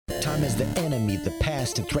Time is the enemy, the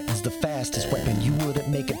past. It threatens the fastest weapon. You wouldn't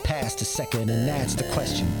make it past a second, and that's the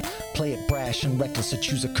question. Play it brash and reckless, or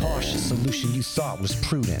choose a cautious solution you thought was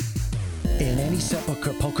prudent. In any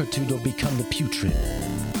sepulcher, pulchritude will become the putrid.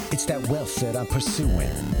 It's that wealth that I'm pursuing.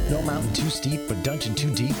 No mountain too steep or dungeon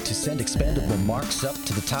too deep to send expendable marks up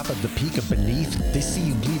to the top of the peak of beneath. They see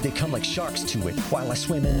you bleed, they come like sharks to it, while I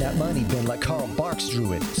swim in that money bin like Carl Barks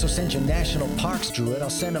drew it. So send your national parks druid, I'll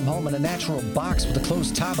send them home in a natural box with a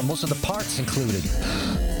closed top and most of the parts included.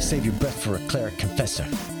 Save your breath for a cleric confessor.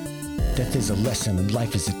 Death is a lesson and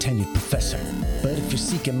life is a tenured professor. But if you're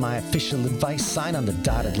seeking my official advice, sign on the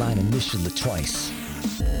dotted line, initial it twice.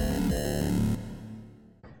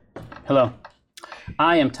 Hello,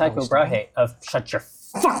 I am Tycho Brahe of Shut Your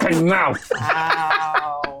Fucking Mouth.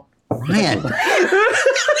 Wow. Ryan.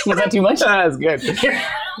 Was that too much? That's good.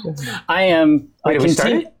 I am. Wait, we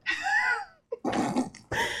started?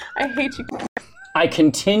 I hate you. I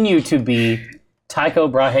continue to be Tycho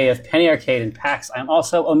Brahe of Penny Arcade and PAX. I'm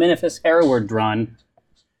also Ominifus Hereward Drawn,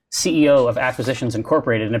 CEO of Acquisitions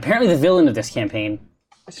Incorporated, and apparently the villain of this campaign.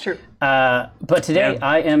 It's true. But today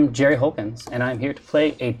I am Jerry Holkins, and I'm here to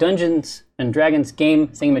play a Dungeons and Dragons game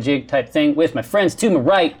thingamajig type thing with my friends to my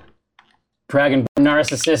right, Dragon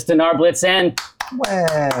Narcissist and Arblitz, and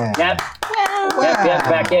yep,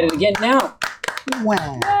 back at it again now.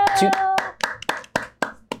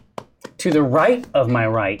 To the right of my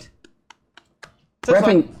right,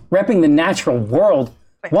 repping the natural world,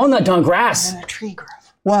 Walnut Dawn Grass. And a tree grove.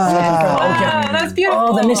 Wow. Oh, that's beautiful.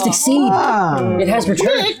 Oh, the Mystic Seed. Wow. It has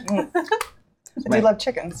returned. I do love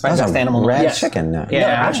chickens. That's best a animal. red Yes. chicken. Yeah,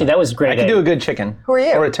 actually, that was great. I could do a good chicken. Who are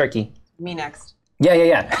you? Or a turkey. Me next.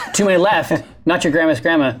 Yeah. To my left, not your grandma's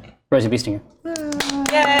grandma, Rosie Beestinger.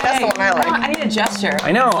 Yeah, that's the one I like. I need a gesture.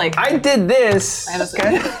 I know. Like, I did this. that was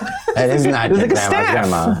good. That is not your like a grandma's staff.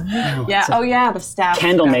 grandma. Yeah. Oh, yeah. The staff.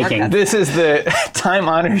 Candle Got making. haircuts. This is the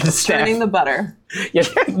time-honored staff. Turning the butter. Yes,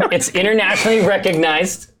 it's internationally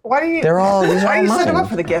recognized. Why do you? These are all set them mine. up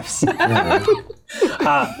for the gifts?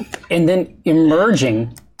 And then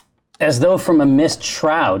emerging, as though from a mist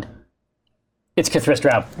shroud, it's Kithra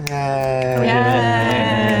Stroud.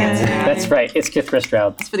 That's right, it's Kithra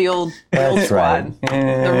Stroud. It's for the old That's squad.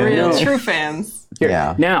 right. The real true fans.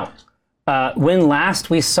 Yeah. Now, when last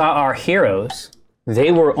we saw our heroes,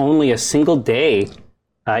 they were only a single day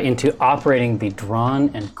into operating the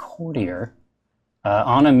Drawn and Courtier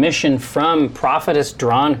on a mission from Prophetess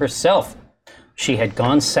Drawn herself. She had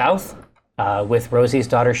gone south with Rosie's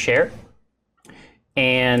daughter Cher,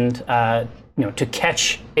 and to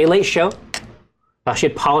catch a late show. She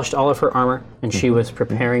had polished all of her armor, and she was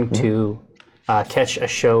preparing to catch a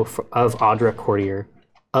show of Audra Courtier,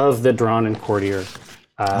 of the Drawn and Courtier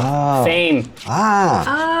fame.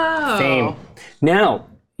 Fame. Now,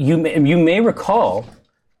 you may recall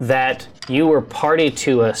that you were party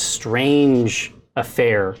to a strange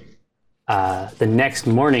affair. The next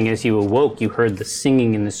morning, as you awoke, you heard the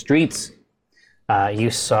singing in the streets.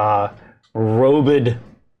 You saw robed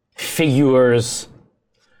figures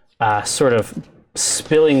sort of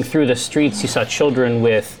spilling through the streets. You saw children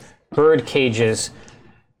with bird cages,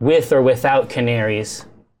 with or without canaries,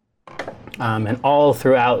 and all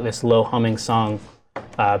throughout this low humming song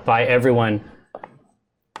by everyone.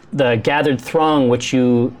 The gathered throng, which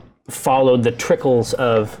you followed the trickles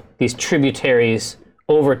of these tributaries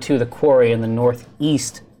over to the quarry in the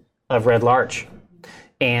northeast of Red Larch.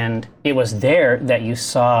 And it was there that you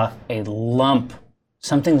saw a lump,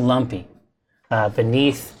 something lumpy,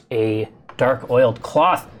 beneath a dark oiled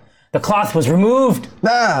cloth. The cloth was removed.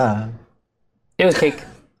 It was cake.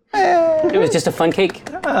 It was just a fun cake.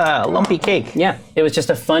 Lumpy cake. Yeah, it was just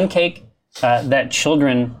a fun cake that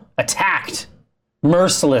children attacked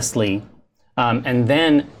mercilessly and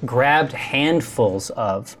then grabbed handfuls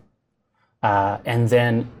of and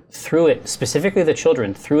then threw it, specifically the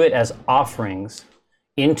children, threw it as offerings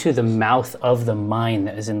into the mouth of the mine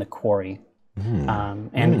that is in the quarry.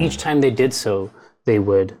 And each time they did so, they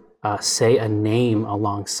would say a name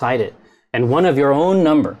alongside it. And one of your own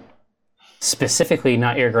number, specifically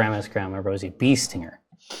not your grandma's grandma, Rosie Beestinger,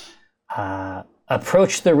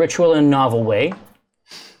 approached the ritual in a novel way.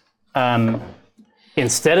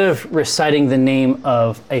 Instead of reciting the name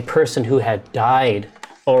of a person who had died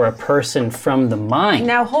or a person from the mine.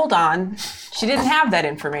 Now, hold on. She didn't have that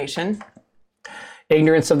information.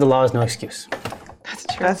 Ignorance of the law is no excuse.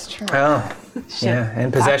 That's true. Oh, yeah.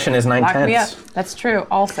 And possession is Lock me up. 9/10. That's true,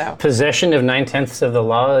 also. Possession of 9/10 of the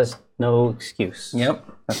law is no excuse. Yep.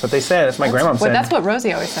 That's what they said. That's what my grandma Well, said. that's what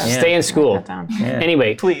Rosie always says. Stay in school. Write that down. Yeah.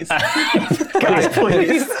 Anyway, Please. Guys,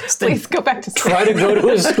 please. Please go back to school. try to go to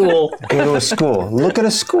a school Go to a school. Look at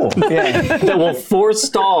a school. that will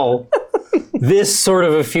forestall this sort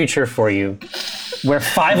of a future for you, where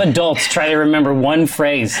 5 adults try to remember one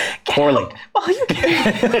phrase poorly. Oh, you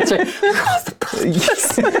can. That's right.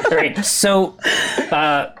 Right. So,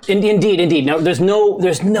 indeed. No, there's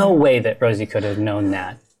no way that Rosie could have known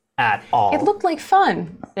that at all. It looked like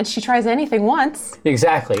fun. And she tries anything once.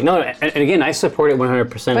 Exactly. No, and again, I support it 100%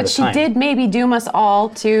 of the But she time. did maybe doom us all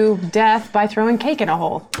to death by throwing cake in a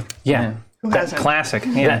hole. Yeah. That's classic.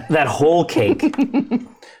 Yeah. That whole cake.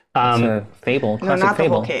 It's a fable. No, Classic not the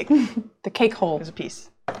fable. whole cake. The cake hole. There's a piece.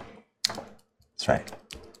 That's right.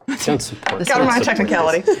 Don't support. Got my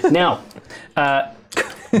technicality. Now,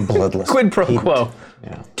 Bloodless. Quid pro Pete. quo.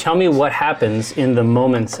 tell me what happens in the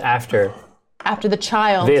moments after After the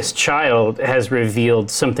child. this child has revealed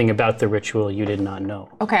something about the ritual you did not know.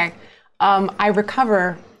 Okay. I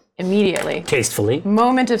recover immediately. Tastefully.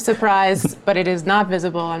 Moment of surprise, but it is not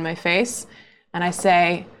visible on my face. And I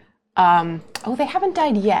say, oh, they haven't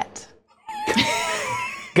died yet.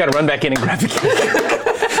 Got to run back in and grab the cake.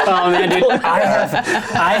 Oh man, dude,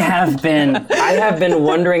 I have been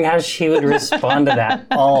wondering how she would respond to that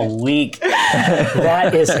all week.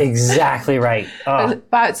 That is exactly right. Oh,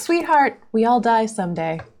 But sweetheart, we all die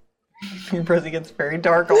someday. Rosie gets very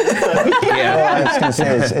dark all of a sudden. I was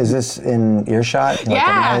going to say, is this in earshot? Like,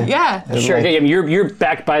 Yeah. sure. I mean, you're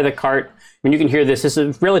back by the cart. I mean, you can hear this. This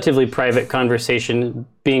is a relatively private conversation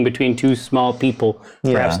being between two small people,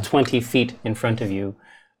 perhaps 20 feet in front of you.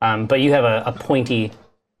 But you have a pointy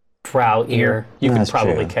brow ear. You could That's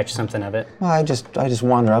probably true. catch something of it. Well, I just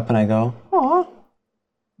wander up and I go, oh,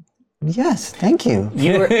 yes, thank you.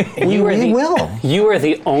 You are we will. You are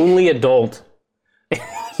the only adult.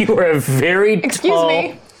 You are a very Excuse tall,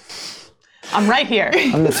 me. I'm right here.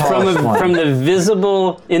 I'm the tallest one. from the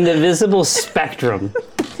visible spectrum.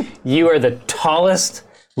 You are the tallest,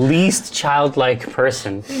 least childlike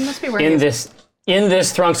person You must be wearing in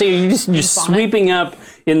this throng. So you're just sweeping up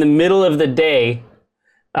in the middle of the day,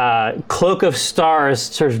 cloak of stars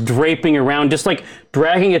sort of draping around, just like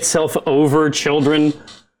dragging itself over children.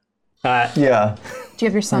 Yeah. Do you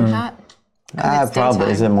have your sun hat? it's Probably. daytime.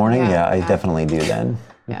 Is it morning? Yeah, Yeah, I yeah. definitely do then.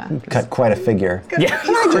 Yeah. Cut quite a figure. Yeah.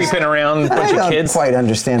 Creeping around, a I bunch of don't kids. quite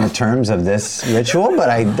understand the terms of this ritual, but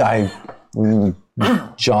I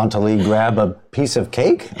jauntily grab a piece of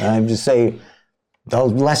cake and I just say, the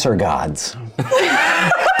lesser gods.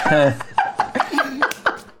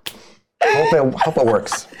 Hope it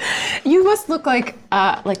works. You must look like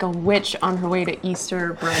a witch on her way to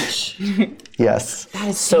Easter brunch. Yes. That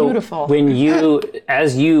is So beautiful.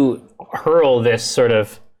 as you hurl this sort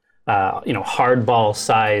of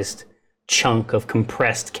hardball-sized chunk of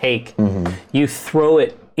compressed cake, you throw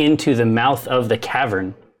it into the mouth of the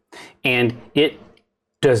cavern, and it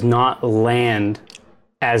does not land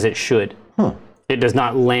as it should. It does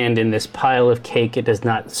not land in this pile of cake. It does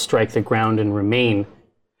not strike the ground and remain.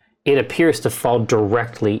 It appears to fall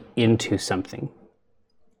directly into something.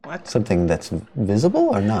 Something that's visible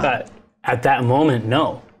or not? At that moment,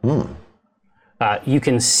 no. You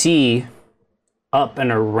can see up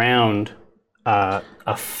and around a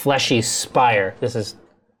fleshy spire. This is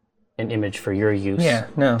an image for your use. Yeah,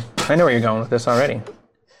 no. I know where you're going with this already.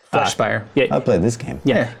 Flesh spire. I played this game.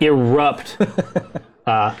 Erupt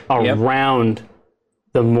around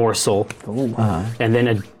the morsel, and then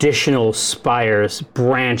additional spires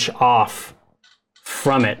branch off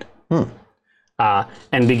from it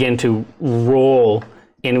and begin to roll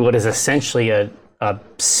in what is essentially a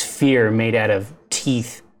sphere made out of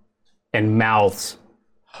teeth and mouths,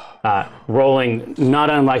 rolling not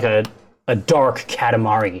unlike a dark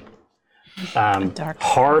katamari.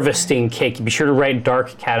 Harvesting cake. Be sure to write dark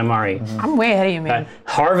katamari. I'm way ahead of you, man.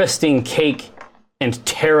 Harvesting cake and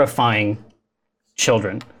terrifying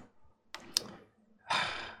children.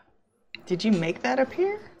 Did you make that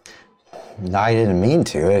appear? No, I didn't mean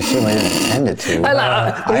to. I certainly didn't intend it to. I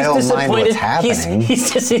don't mind what's happening.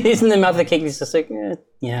 He's in the mouth of the cake. He's just like,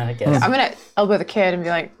 yeah, I guess. I'm gonna elbow the kid and be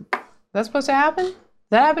like, "Is that supposed to happen? Does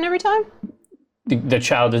that happen every time?" The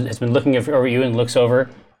child has been looking over you and looks over,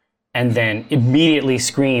 and then immediately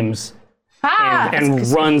screams and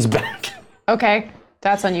runs back. Okay,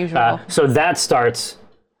 that's unusual. So that starts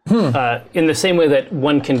in the same way that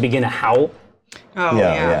one can begin a howl. Oh,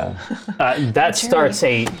 Yeah. That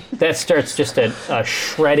starts just a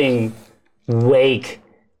shredding wake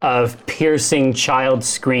of piercing child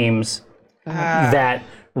screams that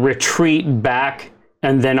retreat back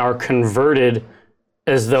and then are converted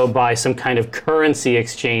as though by some kind of currency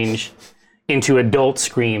exchange into adult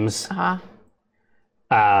screams.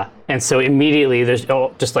 And so immediately there's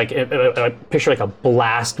just like a picture like a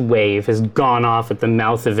blast wave has gone off at the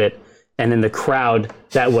mouth of it. And then the crowd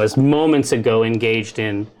that was moments ago engaged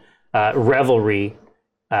in revelry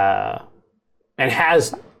and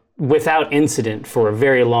has, without incident for a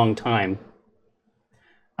very long time,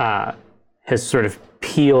 has sort of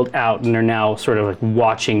peeled out and are now sort of like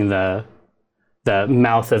watching the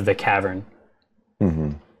mouth of the cavern.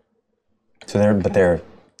 Mm-hmm. So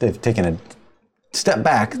they've taken a step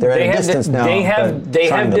back. They're at a distance now. They have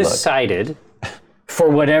decided, for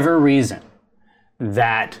whatever reason,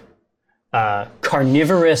 that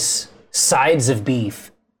carnivorous sides of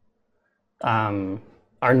beef are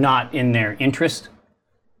not in their interest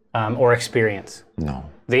or experience. No.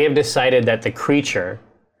 They have decided that the creature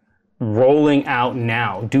rolling out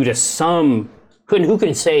now, due to some, who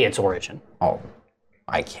can say its origin? Oh,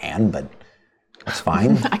 I can, but that's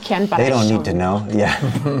fine. I can, but they don't need to know. Yeah.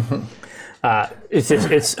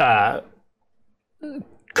 It's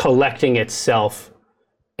collecting itself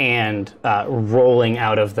and rolling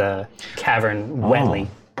out of the cavern wetly.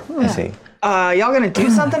 I see. Y'all gonna do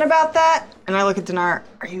something about that? And I look at Dinar.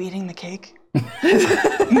 Are you eating the cake?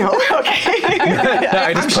 No. Okay.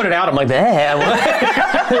 I just put it out. I'm like, is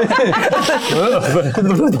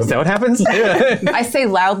that what happens? I say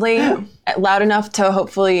loud enough to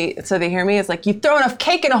hopefully so they hear me. It's like, you throw enough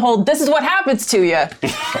cake in a hole, this is what happens to you.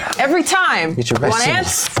 Every time. Get your You want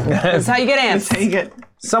vegetables. ants? That's how you get ants. Take it.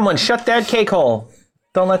 Someone shut that cake hole.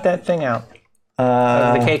 Don't let that thing out.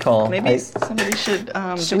 The cake hole. Maybe somebody should.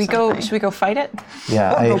 Should we go fight it?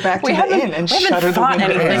 Yeah. Go back to the inn and we shutter haven't the fought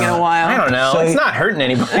window. anything in a while. I don't know. So it's not hurting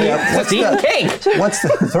anybody. Let's eat cake.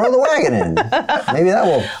 Throw the wagon in. Maybe that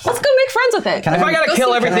will. Let's go make friends with it. Can If I gotta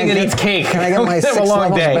kill everything that eats cake, Can I get my it's 6 a long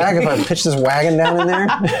levels day. back if I pitch this wagon down in there?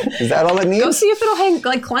 Is that all it needs? Go see if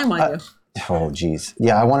it'll climb on you. Oh, geez.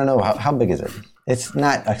 Yeah, I want to know how big is it? It's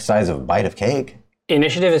not a size of a bite of cake.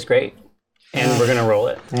 Initiative is great, and we're gonna roll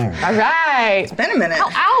it. All right. It's been a minute.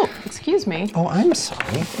 Ow! Excuse me. Oh, I'm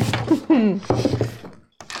sorry.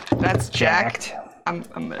 That's jacked. I'm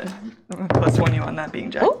gonna +1 you on that being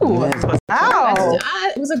jacked. Ooh. Ow!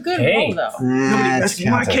 It was a good Hey. roll though. That's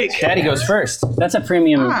My cake. Daddy goes first. That's a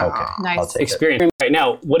premium Nice. I'll take it. experience. Right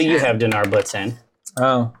now, what do you have, Dinar Blitzen?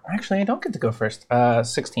 Oh, actually, I don't get to go first.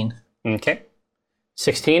 16. Okay.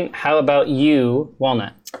 16. How about you,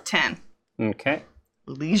 Walnut? 10. Okay.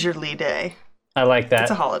 Leisurely day. I like that.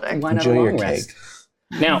 It's a holiday. Why not Enjoy a long your rest?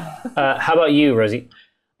 cake. Now, how about you, Rosie?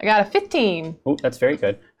 I got a 15. Oh, that's very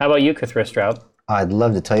good. How about you, Kathristraub? I'd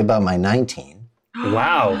love to tell you about my 19.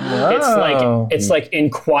 Wow. Whoa. It's like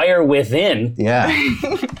inquire within. Yeah.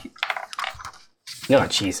 Oh,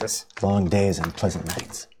 Jesus. Long days and pleasant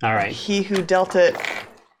nights. All right. He who dealt it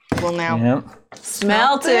will now. Yep.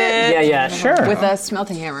 Smelt it. Yeah, sure. With a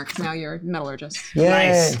smelting hammer, because now you're a metallurgist. Yay.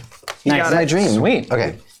 Nice. Nice. That's my dream. Sweet.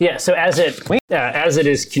 Okay. Yeah, so as it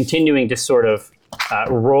is continuing to sort of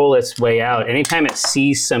roll its way out, anytime it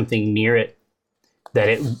sees something near it that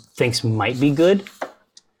it thinks might be good,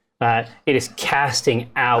 it is casting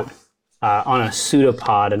out on a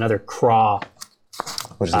pseudopod, another craw.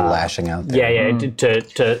 Which is lashing out there. Yeah,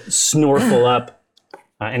 to snorkel up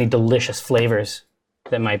any delicious flavors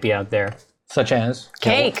that might be out there. Such as?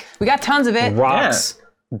 Cake. We got tons of it. Rocks,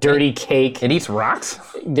 dirty cake. It eats rocks?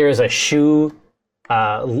 There's a shoe,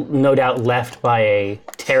 no doubt left by a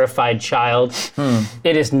terrified child.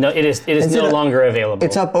 It is no longer available.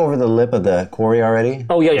 It's up over the lip of the quarry already?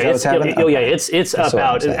 Oh yeah, Is that what's happening? Okay. It's up what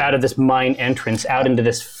I'm out saying. out of this mine entrance, out into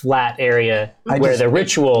this flat area where just- the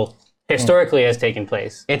ritual historically has taken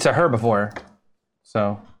place. It's a herbivore.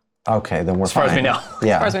 So, Okay, then we're as far as we know.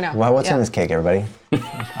 Yeah. As far as we know. Well, what's in Yeah. this cake, everybody?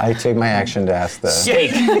 I take my action to ask the...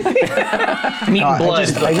 Steak. Meat and blood. I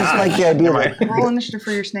just like the idea that... Roll initiative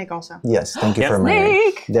for your snake also. Yes, thank you Yep. for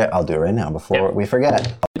remembering. Snake. Yeah, I'll do it right now before Yep. we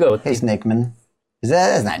forget. Go with Hey, Snakeman.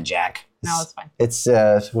 That's not Jack. No, it's fine. It's,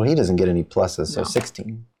 well, he doesn't get any pluses, so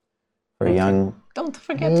 16. For a young... Don't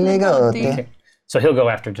forget to Nigote. So he'll go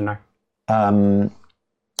after Dinar.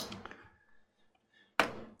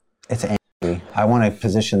 It's angry. I want to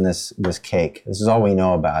position this cake. This is all we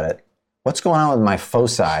know about it. What's going on with my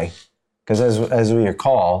foci? Because as we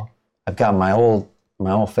recall, I've got my old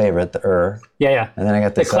favorite, the Yeah. and then I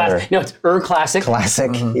got The this other class. No, it's classic.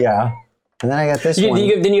 classic, yeah. And then I got this one,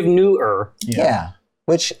 Then you have new yeah,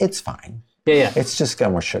 which it's fine. Yeah. It's just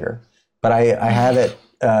got more sugar. But I have it.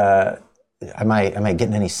 Am I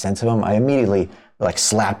getting any sense of them? I immediately like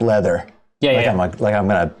slap leather. Yeah. I'm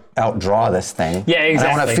gonna outdraw this thing. Yeah, And I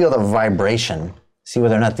want exactly. to feel the vibration. See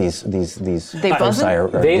whether or not these They buzzing? foci are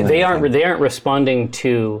They doing aren't anything. responding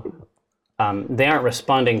to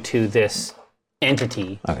this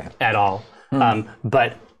entity Okay. at all,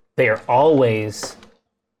 but they are always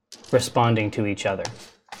responding to each other.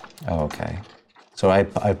 Oh, okay. So I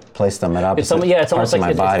place them at opposite It's parts almost of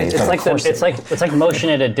like my body. it's like motion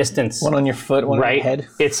at a distance. One on your foot, one on right? your head.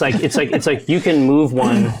 It's like you can move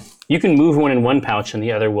one. You can move one in one pouch, and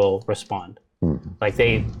the other will respond. Like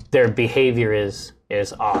their behavior is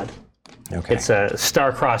odd. Okay. It's a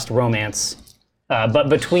star-crossed romance, but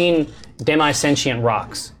between demi-sentient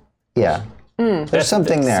rocks. Yeah. There's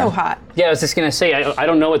something there. So hot. Yeah, I was just gonna say I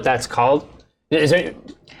don't know what that's called. Is there?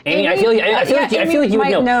 Amy, I feel like you would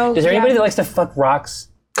might know, Is there anybody yeah. that likes to fuck rocks?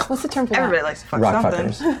 What's the term for Everybody that? likes to fuck Rock something.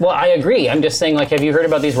 fuckers. Well, I agree. I'm just saying, like, have you heard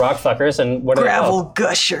about these rock fuckers and what are they Gravel called?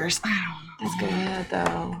 gushers. I That's good,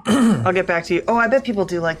 though. don't know. I'll get back to you. Oh, I bet people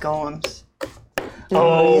do like golems.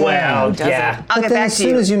 Oh wow, yeah. I'll get then back as to soon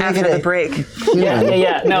you as you make after it the a- break.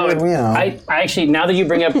 Yeah. No, You know. I actually, now that you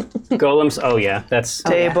bring up golems, oh yeah, that's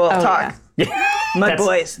Table Oh, talk. My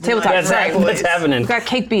boys. Table talk. that's Right. what's happening. We've got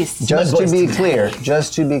cake beasts. Just to be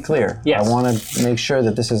clear, Yes. I want to make sure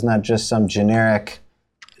that this is not just some generic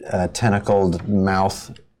tentacled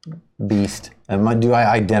mouth beast. And do I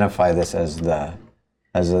identify this as the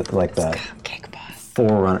Cake boss.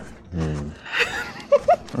 forerunner?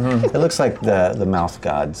 It looks like the mouth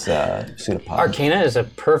god's pseudopod. Arcana is a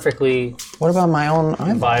perfectly What about my own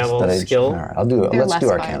eyeballs? Viable that I- skill. All right, I'll do it. They're Let's do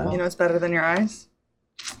less Arcana. viable. You know what's better than your eyes?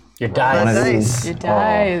 your One dies. of Dice. these. Your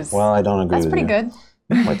dice. Oh, well, I don't agree That's with pretty you. good.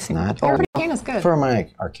 No, it's not. Oh, Arcana's good. for my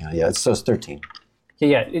Arcana, yeah, it's 13.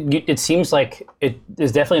 Yeah, it seems like it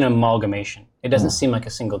is definitely an amalgamation. It doesn't seem like a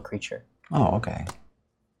single creature. Oh, okay.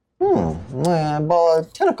 Ball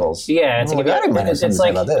of tentacles. Yeah, it's Oh, like God, I might have something it's to say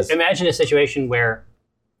like about this. imagine a situation where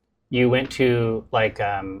you went to like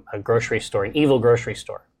a grocery store, an evil grocery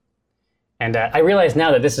store, and I realize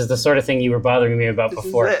now that this is the sort of thing you were bothering me about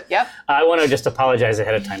before. This is it. Yep. I want to just apologize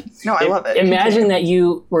ahead of time. No, I love it. Imagine that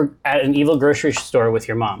you were at an evil grocery store with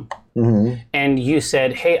your mom, and you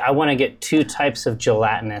said, "Hey, I want to get 2 types of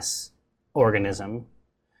gelatinous organism."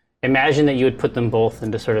 Imagine that you would put them both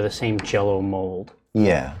into sort of the same Jello mold,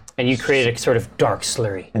 Yeah, and you created a sort of dark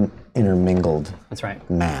slurry. an intermingled That's right.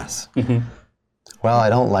 mass. Well, I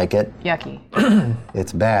don't like it. Yucky.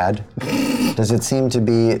 It's bad. Does it seem to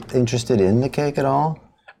be interested in the cake at all?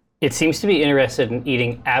 It seems to be interested in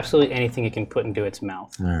eating absolutely anything it can put into its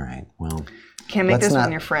mouth. All right, well, Can't make Let's this not-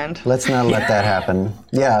 one your friend. let's not let that happen.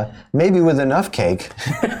 Yeah, maybe with enough cake.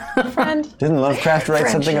 Friend. Didn't Lovecraft write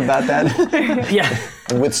something about that? Yeah,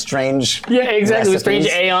 With strange yeah, exactly. With strange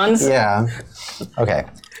recipes? aeons, Yeah. Okay.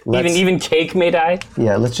 Let's, even cake may die.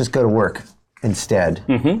 yeah, let's just go to work instead.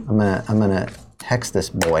 I'm gonna hex this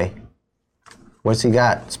boy. What's he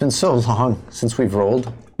got? It's been so long since we've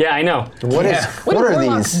rolled. Yeah, I know. What What do are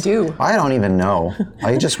warlocks these? do? I don't even know.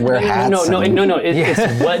 I just wear hats. No. and-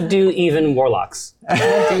 It's what do even warlocks?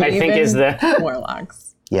 I think is the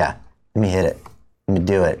Warlocks. Yeah. Let me hit it. Let me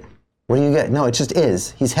do it. What do you get? No, it just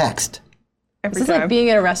is. He's hexed. Every This is like time. being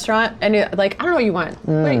at a restaurant and you're like, I don't know what you want.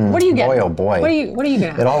 What do you get? Boy, oh boy. What are you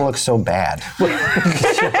gonna It have? all looks so bad.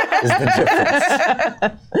 Is the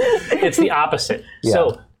difference. it's the opposite.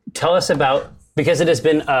 So tell us about, because it has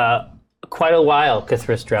been quite a while,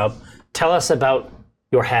 Cthulhu, tell us about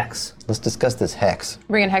your hex. Let's discuss this hex.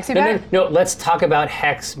 Bringing Hexy back? No, let's talk about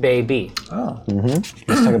Hex Baby. Let's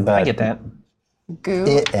talk about I get that. Goo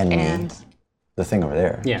it and me. The thing over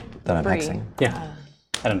there. Yeah. That I'm Brie. hexing. Yeah,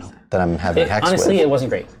 I don't know. That I'm having hex Honestly, with. it wasn't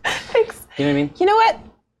great. Thanks. You know what I mean? You know what?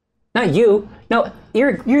 Not you. No,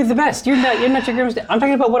 you're the best. You're not your grimmest. I'm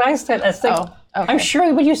talking about what I said. I think, Oh, okay. I'm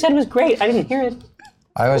sure what you said was great. I didn't hear it.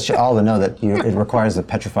 I want you all to know that it requires the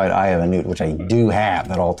petrified eye of a newt, which I do have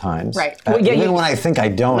at all times. Right. Well, yeah, even you- when I think I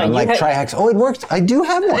don't, I'm you like, had- try hex. Oh, it works. I do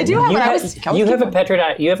have one. I do have You one. I have, was you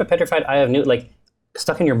have a petrified eye of Newt, like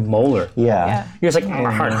stuck in your molar. Yeah. You're just like,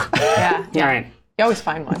 Yeah. all right. You always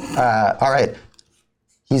find one. All right.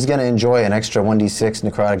 He's going to enjoy an extra 1d6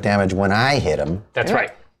 necrotic damage when I hit him. That's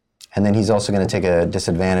right. And then he's also going to take a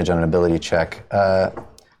disadvantage on an ability check.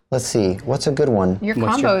 Let's see. What's a good one? Your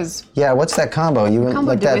combos. Yeah, what's that combo? You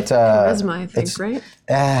Combo like do that? with charisma, I think, it's-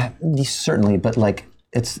 right? Certainly, but like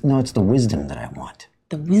it's the wisdom that I want.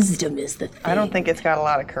 The wisdom is the thing. I don't think it's got a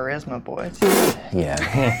lot of charisma, boys.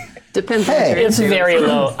 Yeah. Depends on Hey, what you're It's into. very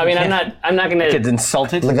low. I mean, I'm not gonna. Kids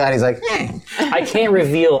insulted. Legati's like, I can't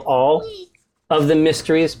reveal all of the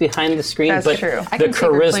mysteries behind the screen, That's but true. I the can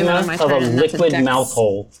take reclaim it on my charisma of a turn, and that's a liquid dex. mouth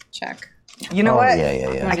hole. Check. You know oh what?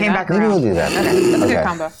 yeah. I came back Maybe we'll around. do that. That's a good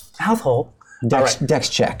combo. Mouth hole. Dex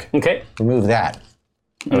check. Okay. Remove that.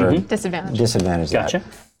 Or Disadvantage. disadvantage Gotcha.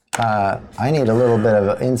 that. I need a little bit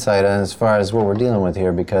of insight on as far as what we're dealing with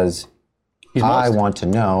here because I moist. want to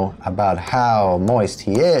know about how moist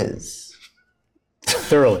he is.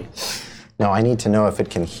 thoroughly. No, I need to know if it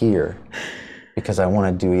can hear, because I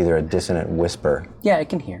want to do either a dissonant whisper. Yeah, it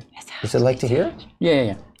can hear. Does it like to hear?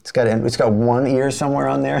 Yeah. It's got one ear somewhere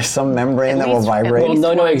on there, some membrane that will vibrate.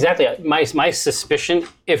 Well, no, exactly. My suspicion,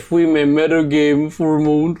 if we may metagame for a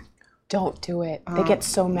moment. Don't do it. They get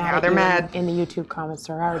so mad at they're you mad. in the YouTube comments.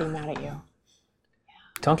 They're already mad at you.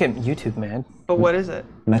 Don't get YouTube mad. But what is it?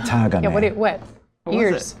 Metagame. Yeah, what?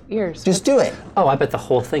 was Ears. Just do it. Oh, I bet the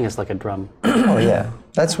whole thing is like a drum. Oh yeah,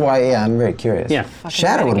 that's why. Yeah, I'm very curious. Yeah.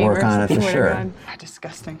 Shatter would work on it for sure.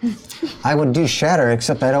 Disgusting. I would do Shatter,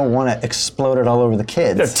 except I don't want to explode it all over the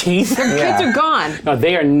kids. Their teeth? Kids are gone. No,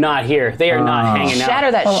 they are not here. They are not hanging out.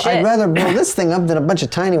 Shatter that shit. I'd rather blow this thing up than a bunch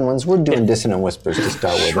of tiny ones. We're doing dissonant whispers to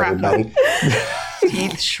start with, Shrapnel. everybody.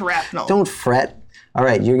 Teeth shrapnel. Don't fret. All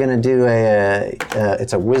right, you're gonna do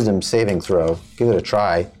it's a wisdom saving throw. Give it a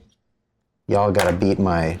try. Y'all gotta beat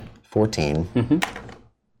my 14.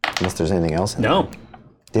 Unless there's anything else in No,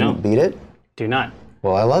 there. Didn't beat it? do not.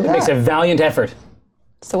 Well, I love It's a that. valiant effort.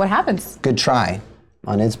 So what happens? Good try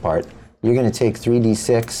on its part. You're gonna take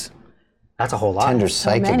 3d6 That's a whole lot. tender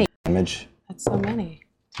psychic many. damage. That's so many.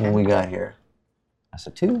 What we got here? That's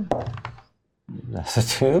a 2. That's a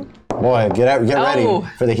 2. Boy, get ready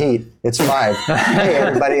for the heat. It's 5. Hey,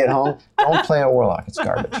 everybody at home, don't play a warlock. It's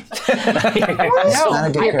garbage. It's not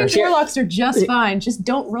a good character. Warlocks are just fine. Just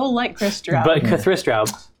don't roll like Chris Drow. But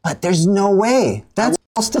Cthulhu, But there's no way. That's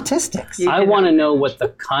all statistics. I want to know what the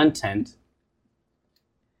content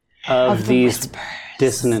of these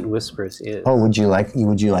dissonant whispers is. Oh, would you like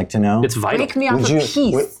to know? It's vital. Break me off a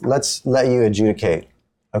piece. Let's let you adjudicate.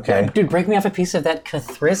 Okay. Dude, break me off a piece of that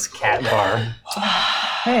Cthulhu cat bar.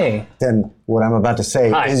 Hey. Then what I'm about to say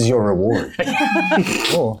Hi. is your reward.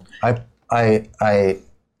 Cool. I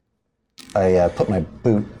put my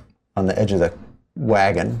boot on the edge of the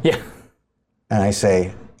wagon Yeah. and I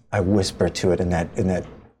say, I whisper to it in that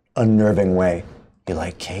unnerving way. You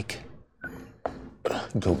like cake?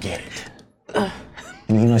 Go get it.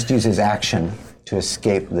 And he must use his action to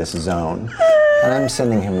escape this zone. And I'm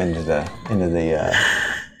sending him into the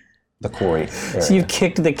quarry area. So you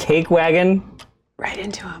kicked the cake wagon? Right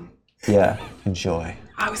into him. Yeah, enjoy.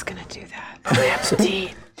 I was gonna do that. But I have to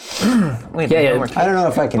eat. Wait, Yeah, no, yeah. I don't know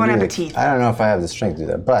if I can Bon do it. appetit. I don't know if I have the strength to do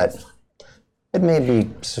that, but it may be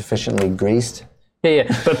sufficiently greased. Yeah.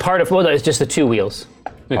 But part of, it's just the 2 wheels.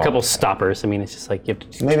 A couple stoppers. I mean, it's just like you have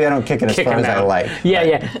to Maybe I don't kick it as kick far them as I out. like.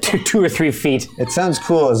 Yeah. 2 or 3 feet. It sounds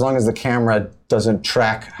cool as long as the camera doesn't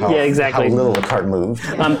track how exactly. little the cart moved.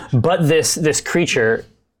 But this creature,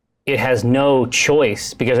 it has no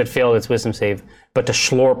choice because it failed its wisdom save, but to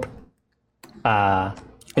slurp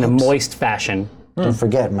in a moist fashion Don't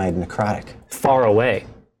forget my necrotic far away.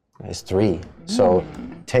 is 3. So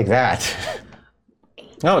take that.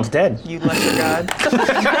 No, it's dead. You lesser god.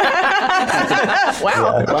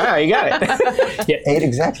 Wow, you got it. 8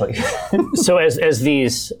 exactly. So as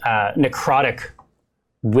these necrotic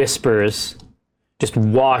whispers just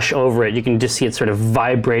wash over it, you can just see it sort of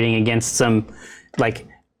vibrating against some like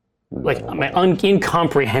my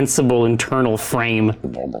incomprehensible internal frame,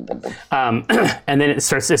 and then it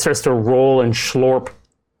starts to roll and slurp.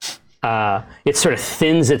 It sort of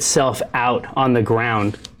thins itself out on the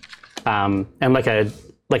ground, and like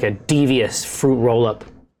a devious fruit roll-up.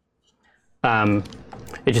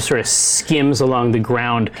 It just sort of skims along the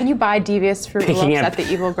ground. Can you buy devious fruit Picking roll-ups up- at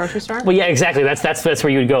the evil grocery store? Well, yeah, exactly. That's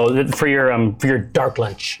where you would go for your dark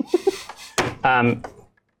lunch.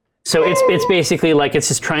 So it's basically like it's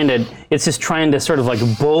just trying to sort of like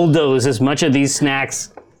bulldoze as much of these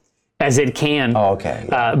snacks as it can Oh, okay.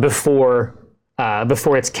 before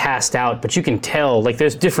it's cast out. But you can tell like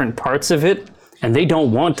there's different parts of it, and they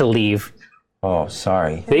don't want to leave. Oh,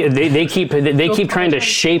 sorry. They keep trying to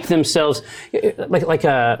shape themselves like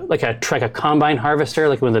a combine harvester,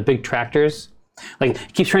 like one of the big tractors. Like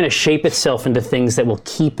it keeps trying to shape itself into things that will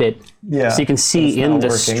keep it. Yeah, So you can see it's in not the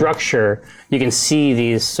working. structure, you can see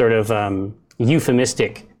these sort of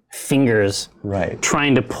euphemistic fingers Right.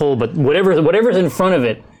 trying to pull, but whatever's in front of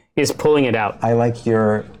it is pulling it out. I like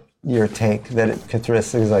your take that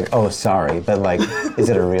Cthulhu is like, oh, sorry, but like, is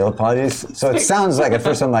it a real apology? So it sounds like at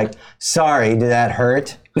first I'm like, sorry, did that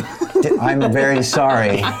hurt? I'm very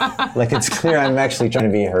sorry. Like it's clear I'm actually trying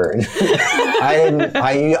to be heard.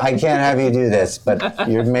 I can't have you do this, but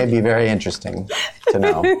you may be very interesting to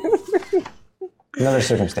know. Another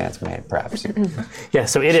circumstance, perhaps. Yeah,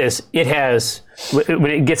 so it has,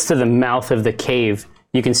 when it gets to the mouth of the cave,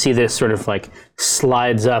 you can see this sort of like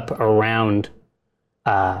slides up around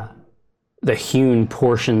the hewn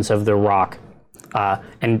portions of the rock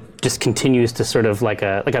and just continues to sort of like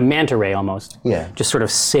a manta ray almost. Yeah. Just sort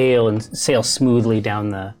of sail smoothly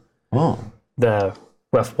down Oh, the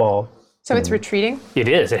rough wall. So it's retreating? It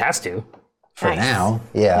is. It has to. For Nice. now,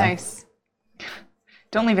 yeah. Nice.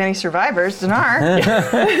 Don't leave any survivors, Dinar.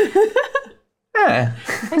 Yeah.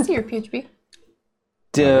 I see your PHP.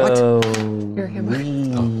 Do Your hammer.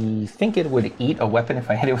 we think it would eat a weapon if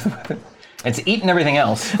I hit it with a weapon? It's eaten everything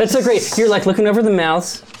else. That's so great. You're like looking over the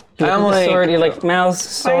mouths. I'm like, sword. You're like mouth, if I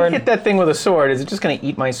sword. hit that thing with a sword, is it just going to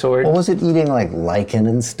eat my sword? Or was it eating like lichen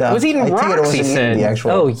and stuff? It was eating I think it rocks, he wasn't eating said. the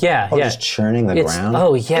actual. Oh yeah, yeah. just churning the ground.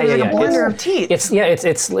 Oh yeah, It was yeah, like yeah. a blender of teeth. It's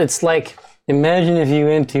like imagine if you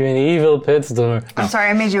went to an evil pet store. I'm sorry,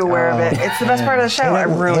 I made you aware of it. It's the best part of the show. I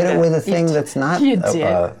ruined Hit it with it. a thing that's not You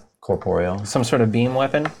did. corporeal. Some sort of beam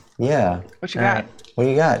weapon? Yeah. What you got? Alright. What do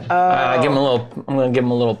you got? I'm going to give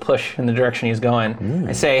him a little push in the direction he's going.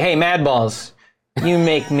 I say, hey, Madballs, you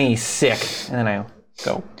make me sick. And then I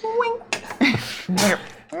go, wink.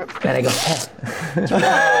 And I go,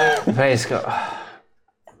 I just go,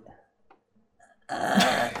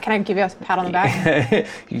 Can I give you a pat on the back?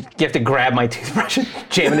 you have to grab my toothbrush and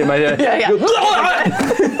jam it in my yeah.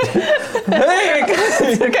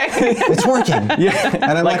 It's working. Yeah. And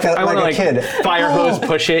I'm like I want a to kid. fire hose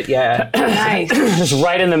push it. Yeah. Nice. Just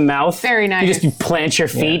right in the mouth. Very nice. You just plant your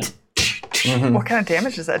feet. What kind of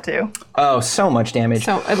damage does that do? Oh, so much damage.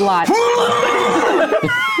 So a lot.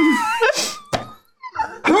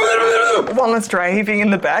 Walnut's dry heaving in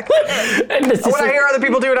the back. And it's just When I like- hear other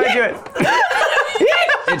people do it, I do it.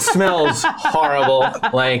 It smells horrible.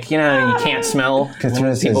 Like, you can't smell when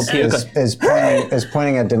Kathris people puke. is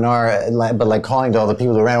pointing at Dinar, but like calling to all the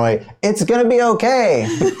people who ran away. It's gonna be okay.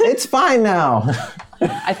 It's fine now.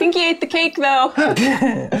 I think he ate the cake though.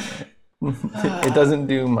 It doesn't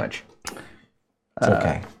do much. It's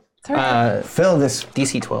okay. Sorry. Fill this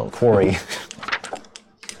DC 12. quarry.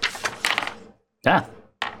 Ah.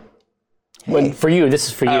 Well, for you, this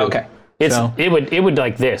is for you. Oh, okay. So- It would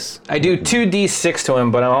like this. I do 2d6 to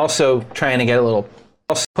him, but I'm also trying to get a little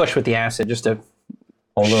push with the acid just to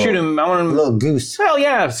shoot him. I want him. Little goose. Well,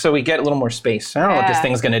 yeah, so we get a little more space. I don't know what this Yeah.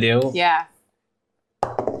 thing's gonna do. Yeah.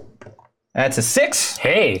 That's a 6.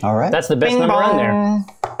 Hey, All right. that's the best Bing number on there. bong.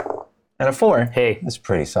 And a 4. Hey, That's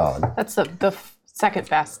pretty solid. That's the second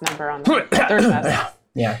best number on the third best.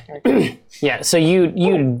 Yeah. yeah. So you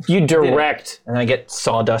direct And I get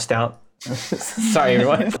sawdust out. Sorry,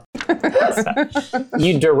 everyone.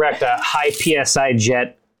 you direct a high psi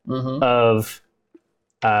jet of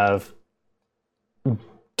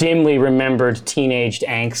dimly remembered teenaged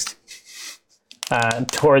angst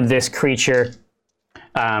toward this creature.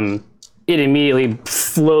 It immediately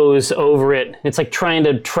flows over it. It's like trying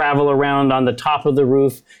to travel around on the top of the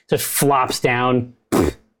roof. Just flops down.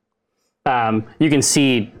 You can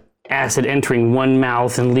see acid entering one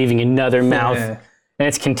mouth and leaving another mouth, and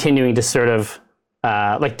it's continuing to sort of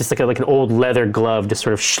like an old leather glove to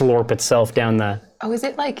sort of slurp itself down the. Oh, is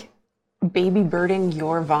it like baby birding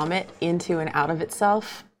your vomit into and out of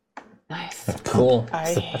itself? Nice. This Cool.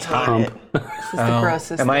 That's hump. is the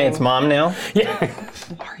grossest Am I thing. its mom now? Yeah.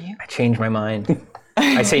 Are you? I changed my mind.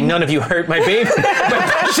 I say, none of you hurt my baby, my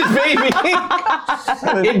precious baby.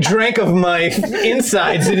 It drank of my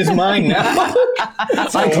insides. It is mine now.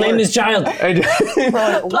 I claim this child.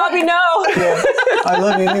 Bobby, no. I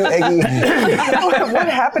love you, new Eggy. What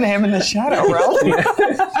happened to him in the shadow realm?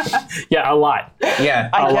 Yeah, a lot. Yeah.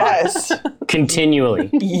 I guess. Continually.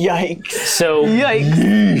 Yikes. So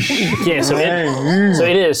Yikes. yeah, so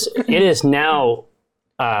it is now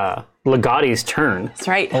Legati's turn. That's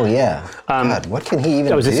right. Oh yeah. God, what can he even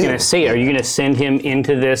do? I was just gonna say, are you gonna send him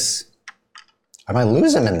into this I might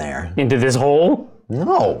lose him in there. hole?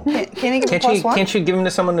 No. Can he get a plus one? Can't you give him to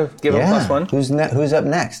someone to give him Yeah. +1? Who's up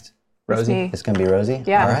next? Rosie. Me. It's gonna be Rosie.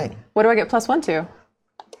 Yeah. All right. What do I get +1 to?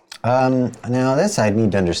 Now this I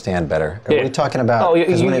need to understand better. Are Yeah. we talking about Oh,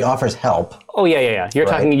 because when he offers help Oh yeah.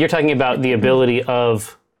 You're talking about the ability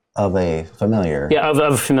of of a familiar?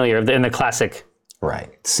 of familiar in the classic Right.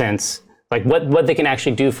 sense. Like what they can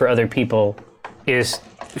actually do for other people is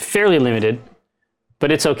fairly limited,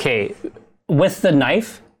 but it's okay. With the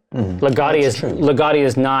knife, Legati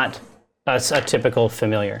is not a typical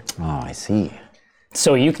familiar. Oh, I see.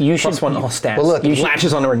 So you should +1 all stats. Well, look, you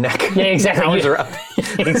latches onto her neck. Yeah, exactly. Powers are up.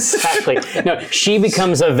 Exactly. No, she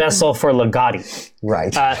becomes a vessel for Legati.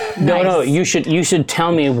 Right. No. You should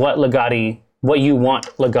tell me what you want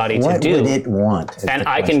Legati what to do, would it want? is and the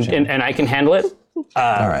I can question. and I can handle it.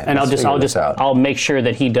 All right. And let's figure this out. I'll make sure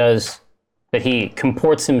that he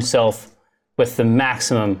comports himself with the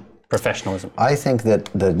maximum professionalism. I think that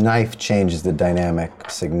the knife changes the dynamic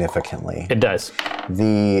significantly. It does.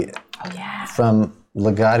 From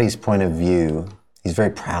Legati's point of view, he's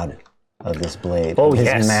very proud of this blade. Oh, his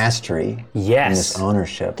yes. mastery. And Yes. this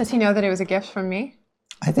ownership. Does he know that it was a gift from me?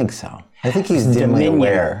 I think so. I think he's dimly Dominion.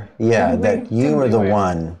 aware. Yeah, that you were the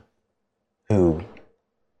one who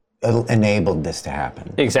enabled this to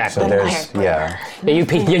happen. Exactly. So there's, yeah. Yeah,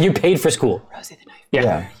 you paid for school. Rosie the knife.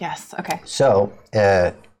 Yeah. Yes. Okay. So,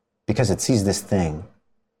 because it sees this thing,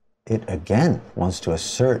 it again wants to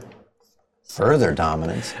assert further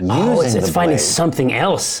dominance using Oh, it's the finding blade. something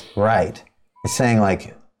else. Right. It's saying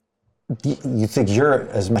like, you think you're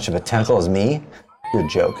as much of a tentacle as me? You're a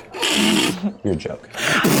joke. You're a joke.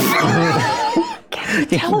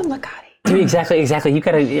 Tell him, Makati. Exactly. You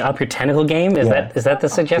gotta up your tentacle game. Is that the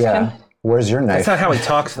suggestion? Yeah. Where's your knife? That's not how he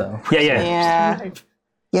talks, though. Yeah. Yeah.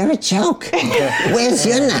 You're a joke. Where's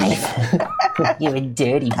your knife? You're a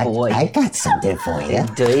dirty boy. I got something for you.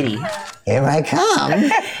 Dirty. Here I come.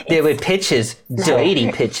 There were pitches. Dirty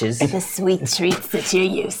pitches. The sweet treats that you're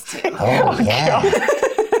used to. Oh, yeah.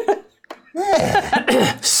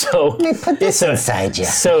 So Put this inside you.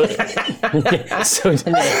 so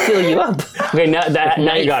Fill you up. okay.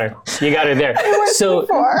 Now you got her. You got her there. So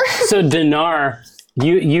Dinar,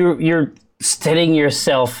 you're steadying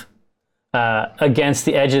yourself against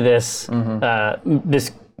the edge of this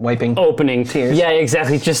this Wiping opening. tears. Yeah,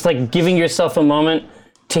 exactly. Just like giving yourself a moment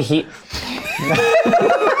to heal.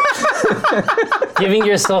 Giving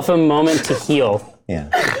yourself a moment to heal. Yeah.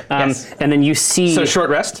 And then you see. So short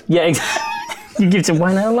rest? Yeah, exactly. You give to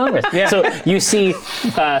why not longer? Yeah. So you see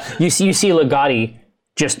Legati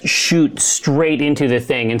just shoot straight into the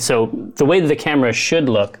thing, and so the way that the camera should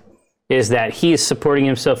look is that he's supporting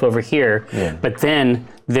himself over here, but then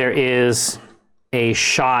there is a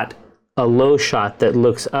low shot that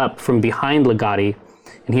looks up from behind Legati,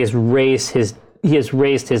 and he has raised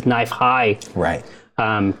his knife high, Right.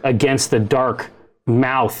 against the dark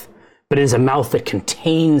mouth, but it is a mouth that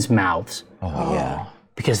contains mouths. Oh, yeah.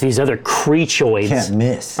 Because these other creaturioids Can't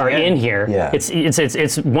miss. are in here. Yeah. It's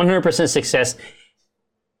 100% success.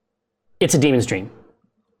 It's a demon's dream.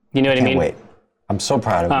 You know what I mean? Wait. I'm so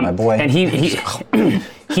proud of my boy. And he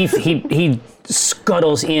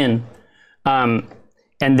scuttles in, and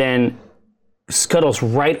then scuttles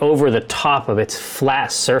right over the top of its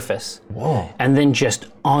flat surface. Whoa. And then just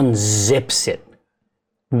unzips it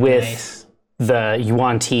with the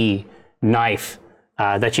Yuan-Ti knife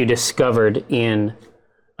that you discovered in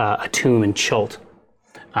a tomb in Chult.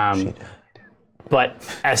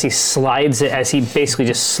 But as he basically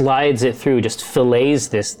just slides it through, just fillets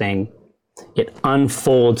this thing, it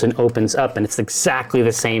unfolds and opens up, and it's exactly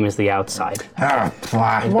the same as the outside.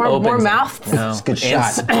 More Opens it. mouths. No. It's a good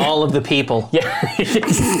It's shot. all of the people.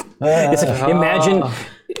 Imagine,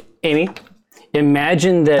 Amy,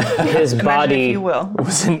 imagine that his Imagine, body if you will.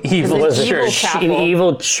 It's an evil It's an evil church chapel. an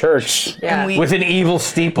evil church. Yeah. We, with an evil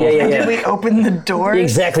steeple. Yeah. Did we open the doors?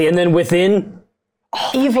 Exactly, and then within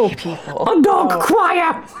Evil people. a dog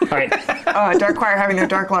choir. All right. Oh, Dark Choir having their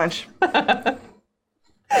dark lunch.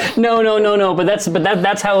 No. But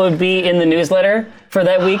that's how it would be in the newsletter for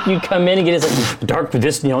that week. You'd come in and get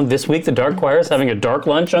this week the Dark Choir is having a dark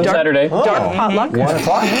lunch on Saturday. Dark potluck. 1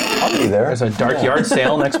 o'clock? I'll be there. There's a dark yard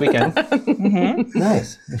sale next weekend.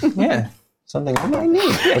 Nice. Yeah. Something I might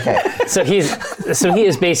need. Okay. So he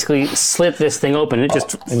has basically slit this thing open. It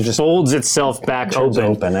just folds itself back open.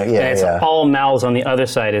 open. Yeah, and it's yeah. all mouths on the other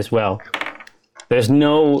side as well. There's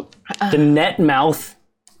no the net mouth.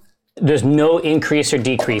 There's no increase or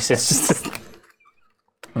decrease. It's just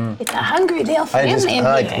It's a hungry little I just, family in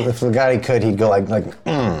like, here. if Legati could, he'd go like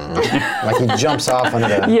he jumps off onto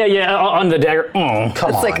the. yeah on the dagger. Oh.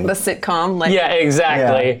 Come It's on. like the sitcom. Like, Yeah,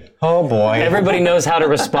 exactly. Yeah. Oh boy. Everybody knows how to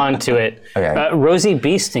respond to it. Okay. Rosie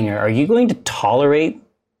Beestinger, are you going to tolerate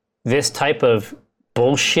this type of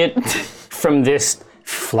bullshit from this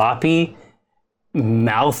floppy,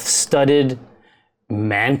 mouth-studded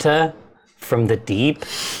manta from the deep?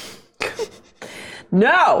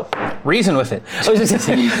 No. Reason with it. I was just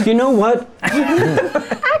gonna say, you know what?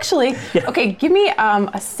 Actually, okay, give me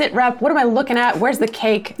a sit rep. What am I looking at? Where's the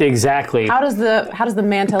cake? Exactly. How does the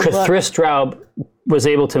manta look? Thristraub was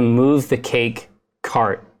able to move the cake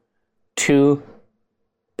cart 2,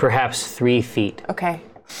 perhaps 3 feet. Okay.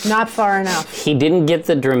 Not far enough. He didn't get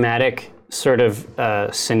the dramatic sort of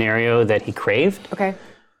scenario that he craved. Okay.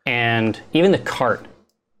 And even the cart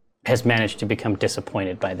has managed to become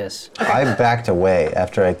disappointed by this. I backed away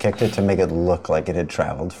after I kicked it to make it look like it had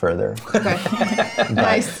traveled further.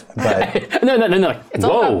 Nice. But No. It's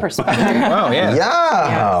all Whoa. about perspective. Oh, yeah.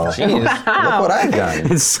 yeah, Jeez. look what I've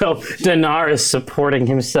done. So Dinar is supporting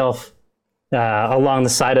himself along the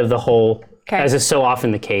side of the hole, as is so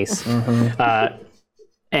often the case.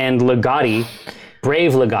 And Legati,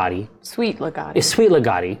 brave Legati, Sweet Legati. sweet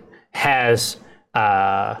Legati, has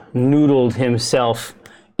noodled himself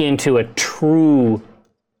into a true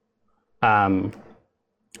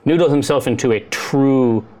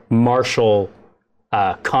martial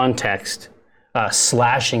context,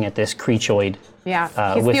 slashing at this creachoid.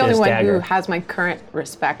 Yeah, he's with the only his one dagger. who has my current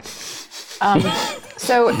respect.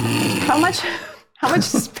 So, how much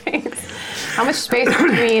space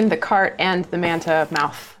between the cart and the manta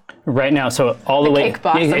mouth? Right now, so all the way. cake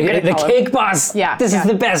boss, I'm gonna the call him. cake boss. Yeah, this is yeah.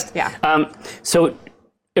 the best. Yeah. So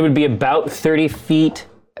it would be about 30 feet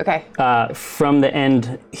Okay, from the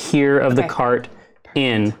end here of the Okay. cart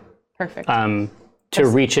in perfect. to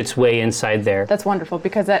reach its way inside there. That's wonderful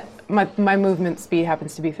because my movement speed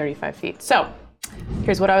happens to be 35 feet. So,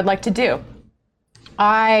 here's what I would like to do.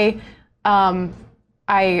 I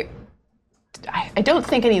don't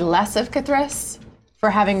think any less of Cthulhu for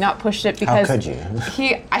having not pushed it because could you?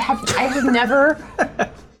 I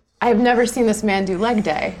have never seen this man do leg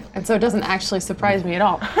day, and so it doesn't actually surprise me at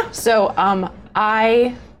all. So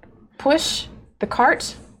I push the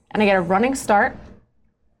cart and I get a running start.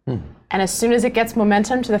 And as soon as it gets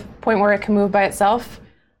momentum to the point where it can move by itself,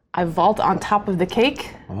 I vault on top of the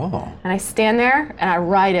cake. Oh. And I stand there and I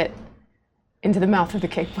ride it into the mouth of the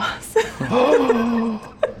cake boss.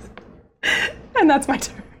 And that's my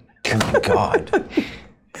turn. Oh my God.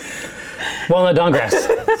 Walnut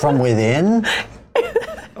Dongrass. From within?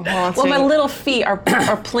 Well, my little feet are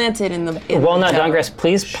planted in the. Walnut Dongrass,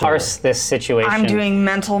 please parse this situation. I'm doing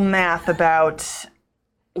mental math about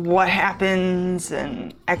what happens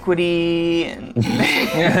and equity and Right.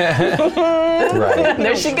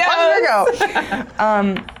 There she goes. there we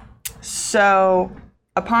go. So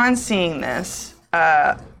upon seeing this,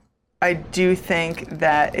 I do think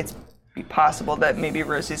that it's possible that maybe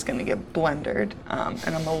Rosie's going to get blendered,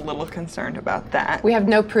 and I'm a little concerned about that. We have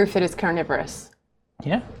no proof it is carnivorous.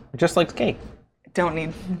 Yeah, just like the cake. Don't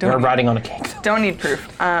need We're riding on a cake. don't need proof.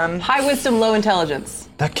 High wisdom, low intelligence.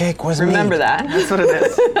 That cake was Remember made. that. That's what it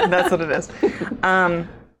is. That's what it is.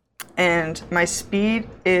 And my speed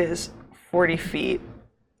is 40 feet.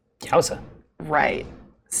 Yowza. Right.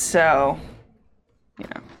 So,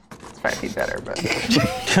 it's 5 feet better, but.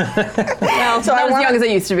 Well, So I not as wanna- young as I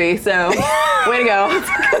used to be, so way to go.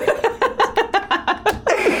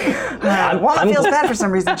 Walnut feels bad for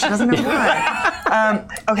some reason. She doesn't know why.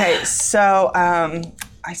 Okay, so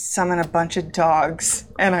I summon a bunch of dogs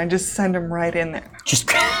and I just send them right in there. Just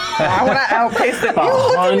I want to outpace them. You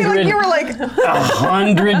looked at me like you were like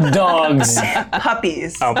 100 dogs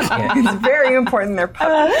puppies. Yeah. It's very important they're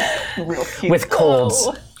puppies. Real cute. with colds.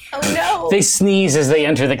 Oh no. They sneeze as they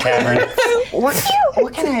enter the cavern.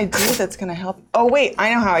 What can I do that's going to help? Oh, wait,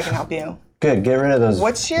 I know how I can help you. Good, get rid of those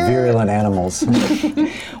What's your- virulent animals.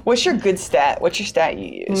 What's your good stat? What's your stat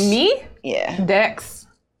you use? Me? Yeah. Dex.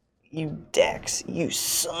 You Dex. You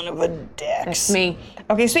son of a Dex. That's me.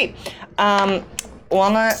 Okay, sweet.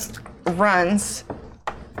 Walnut runs,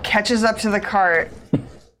 catches up to the cart,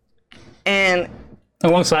 and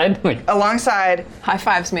Alongside? Wait. alongside, High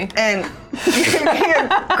fives me. and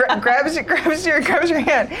grabs your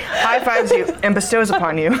hand, high fives you, and bestows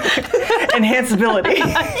upon you enhanced ability.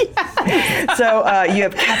 So you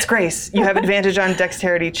have Cat's Grace. You have advantage on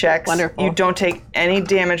dexterity checks. Wonderful. You don't take any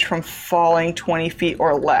damage from falling 20 feet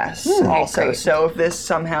or less. Also, great. so if this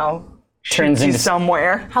somehow Turns shoots you into-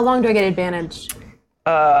 somewhere, How long do I get advantage?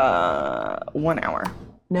 1 hour.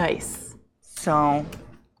 Nice. So.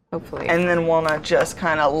 Hopefully. And then Walnut just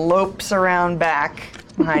kind of lopes around back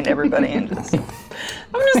behind everybody and just.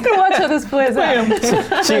 I'm just gonna watch how this plays out.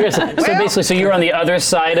 So you're on the other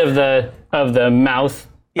side of the mouth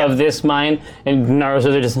of this mine, and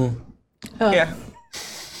Naruto are just Yeah.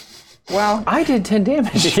 Well, I did 10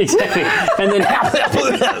 damage. exactly, and then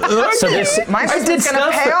so this my system's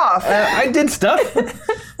gonna pay off. I did stuff.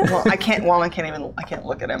 Well, I can't. Walnut can't even. I can't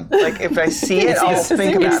look at him. Like if I see it, I'll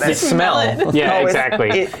think about The it. smell. yeah, Oh, exactly,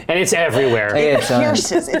 it- and it's everywhere. It's,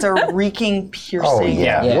 Pierces. It's a reeking, piercing, Oh,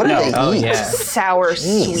 yeah. Yeah. What do No. they Oh, eat? yeah. sour,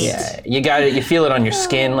 sweet. Yeah, you got it. You feel it on your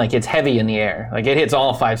skin, like it's heavy in the air. Like it hits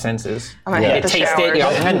all 5 senses. I'm gonna hit You the taste shower. it. You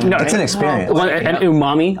go, No, It's an experience. and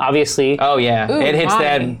umami, obviously. oh yeah, it hits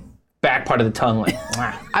that mommy. back part of the tongue. Like,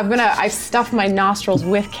 wow. I've stuffed my nostrils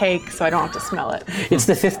with cake so I don't have to smell it. It's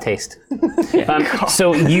the fifth taste.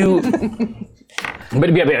 So you,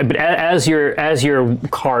 but as your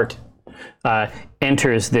cart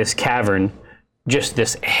enters this cavern, just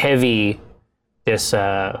this heavy, this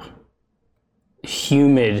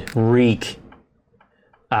humid reek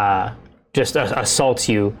just assaults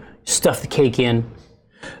you. Stuff the cake in,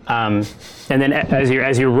 and then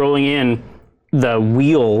as you're rolling in, the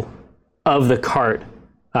wheel of the cart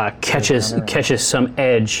catches some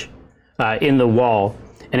edge in the wall,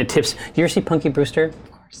 and it tips. Do you ever see Punky Brewster?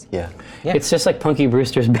 Yeah. It's just like Punky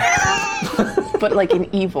Brewster's But like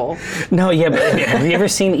an evil. No, yeah, but have you ever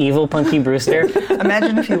seen evil Punky Brewster?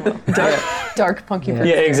 Imagine if you will. Dark punky. Yeah,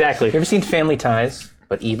 exactly. You ever seen Family Ties,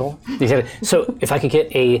 but evil? So if I could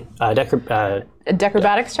get a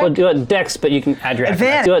Acrobatics check? well, do a dex, but you can add your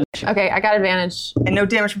Advantage. Do it. Okay, I got advantage. And no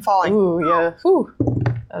damage from falling. Ooh, yeah. Ooh.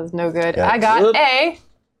 That was no good. I got Whoop. a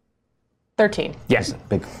 13. Yes,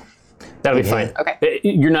 Big. that'll be Big fine. hit. Okay.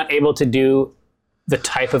 You're not able to do the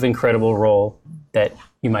type of incredible roll that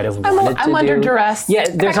you might have wanted to I'm under do. duress. Yeah,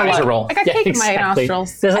 there's a I got lot. cake- roll. I got cake in my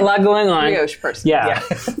nostrils. There's a lot going on. Brioche person. Yeah.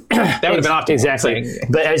 That would have been optimal. Exactly.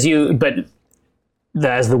 But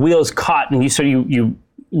as the wheels caught and you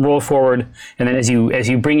roll forward, and then as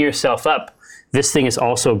you bring yourself up, this thing is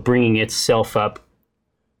also bringing itself up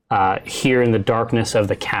here in the darkness of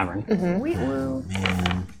the cavern.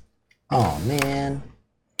 Oh man.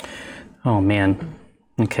 Oh man.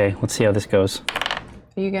 Okay, let's see how this goes.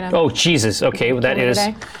 Are you gonna? Oh Jesus. Okay, well, that me is.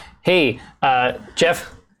 today? Hey,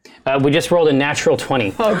 Jeff. We just rolled a natural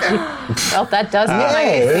 20. Well, that does mean my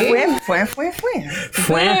AC. Fwam, fwam, fwam, fwam.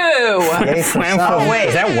 Flam- Yay for Flam- some. Wait,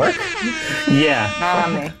 Does that work? Yeah, not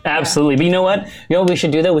on me. absolutely. But you know what? You know what we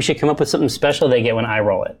should do though? We should come up with something special they get when I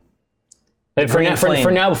roll it. But for Green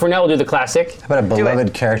flame. now, we'll do the classic. How about a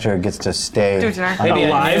beloved character gets to stay? Do it tonight. Maybe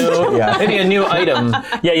Alive? maybe a new item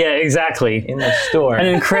Yeah, exactly. in the store. An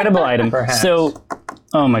incredible item. Perhaps. So,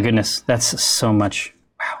 oh my goodness, that's so much.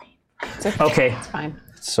 Okay. It's fine.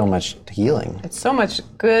 So much healing. It's so much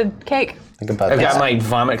good cake. Think about I've that. got my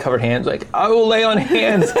vomit-covered hands. Like, I will lay on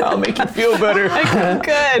hands. I'll make you feel better.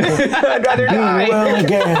 Good. I'd rather die. well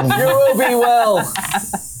again. You will be well.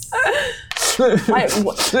 Why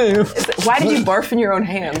did you barf in your own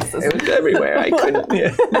hands? It was everywhere. I couldn't.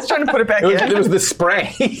 Yeah. Let's try to put it back It in. was the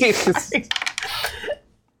spray. It's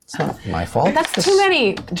not my fault. That's too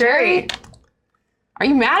many. Jerry, Are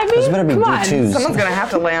you mad at me? Those better be Come on. D2s. someone's gonna have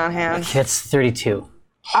to lay on hands. That's 32.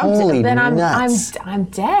 Holy Then nuts. I'm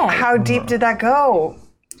dead. How deep did that go?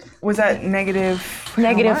 Was that negative?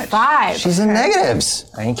 Negative how much? 5. She's in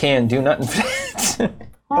negatives. I can't do nothing for that.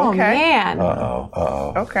 Oh Okay. man.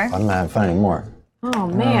 Okay. I'm not having fun anymore. Oh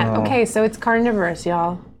man. Okay, so it's carnivorous,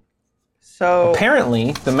 y'all. So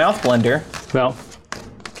Apparently, the mouth blender Well,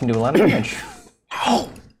 can do a lot of damage.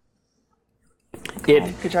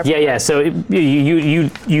 good job. Yeah. So you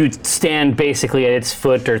stand basically at its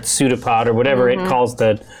foot or its pseudopod or whatever it calls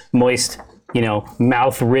the moist,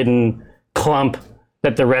 mouth-ridden clump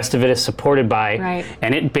that the rest of it is supported by, Right.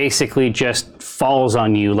 and it basically just falls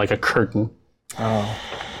on you like a curtain.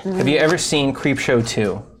 Have you ever seen Creepshow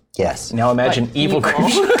 2? Yes. Now imagine evil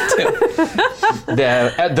Creepshow 2.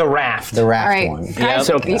 The raft. The raft All right. one. Guys,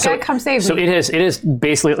 So you gotta come save So me. it is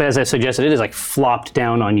basically, as I suggested, it is like flopped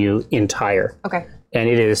down on you entire. Okay. And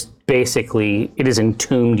it is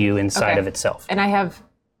entombed you inside Okay. of itself. And I have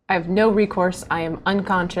no recourse. I am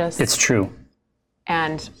unconscious. It's true.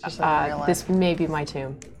 and real this may be my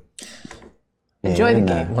tomb. Yeah, Enjoy the and,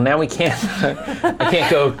 game. Well, now we can't. I can't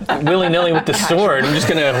go willy-nilly with the sword. I'm just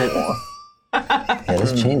gonna. Yeah,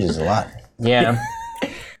 this changes a lot. Yeah.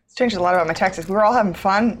 it's changed a lot about my taxes. We were all having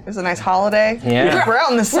fun. It was a nice holiday. Yeah. We're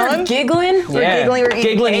out in the sun. Giggling? We're giggling. We're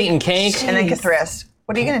Eating cake. And then Cthulhu.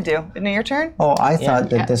 What are you gonna do? Isn't it your turn? Oh, I thought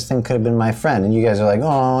that this thing could have been my friend, and you guys are like, "Oh,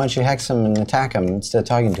 why don't you hex him and attack him instead of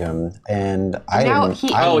talking to him?" And I Now didn't.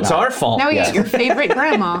 he- I Oh, did it's not. our fault. Now we get your favorite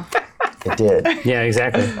grandma. It did. Yeah,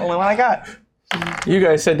 exactly. Only one I got. You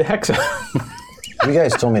guys said to hex him. You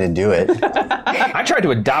guys told me to do it. I tried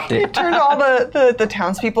to adopt it. Turn to all the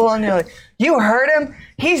townspeople and you're like, you heard him?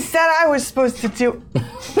 He said I was supposed to do.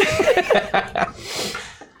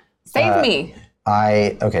 Save me.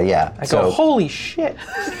 Okay, yeah. I go, holy shit.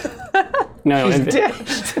 No, He's it-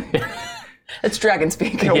 dead. It's dragon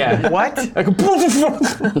speak. Yeah. What? I go,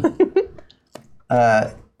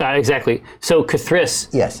 exactly. So, Cthulhu,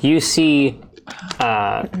 Yes. you see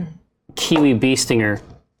Kiwi Beestinger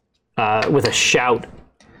with a shout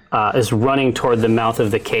is running toward the mouth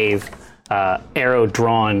of the cave, arrow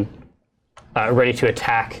drawn, ready to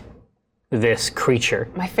attack this creature,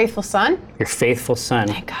 My faithful son? your faithful son.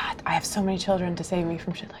 Thank God, I have so many children to save me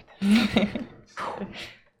from shit like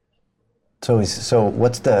this. So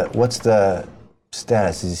what's the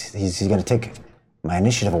status? Is he going to take my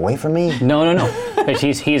initiative away from me? No. he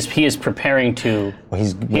is preparing to. Well,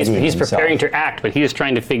 he's He's preparing to act, but he is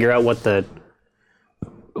trying to figure out what the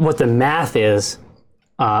math is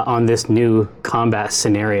on this new combat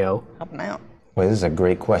scenario. Help him out. Well, this is a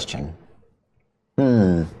great question.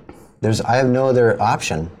 I have no other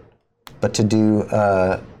option but to do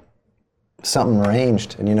something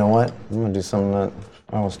ranged. And you know what? I'm going to do something that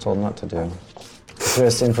I was told not to do.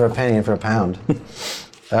 Chris, in for a penny, in for a pound.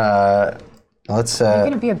 Let's. You're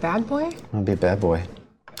gonna be a bad boy? I'll be a bad boy.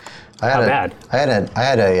 How bad? I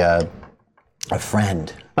had a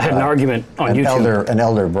friend. I had an argument on YouTube. An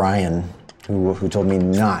elder Brian, who told me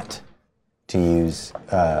not to use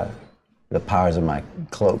the powers of my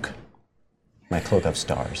cloak of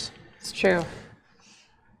stars. It's true.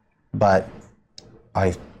 But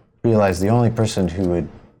I realized the only person who would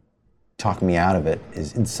talk me out of it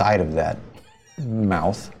is inside of that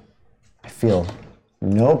mouth. I feel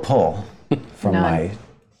no pull from None. my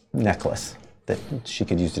necklace that she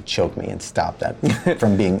could use to choke me and stop that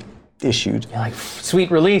from being issued. Like, sweet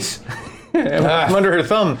release. I'm under her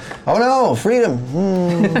thumb. Oh no, freedom!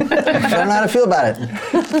 I don't know how to feel about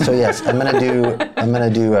it. So yes, I'm gonna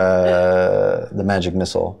do the magic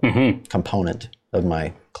missile component of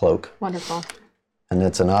my cloak, Wonderful. and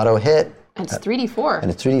it's an auto hit, And it's 3d4. and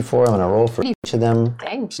it's 3d4. I'm gonna roll for each of them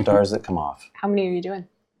Dang. stars that come off. How many are you doing?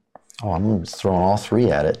 Oh, I'm just throwing all 3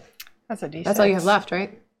 at it. That's a D6. That's all you have left,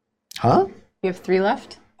 right? Huh? You have 3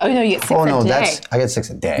 left? Oh, no, you get 6 Oh a no, day. I get 6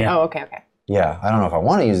 a day. Oh, okay. Yeah, I don't know if I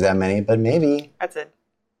want to use that many, but maybe. That's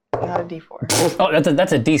not a D4. Oh,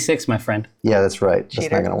 that's a D6, my friend. Yeah, that's right. That's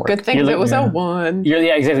Cheater. not gonna work. Good thing You're it was yeah. a 1.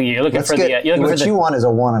 Exactly. You're looking Let's for get, the. You're looking what for you the. want is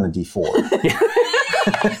a 1 and a D4.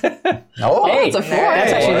 Oh, Hey, It's a 4.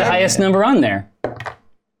 that's actually the highest number on there.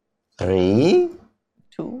 3.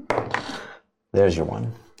 2. There's your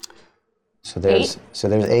 1. So there's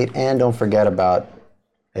 8, and don't forget about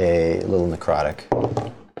a little necrotic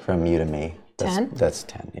from you to me. 10? That's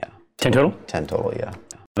 10. Yeah, 10 total? 10 total. Yeah.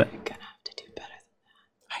 But, Gonna have to do better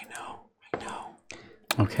I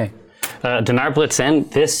know. okay. Dinar Blitzen,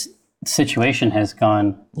 this situation has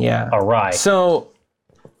gone Yeah. awry. So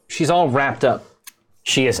she's all wrapped up.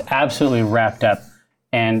 She is absolutely wrapped up.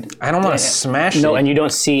 And I don't want to smash it. no, and you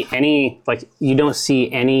don't see any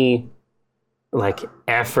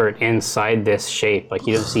effort inside this shape. Like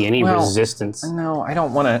you don't see any resistance. No, I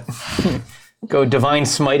don't want to go divine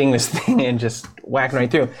smiting this thing and just whacking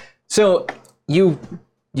right through. So you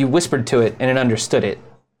whispered to it and it understood it.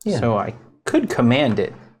 Yeah. So I could command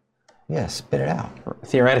it, Yeah, spit it out.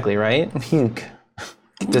 theoretically, right? Puke.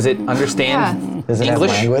 Does it understand Does it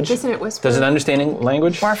English? have language? Doesn't it whisper? Does it understand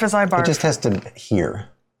language? Barf as I barf. It just has to hear.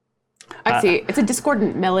 I see. It's a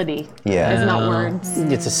discordant melody. Yeah. It's not words.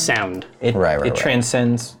 It's a sound. It, Right. it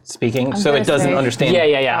transcends speaking, so gonna it doesn't say- understand.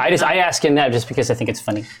 Yeah. I ask him that just because I think it's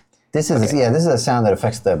funny. This is this is a sound that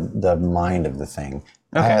affects the mind of the thing.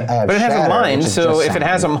 Okay. I have But it has a shatter, mind, which is so just if it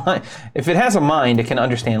has a sound. mind, it can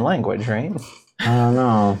understand language, right? I don't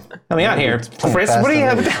know. Help me out here, playing Fritz. fast What do you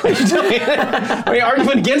and have? Are you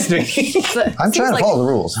arguing against me? I'm trying to follow the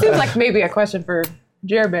rules. Seems like maybe a question for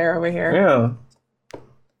Jer Bear over here.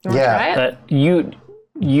 Yeah. Yeah. Try it?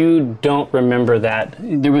 You don't remember that.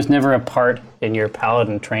 There was never a part in your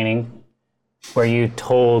paladin training where you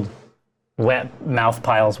told wet mouth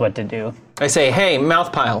piles what to do. I say, hey,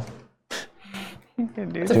 mouth pile.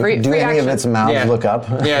 It's a free, Do free any action. of its mouths Yeah. look up?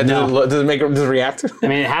 Yeah, does it react? I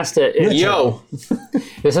mean, it has to. Yo.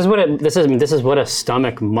 This is what a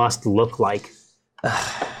stomach must look like.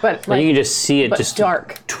 But You can like, just see it but just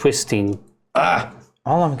dark. twisting.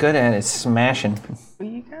 All I'm good at is smashing. Well,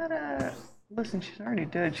 you gotta listen. She's already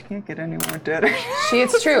dead. She can't get any more dead.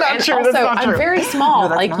 It's true. not And true, also, that's not I'm true. very small. No,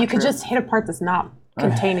 that's like, not you could true. just hit a part that's not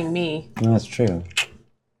containing me. No, that's true.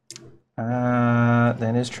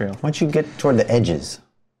 That is true. Once you get toward the edges,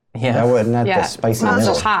 Yeah. that would not Yeah. the spicy Not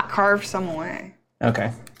middle. so hot. Carve some away.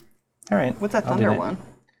 Okay. All right. What's that I'll do thunder that. one?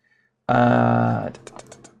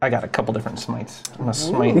 I got a couple different smites. I'm gonna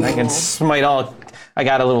smite. I can smite all. I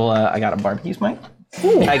got a barbecue smite.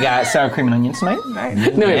 I got sour cream and onion smite.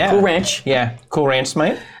 No, Yeah. Cool Ranch. Yeah, Cool Ranch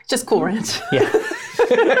smite. Just Cool Ranch. Yeah.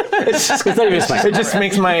 It's not even a smite. It just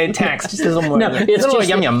makes my attacks just a little more. No, it's a little just,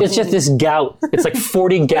 yum yum. it's just this gout. It's like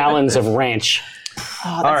 40 gallons of ranch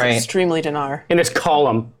Oh, that's All right. extremely Dinar. in this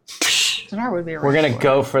column. Dinar would be a We're gonna range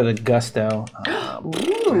go for the gusto.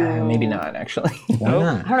 Maybe not actually. Why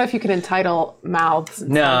not? I don't know if you could entitle mouths.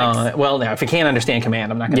 and No, stomachs. well, no. If it can't understand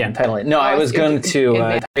command, I'm not gonna Yeah. entitle it. No, I was going to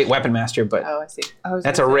advantage. Great Weapon Master, but Oh, I see.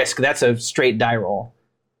 that's a risk. That's a straight die roll.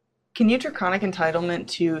 Can you draconic entitlement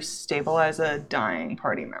to stabilize a dying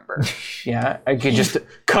party member? Yeah, I could just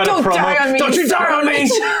cut Don't a promo. die on me. Don't you die on me!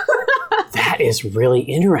 That is really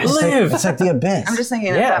interesting. Live. It's like the abyss. I'm just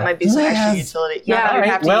thinking Yeah. that might be some extra Yes. utility. Yeah, Not that you alright,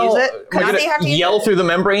 have to well, use it. am I Not that gonna you have to use yell it. through the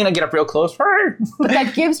membrane and get up real close? But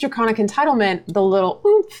that gives draconic entitlement the little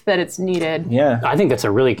oomph that it's needed. Yeah. I think that's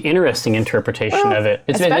a really interesting interpretation of it.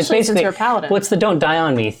 It's especially since basically you're a paladin. what's the "don't die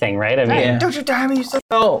on me" thing, right? I mean, Yeah. Don't you die on me, you son.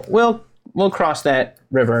 So we'll cross that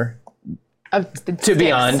river Of the To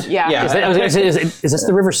beyond. Yeah. Yeah. Is this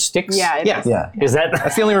the river Styx? Yeah. it Yeah. is. Yeah. Is that?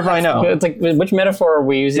 That's the only river I know. It's like which metaphor are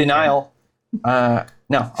we using? Denial. No,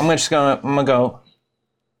 I'm gonna go.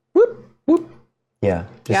 Whoop whoop. Yeah.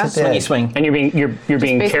 Yeah. Just hit the Swingy edge. swing. And you're being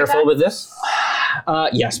basically careful that? with this.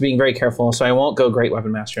 Yes, being very careful. So I won't go Great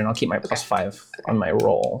Weapon Master, and I'll keep my +5 on my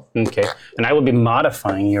roll. Okay. And I will be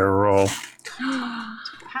modifying your roll.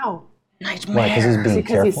 How? Why? Because he's being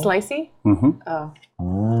Because he's careful. slicey? Oh.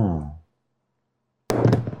 Oh.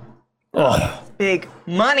 Oh Big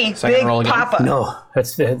money, So I can big roll again? papa. no,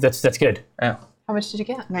 that's good. Yeah. How much did you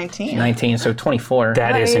get? 19. 19, so 24.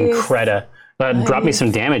 That is Nice. incredible. Drop me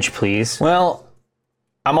some damage, please. Well,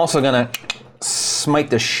 I'm also gonna smite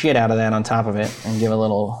the shit out of that on top of it and give a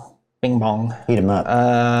little bing bong. Heat him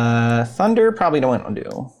up. Thunder probably don't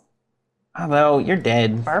do. Although you're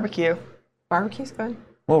dead. Barbecue. Barbecue's good.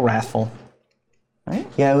 A little wrathful.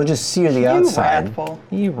 Yeah, we'll just sear the You outside. wrathful.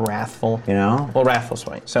 You wrathful. You know? Well, wrathful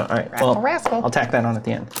smite. So, all right. Well, Wrathful. I'll tack that on at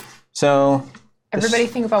the end. So, Everybody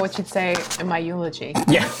think about what you'd say in my eulogy.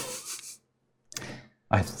 yeah.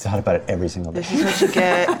 I've thought about it every single day. This is what you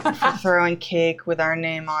get for throwing cake with our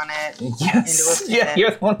name on it. Yes. Into a Yeah, pit.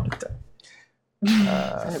 you're the one.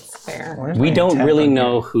 That's fair. Where's We my don't tab really on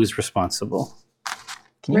know who's responsible.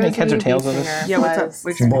 Can you make heads or tails of this? Yeah, what's up?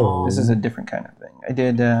 Where's your, This is a different kind of thing. I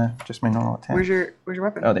did just my normal attack. where's your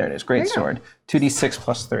weapon? Oh, there it is. Great There you go. sword. 2d6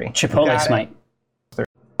 plus 3. Chipotle Got it. smite.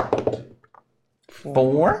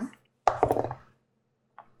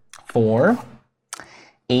 4,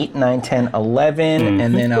 8, 9, 10, 11,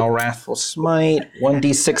 and then I'll Wrathful Smite.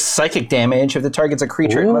 1d6 psychic damage. If the target's a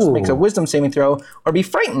creature, it must make a wisdom saving throw or be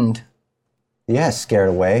frightened. Yeah, scared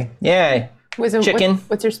away. Yay. Wisdom, Chicken.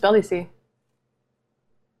 What's your spell DC?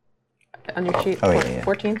 On your sheet? Oh, yeah.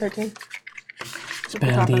 14, 13?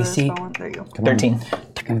 Top of the spell one. There you go. 13.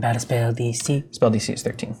 Talking about a spell DC. Spell DC is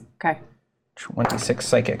 13. Okay. 26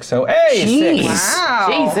 psychic. So, hey, 6. Wow.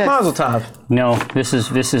 Jesus. Mazel tov. No, this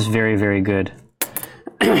is very, very good.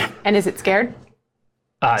 And is it scared?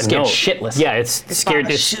 Scared no. shitless. Yeah, it's scared.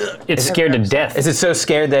 It's scared to death. Is it so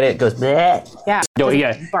scared that it goes bleh? Yeah. No, Does it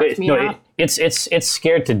yeah, bark me out? it's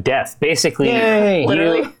scared to death. Basically, Yay.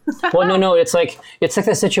 Literally. well, no, it's like the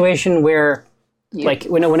situation where, like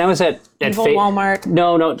when I was at Evil Walmart.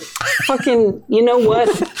 No, fucking, you know what?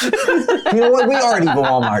 You know what? We are at Evil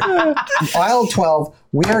Walmart. Aisle 12.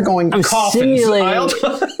 We are going. Simulating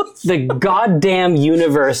the goddamn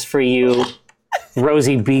universe for you,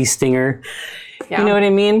 Rosie Bee Stinger. Yeah. You know what I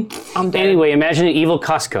mean? I'm dead. Anyway, imagine an evil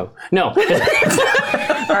Costco. No,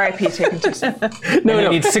 R.I.P. Taken too soon. No, you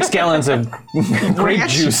need 6 gallons of grape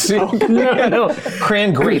juice. no.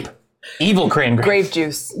 Cran grape. Evil cran grape. Grave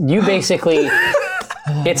juice. You basically,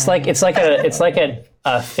 it's like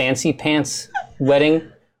a fancy pants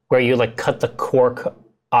wedding where you like cut the cork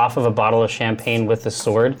off of a bottle of champagne with the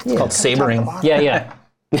sword. It's called sabering. Yeah.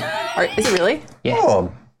 Is it really?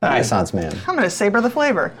 Oh, Renaissance man. I'm going to saber the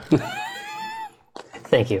flavor.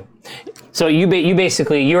 Thank you. So you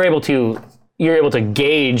basically you're able to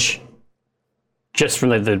gauge just from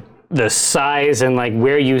the size and like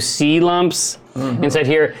where you see lumps inside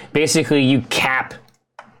here. Basically, you cap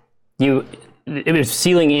it was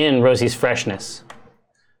sealing in Rosie's freshness,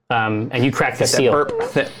 and you crack the seal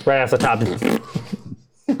right off the top.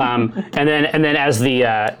 And then as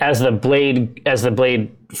the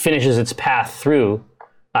blade finishes its path through,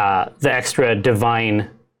 the extra divine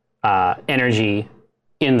energy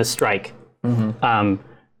in the strike,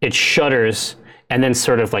 it shudders and then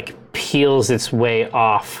sort of like peels its way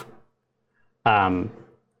off, and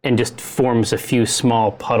just forms a few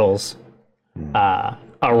small puddles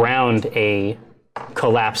around a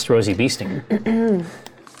collapsed Rosie Bee Stinger.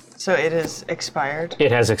 So it is expired.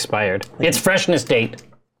 It has expired. Its freshness date.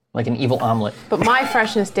 Like an evil omelet. But my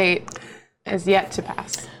freshness date is yet to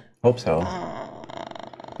pass. Hope so.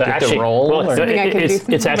 But the roll, well, or- Something I can do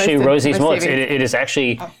it's actually my Rosie's. Well, savings. it is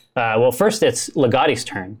actually. Well, first it's Legati's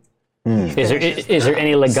turn. Is there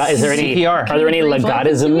any CPR. are there any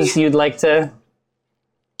Legatisms you'd like to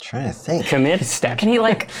Trying to think. commit? Can he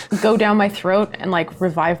like go down my throat and like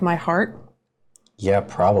revive my heart? Yeah,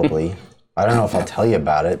 probably. I don't know if I'll tell you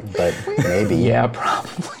about it, but maybe. Yeah,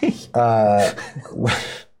 probably.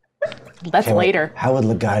 That's Okay, wait, later. How would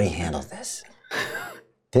Legati handle this?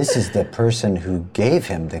 This is the person who gave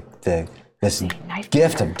him this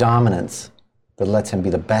gift of dominance that lets him be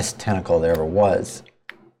the best tentacle there ever was.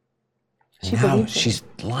 She Now believes it. she's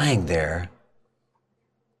lying there.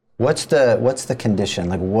 What's the condition?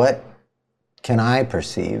 Like, what can I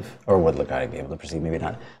perceive, or would Legati be able to perceive? Maybe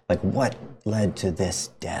not. Like, what led to this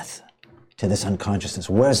death? to this unconsciousness?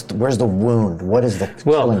 Where's the wound? What is the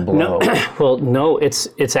killing blow? No,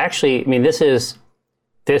 it's actually. I mean, this is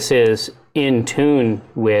in tune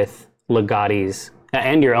with Legati's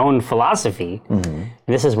and your own philosophy. Mm-hmm.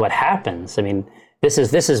 This is what happens. I mean, this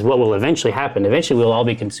is what will eventually happen. Eventually, we'll all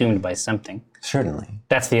be consumed by something. Certainly.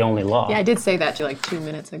 That's the only law. Yeah, I did say that to you like 2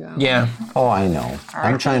 minutes ago. Yeah. Oh, I know.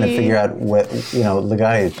 I'm trying to figure out what,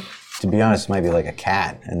 Legati, to be honest, might be like a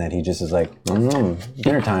cat, and that he just is like,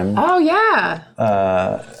 dinner time. Oh, yeah.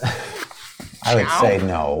 I would say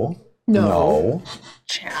no. No.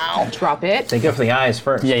 Ciao. Drop it. They go for the eyes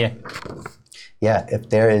first. Yeah. Yeah, if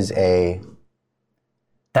there is a...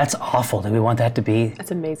 That's awful. Do we want that to be?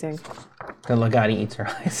 That's amazing. The Legati eats her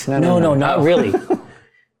eyes. No, not really.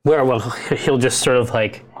 Well, he'll just sort of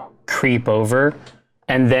like creep over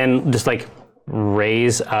and then just like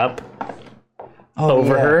raise up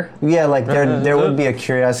over her. Yeah, like there would be a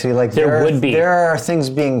curiosity. Like There would be. There are things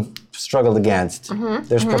being struggled against. Mm-hmm.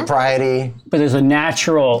 There's propriety. But there's a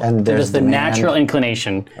natural, And there's the demand. natural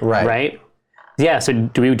inclination, Right. Yeah. So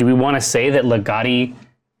do we want to say that Legati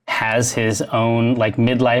has his own like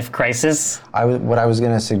midlife crisis? What I was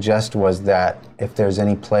going to suggest was that if there's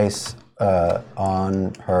any place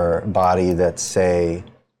on her body that's, say,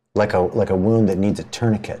 like a wound that needs a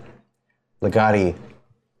tourniquet, Legati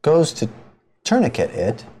goes to tourniquet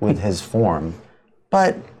it with his form,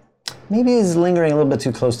 but maybe he's lingering a little bit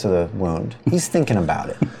too close to the wound. He's thinking about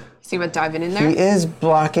it. See about diving in there? He is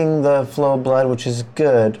blocking the flow of blood, which is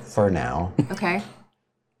good for now. Okay.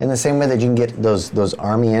 In the same way that you can get those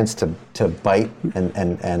army ants to bite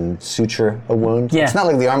and suture a wound. Yeah. It's not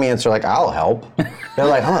like the army ants are like, I'll help. They're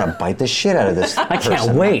like, I'm gonna bite the shit out of this I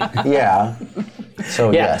can't wait. Yeah. So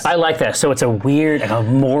Yeah, yes. I like that. So it's a weird, like a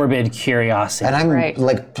morbid curiosity. And I'm Right.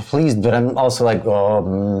 like pleased, but I'm also like,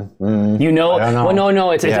 You know, I don't know. well, no,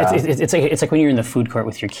 it's Yeah. it's like when you're in the food court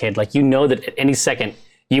with your kid. Like you know that at any second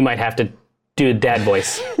you might have to do a dad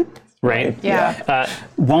voice, right? Yeah.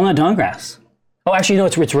 Walnut Dawngrass. Oh, actually, no,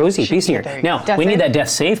 it's Rosie. Beast here. Now Death we need save? that death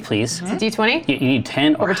save, please. It's a D20. You need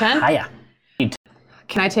 10 or Over 10? higher.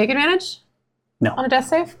 Can I take advantage No, on a death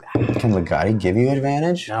save? Can Legati give you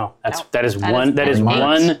advantage? no, that is That is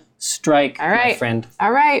one eight. strike, All right. my friend.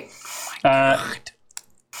 All right.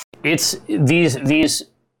 It's these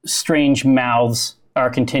strange mouths are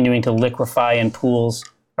continuing to liquefy in pools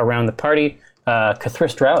around the party.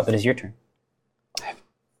 Cathris Drow, it is your turn.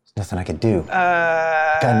 Nothing I could do.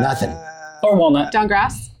 Got nothing. Or Walnut. Down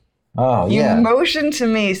grass. Oh, You yeah. motioned to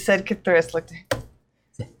me, said Cathris. Looked.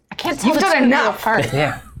 I can't tell You've the done two enough. apart.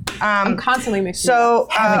 Yeah. I'm constantly mixing. So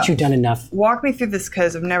Haven't you done enough? walk me through this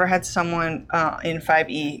because I've never had someone in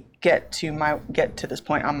 5e get to this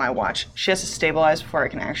point on my watch. She has to stabilize before I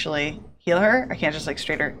can actually heal her. I can't just like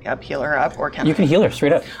straight up heal her up, or can You I? can heal her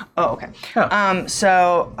straight up. Oh, okay.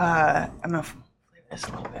 So I'm gonna flip this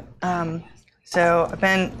a little bit. So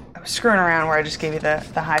I was screwing around where I just gave you the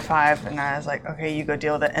high five, and I was like, okay, you go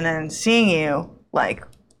deal with it. And then seeing you like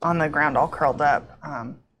on the ground all curled up,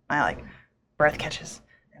 my like breath catches,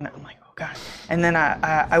 and I'm like, oh god. And then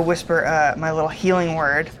I whisper my little healing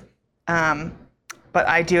word, but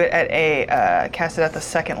I do it at cast it at the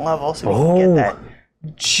second level, so we can get that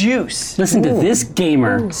juice. Listen to this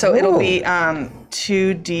gamer. So it'll be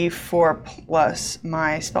 2d4 plus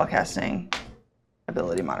my spellcasting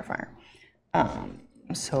ability modifier.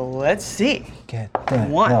 So let's see. Get that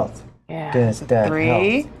One. health. Yeah. Get that 3,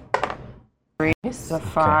 health. 3, so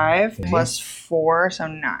 5 plus 4, so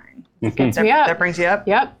 9. Gets me up. That brings you up.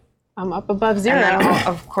 Yep. I'm up above zero. And then,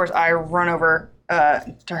 of course, I run over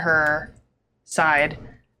to her side,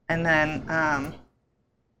 and then,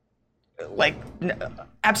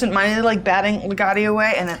 absent-mindedly, like batting Legati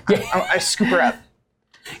away, and then I scoop her up.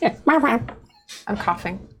 I'm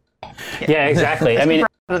coughing. Yeah, exactly. I mean,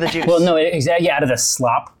 Out of the juice. well, no, exactly. Yeah, out of the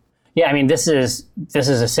slop. Yeah, I mean, this is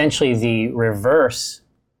essentially the reverse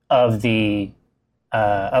of the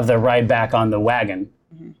ride back on the wagon.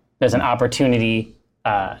 Mm-hmm. There's an opportunity.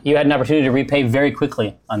 You had an opportunity to repay very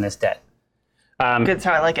quickly on this debt. That's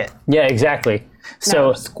how I like it. Yeah, exactly.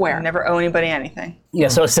 So Square. I never owe anybody anything. yeah,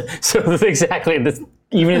 so exactly. This,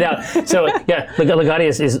 even it out. So yeah, Legati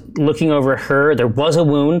is looking over her. There was a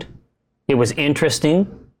wound. It was interesting.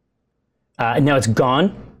 And now it's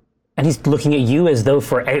gone. And he's looking at you as though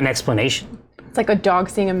for an explanation. It's like a dog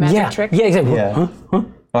seeing a magic trick. Yeah, exactly. Yeah. Huh?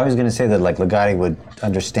 I was going to say that like Legati would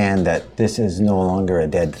understand that this is no longer a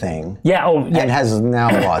dead thing Yeah. Oh, yeah. and has now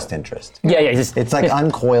lost interest. Yeah. Just, It's like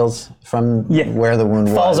uncoils from where the wound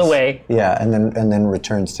Falls was. away. Yeah, and then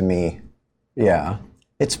returns to me. Yeah.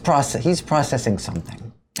 It's he's processing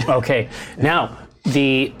something. Okay. Now,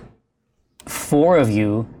 the 4 of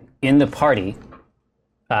you in the party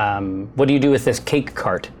What do you do with this cake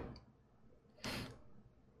cart?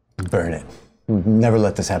 Burn it. Never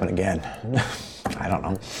let this happen again. I don't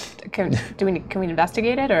know. Can we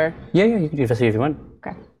investigate it or? Yeah, you can investigate if you want.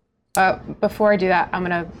 Okay. Before I do that, I'm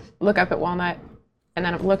gonna look up at Walnut, and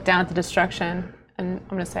then look down at the destruction, and I'm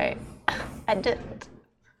gonna say, I did it.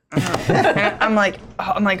 I'm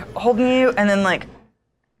like holding you, and then like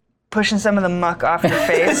pushing some of the muck off your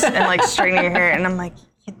face, and like straightening your hair, and I'm like,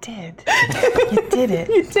 you did it. You did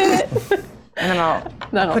it. And then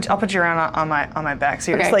I'll put you around on my back,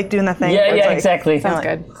 so you're just Okay. like doing the thing. Yeah, where it's like, exactly. Sounds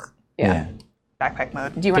like- good. Yeah. Backpack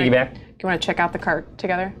mode. Do you want Piggyback. to check out the cart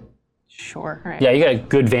together? Sure. All right. Yeah, you got a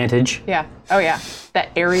good vantage Yeah. Oh yeah. That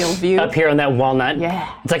aerial view. up here on that walnut.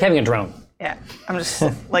 Yeah. It's like having a drone. Yeah. I'm just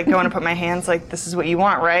like going to put my hands like this is what you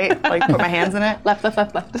want, right? Like put my hands in it, Left.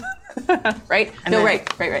 Right? No, then-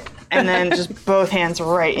 right. and then just both hands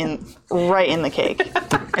right in the cake.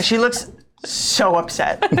 And she looks so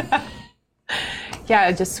upset.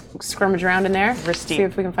 Yeah, just scrummage around in there. Wrist See deep.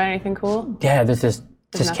 if we can find anything cool. Yeah, this is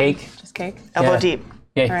just Nothing. cake. Just cake. Elbow Yeah. deep.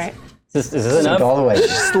 Yeah. All right. Is this enough? All the way.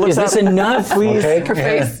 Is this enough? Please. Her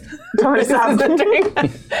face.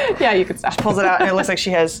 Yeah, you can stop. Pulls it out, and it looks like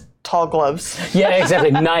she has tall gloves. Yeah,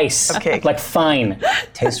 exactly. Nice. Okay. Like fine.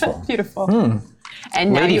 Tasteful. Beautiful.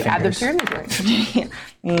 And now Lady you add the fingers. pyramid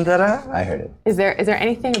ring. Da-da. I heard it. Is there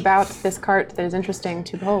anything about this cart that is interesting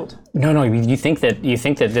to behold? No. You think that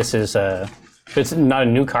this is it's not a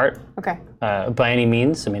new cart Okay. by any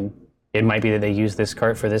means. I mean, it might be that they use this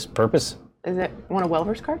cart for this purpose. Is it one of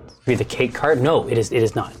Welver's carts? Be the cake cart? No, it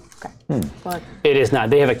is not. Okay. Well, It is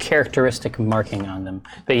not. They have a characteristic marking on them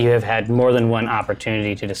that you have had more than one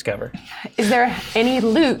opportunity to discover. is there any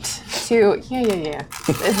loot to? Yeah.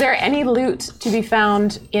 Is there any loot to be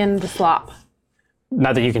found in the slop?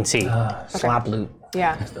 Not that you can see. Slop loot.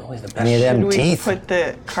 Yeah. Always the best. Any of them Should we teeth? put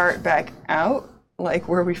the cart back out, like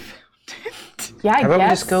where we found it? Yeah, I How about we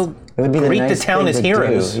guess. just go It would be greet the nice town thing as to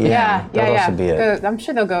heroes? do. Yeah. That'd also be it. I'm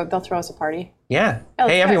sure they'll throw us a party. Yeah. let's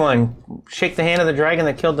Hey, go. everyone, shake the hand of the dragon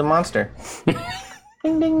that killed the monster.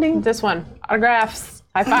 Ding ding ding. This one. Autographs.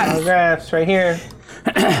 High five. Autographs right here.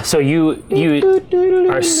 So you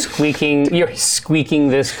are squeaking. You're squeaking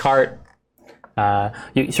this cart.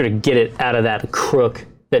 You sort of get it out of that crook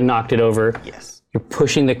that knocked it over. Yes. You're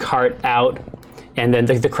pushing the cart out, and then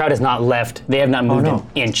the crowd has not left. They have not moved no. an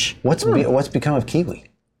inch. What's become of Kiwi?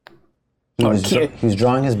 He was Ki- he was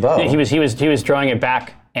drawing his bow. He was drawing it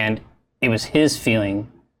back, and it was his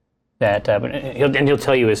feeling that, he'll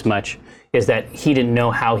tell you as much, is that he didn't know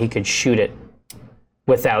how he could shoot it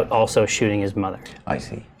without also shooting his mother. I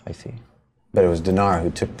see. But it was Dinar who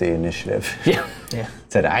took the initiative. Yeah.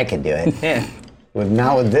 Said I can do it. Yeah.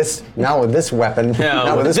 Now with this weapon,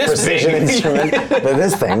 now with this this precision big. instrument, but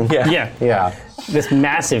this thing. Yeah. Yeah. This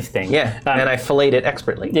massive thing. Yeah. And I filleted it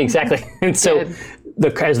expertly. Exactly. And so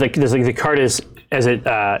the cart as it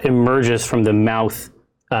emerges from the mouth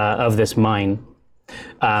of this mine,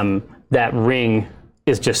 that ring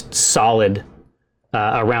is just solid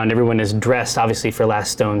around. Everyone is dressed, obviously, for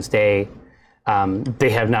Last Stone's Day. They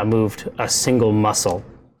have not moved a single muscle.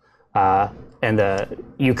 And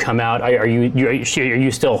you come out. Are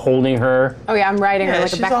you still holding her? Oh yeah, I'm riding her Yeah, like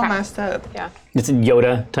she's a backpack. all messed up. Yeah. It's a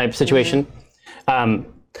Yoda type situation.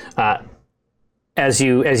 As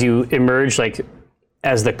you emerge, like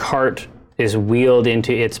as the cart is wheeled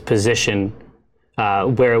into its position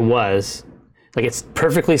where it was, like it's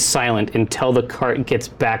perfectly silent until the cart gets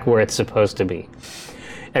back where it's supposed to be,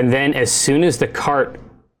 and then as soon as the cart,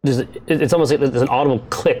 it's almost like there's an audible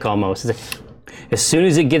click almost. It's like, as soon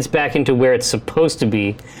as it gets back into where it's supposed to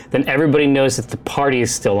be, then everybody knows that the party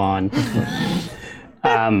is still on,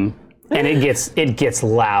 and it gets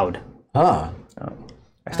loud. Huh.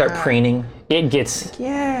 I start preening. It gets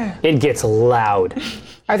loud.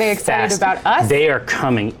 Are they excited Fast. about us? They are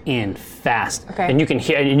coming in fast, Okay. and you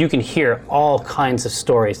can hear all kinds of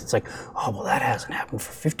stories. It's like, oh well, that hasn't happened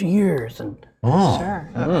for 50 years, and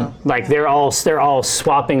Sure. like they're all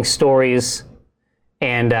swapping stories,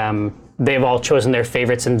 and they've all chosen their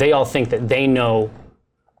favorites, and they all think that they know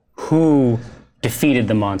who defeated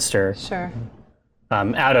the monster Sure.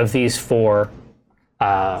 out of these four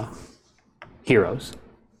heroes.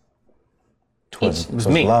 It was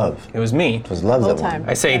me. love. It was me. It was love Whole that time. won.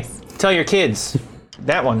 I say, tell your kids.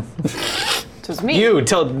 That one. It was me. You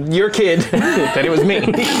tell your kid that it was me.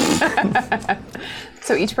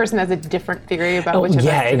 So each person has a different theory about which of us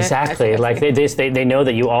Yeah, did it. exactly. Like they know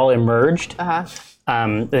that you all emerged.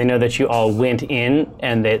 They know that you all went in,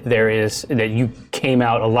 and that you came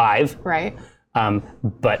out alive. Right.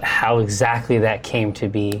 But how exactly that came to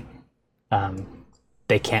be,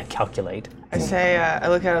 they can't calculate. I say, I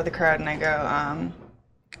look out at the crowd and I go,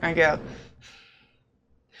 I go,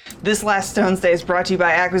 this last Stones Day is brought to you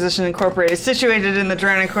by Acquisition Incorporated, situated in the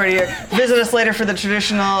Drown and Courtier. Visit us later for the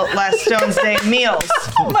traditional last Stones Day meals.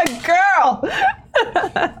 Oh my girl!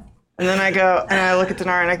 And then I go, and I look at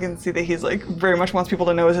Dinar, and I can see that he's like, very much wants people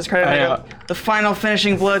to know is his credit. And I go, the final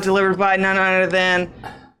finishing blow delivered by none other than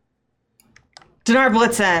Dinar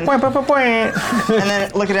Blitzen. And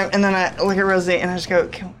then look at him, and then I look at Rosie, and I just go,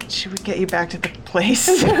 should we get you back to the place?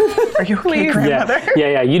 Are you okay, grandmother?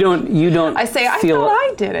 Yeah. You don't. I say, I feel, thought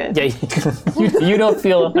I did it. Yeah, you don't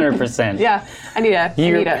feel 100%. Yeah, I need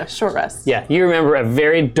a short rest. Yeah, you remember a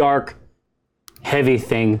very dark, heavy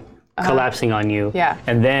thing collapsing on you. Yeah.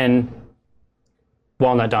 And then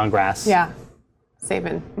walnut dawn grass. Yeah,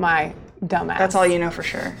 saving my dumb ass. That's all you know for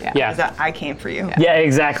sure. Yeah. Is that I came for you. Yeah,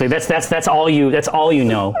 exactly. That's all you. That's all you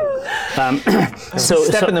know.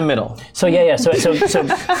 Step in the middle. So yeah. So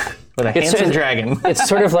With a handsome dragon. it's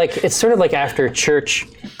sort of like after church,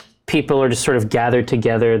 people are just sort of gathered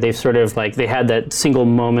together. They've sort of like they had that single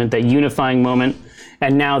moment, that unifying moment,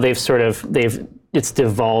 and now it's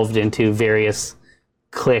devolved into various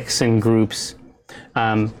cliques and groups,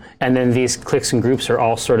 and then these cliques and groups are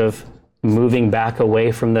all sort of moving back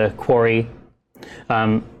away from the quarry.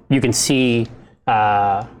 You can see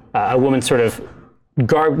a woman sort of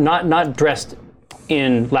garb, not dressed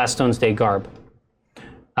in Last Stones Day garb.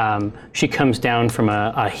 She comes down from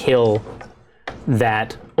a hill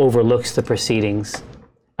that overlooks the proceedings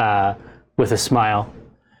with a smile,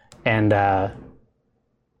 and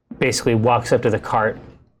basically walks up to the cart,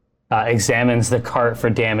 examines the cart for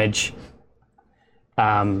damage.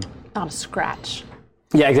 Not a scratch.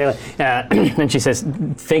 Yeah, exactly. And she says,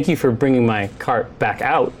 "Thank you for bringing my cart back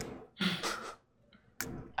out."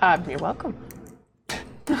 You're welcome.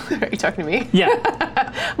 Are you talking to me? Yeah.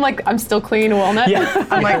 I'm like, I'm still clinging to Walnut. Yeah.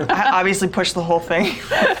 I'm like, I obviously pushed the whole thing.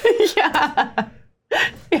 Yeah.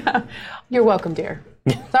 You're welcome, dear.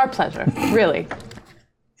 It's our pleasure, really.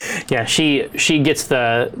 Yeah, she gets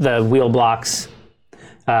the wheel blocks,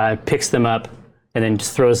 picks them up, and then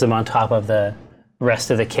just throws them on top of the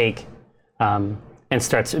rest of the cake, and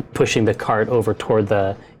starts pushing the cart over toward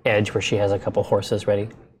the edge where she has a couple horses ready.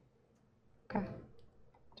 Okay.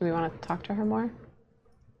 Do we want to talk to her more?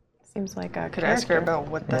 Seems like a Could I ask her about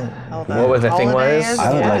what the hell the What the thing holiday was? is?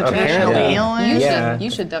 I would like to Traditional hear. meal is? Yeah. You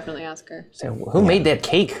should definitely ask her. So, who made that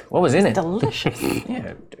cake? What was in it? Delicious.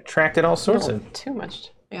 Yeah, attracted all sorts of. Too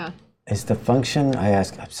much. Yeah. Is the function, I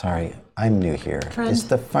ask, I'm sorry, I'm new here. Is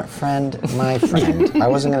the friend, my friend? I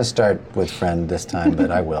wasn't going to start with friend this time, but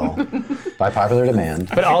I will, by popular demand.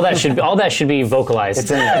 But all that should be vocalized.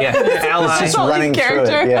 It's in there. Yeah, ally. It's just all running his through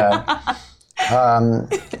character. it, yeah.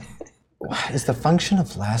 Is the function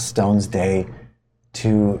of Last Stones Day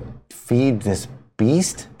to feed this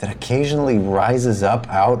beast that occasionally rises up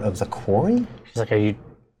out of the quarry? She's like,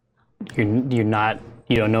 you're not,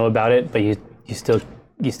 you don't know about it, but you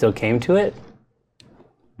still came to it?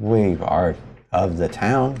 We are of the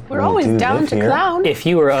town. We're We always do down live to here. clown. If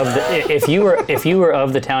you were of the if you were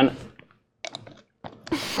of the town,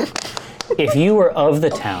 if you were of the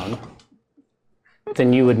town,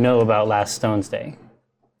 then you would know about Last Stones Day.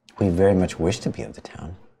 We very much wish to be of the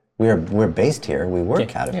town. We're based here. We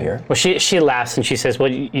work out of here. Well, she laughs and she says,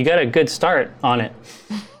 "Well, you got a good start on it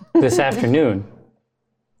this afternoon."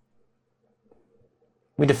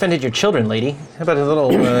 We defended your children, lady. How about a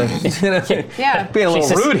little, Yeah. being a little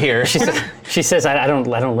says- rude here? She says, "I don't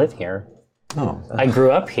live here. Oh. I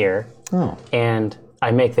grew up here, Oh. and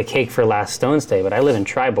I make the cake for Last Stones Day, but I live in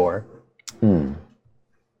Tribor.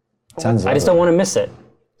 Sounds I just don't want to miss it."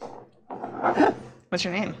 What's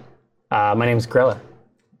your name? My name's Grella.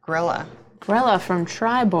 Grella. Grella from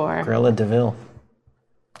Tribor. Grella DeVille.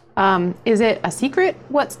 Is it a secret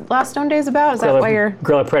what Last Stone Day is about? Is that why you're...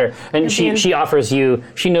 Grella Predator. And being- she offers you,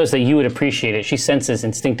 she knows that you would appreciate it. She senses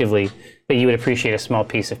instinctively that you would appreciate a small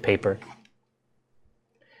piece of paper.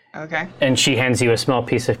 Okay. And she hands you a small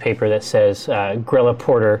piece of paper that says, Grella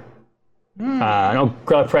Porter,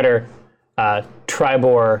 Grella Predator,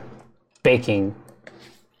 Tribor Baking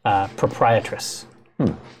Proprietress.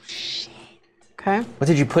 Okay. What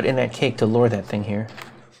did you put in that cake to lure that thing here?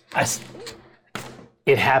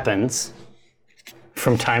 It happens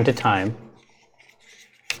from time to time,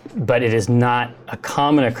 but it is not a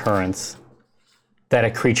common occurrence that a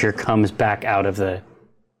creature comes back out of the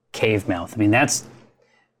cave mouth. I mean, that's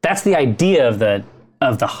the idea of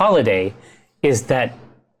the holiday, is that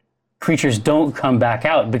creatures don't come back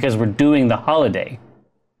out because we're doing the holiday.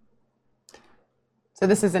 So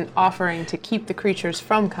this is an offering to keep the creatures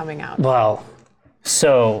from coming out. Well,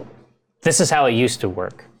 so this is how it used to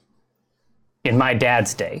work. In my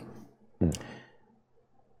dad's day,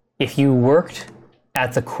 if you worked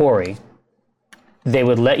at the quarry, they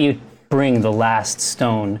would let you bring the last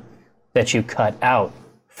stone that you cut out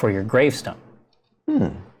for your gravestone.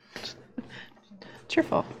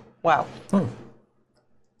 Cheerful. Wow.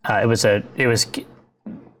 It was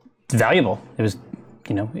valuable. It was,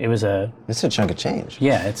 it was It's a chunk of change.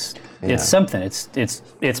 yeah, it's something.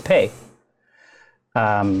 It's pay.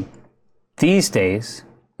 These days,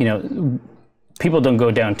 people don't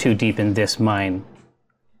go down too deep in this mine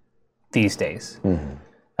these days.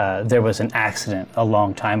 There was an accident a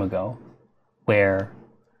long time ago where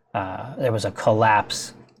there was a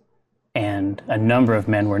collapse and a number of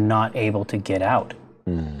men were not able to get out.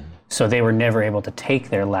 So they were never able to take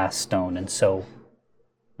their last stone, and so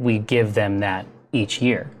we give them that each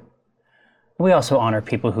year. We also honor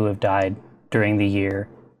people who have died during the year,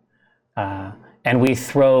 and we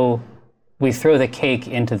throw the cake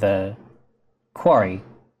into the quarry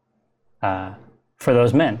for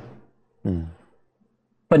those men.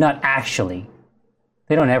 But not actually.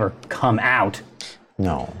 They don't ever come out.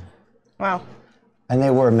 No. Wow. And they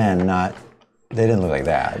were men, they didn't look like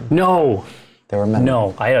that. No. They were men.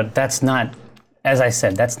 No, that's not, as I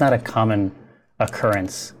said, that's not a common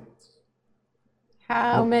occurrence.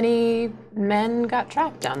 How many men got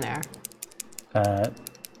trapped down there?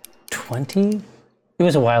 20? It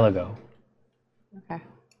was a while ago. Okay.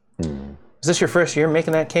 Is this your first year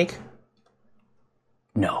making that cake?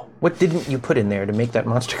 No. What didn't you put in there to make that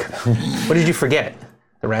monster come out? What did you forget?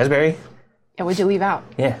 The raspberry? And what'd you leave out?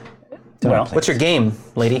 Yeah. Well, What's your game,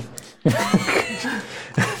 lady?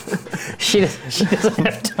 she doesn't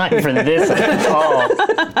have time for this at all.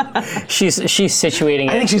 She's situating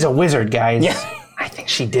I think it. she's a wizard, guys. Yeah. I think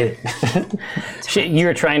she did it. You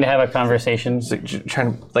were trying to have a conversation.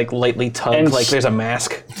 Trying to lightly tug And like there's a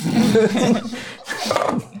mask.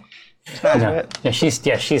 No. Yeah,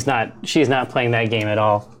 she's not playing that game at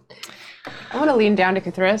all. I want to lean down to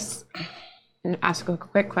Cthulhu and ask a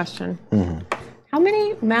quick question. How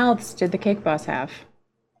many mouths did the cake boss have?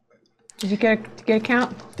 Did you get a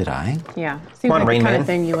count? Did I? Yeah. Seems on, like Rain the kind Man. of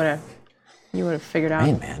thing you would have figured out.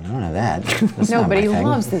 Rain Man, I don't know that. That's No, not but my he thing.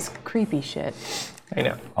 loves this creepy shit. I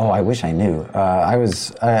know. Oh, I wish I knew.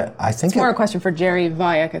 I think More a question for Jerry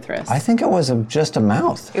via Cthulhu. I think it was just a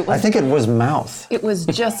mouth. It was- I think it was mouth. It was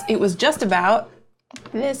just about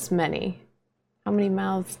this many. How many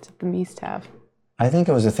mouths did the beast have? I think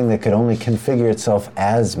it was a thing that could only configure itself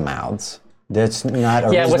as mouths. That's not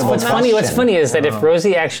a Yeah, reasonable what's funny question. is that if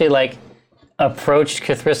Rosie actually approached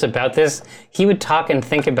Cthulhu about this, he would talk and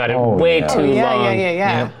think about it way yeah. too long.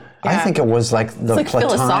 Yeah. I think it was like the like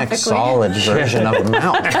platonic philosophically. solid version of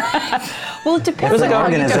mouth. Well, it depends was on like how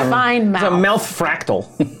you organism. define It's a mouth. mouth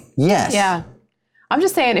fractal. Yes. Yeah. I'm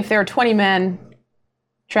just saying, if there were 20 men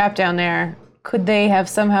trapped down there, could they have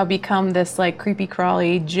somehow become this like creepy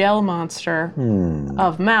crawly gel monster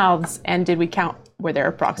of mouths? And did we count? Were there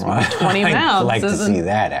approximately 20 I'd mouths? like to Isn't- see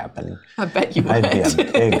that happen. I bet you would. I'd be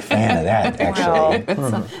a big fan of that, actually.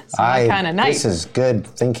 It's my kind of night. This is good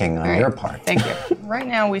thinking on your part. Thank you. Right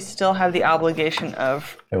now, we still have the obligation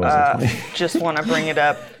of, It wasn't 20. just want to bring it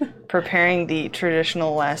up, preparing the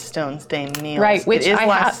traditional Last Stone's Day meals. Right, which It is I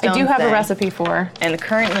Last do Stone's have a Day, recipe for. And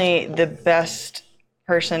currently, the best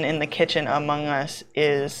person in the kitchen among us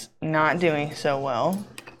is not doing so well.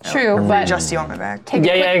 True, but Just you on my back. take a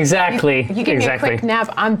Yeah, quick- exactly. You give me a quick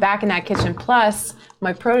nap, I'm back in that kitchen. Plus,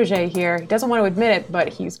 my protege here, he doesn't want to admit it, but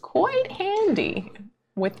he's quite handy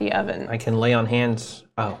with the oven. I can lay on hands.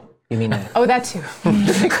 Oh, you mean that? Oh, that too.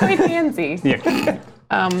 Quite handsy. Yeah.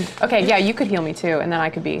 Okay, yeah, you could heal me too, and then I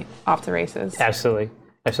could be off the races. Absolutely.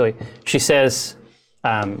 She says,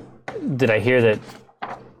 did I hear that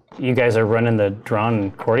you guys are running the drawn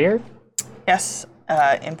courtier? Yes,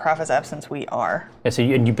 in Prophet's absence, we are. Yeah,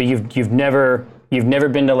 so but you've never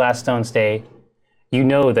been to Last Stone's Day. You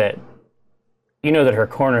know that her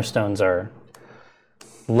cornerstones are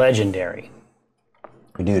legendary,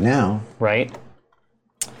 We do now. right?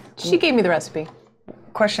 She gave me the recipe.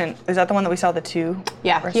 Question, is that the one that we saw the two?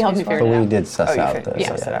 Yeah, he helped me recipes for? figure it But we out. did suss you out figured- the. you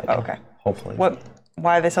sussed it out. Oh, okay. Hopefully.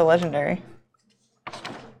 Why are they so legendary?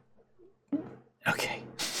 Okay.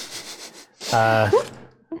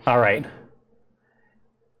 All right.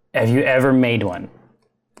 Have you ever made one?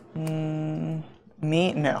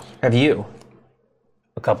 Me? No. Have you?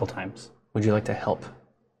 A couple times. Would you like to help?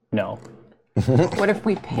 No. What if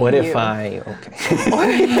we pay What you? if I? Okay.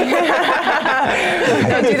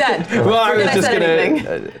 Don't do that. Well, I was Forget I just said gonna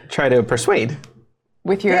anything. try to persuade.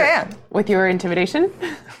 With your Yeah. with your intimidation?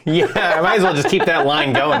 Yeah, I might as well just keep that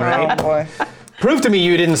line going, Oh right? boy. Prove to me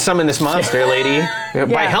you didn't summon this monster, lady, by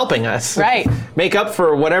Yeah. helping us. Right. Make up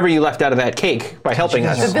for whatever you left out of that cake by helping The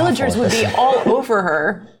us. villagers would be all over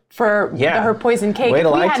her for her poison cake. Wait if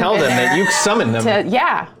till we I hadn't tell been them that there you summoned them.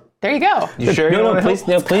 yeah, there you go. You sure? No, please.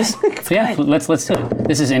 Yeah, let's do it.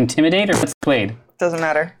 This is intimidate or what's played? Doesn't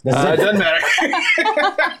matter. It doesn't matter.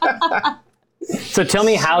 So tell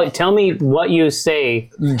me what you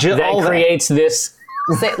say all that that. creates this.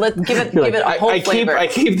 Let's give it a whole flavor. I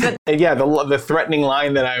keep the threatening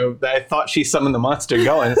line that I thought she summoned the monster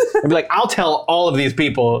going. I'd be like, I'll tell all of these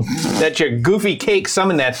people that your goofy cake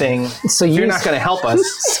summoned that thing. So you're not going to help us.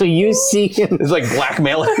 So you see him. It's like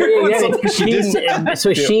blackmail.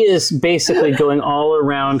 She is basically going all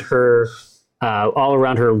around her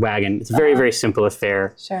wagon. It's a very, very simple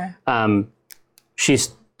affair. Sure.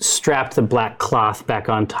 She's strapped the black cloth back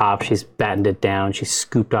on top. She's battened it down. She's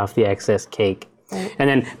scooped off the excess cake. And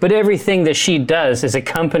then, but everything that she does is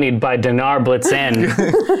accompanied by Dinar Blitzen,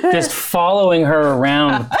 just following her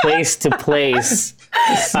around place to place.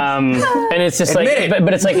 And it's just but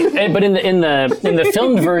it's like, but in the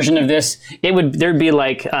filmed version of this, there'd be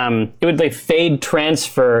like, it would like fade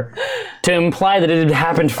transfer to imply that it had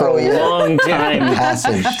happened for a long time.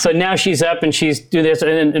 Passage. So now she's up and she's doing this,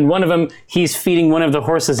 and one of them, he's feeding one of the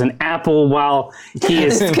horses an apple while he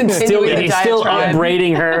is still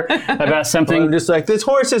upbraiding her about something. I'm just like, this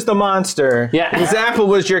horse is the monster. Yeah. This apple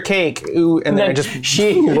was your cake. Ooh, and then I just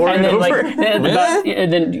lord it over.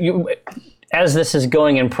 As this is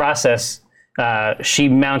going in process, she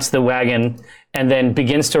mounts the wagon and then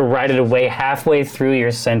begins to ride it away halfway through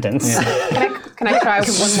your sentence. Can I try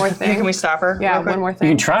one more thing? Can we stop her? Yeah, real quick? one more thing.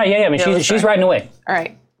 You can try, yeah. I mean, she's riding away. All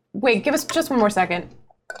right. Wait, give us just one more second,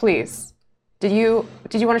 please. Did you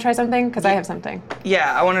want to try something? Because I have something.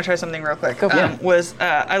 Yeah, I want to try something real quick. Go for it.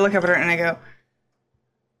 I look up at her and I go,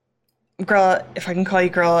 Grella, if I can call you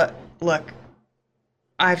Grella, look,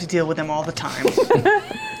 I have to deal with them all the time.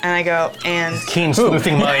 And I go, and keen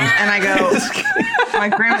sleuthing mind. And I go, my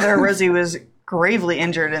grandmother Rosie was gravely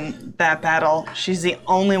injured in that battle. She's the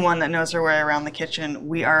only one that knows her way around the kitchen.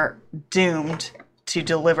 We are doomed to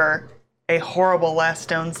deliver a horrible Last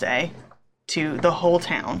Stones Day to the whole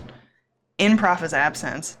town. In Prophet's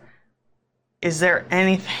absence, is there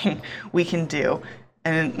anything we can do?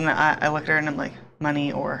 And I look at her and I'm like,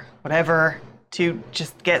 money or whatever to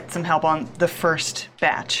just get some help on the first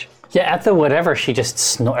batch. Yeah, at the whatever, she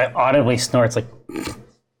just audibly snorts like.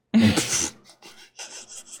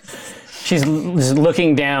 She's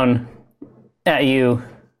looking down at you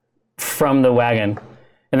from the wagon,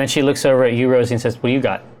 and then she looks over at you, Rosie, and says, "What do you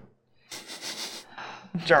got?"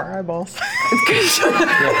 Jar eyeballs.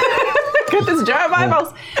 Get this jar of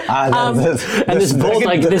eyeballs. And this bolt,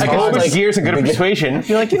 like gears and good persuasion.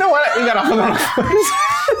 You're like, you know what? We got off of them.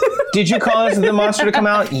 Did you cause the monster to come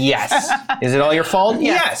out? Yes. Is it all your fault?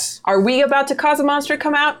 Yes. Are we about to cause a monster to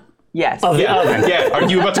come out? Yes. Yeah. Are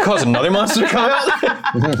you about to cause another monster to come out?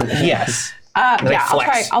 Yes.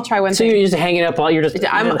 I'll try one So thing. you're just hanging up while you're just.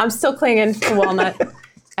 I'm still clinging to Walnut,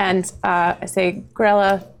 and I say,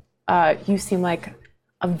 Grella, you seem like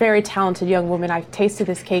a very talented young woman. I've tasted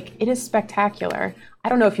this cake. It is spectacular. I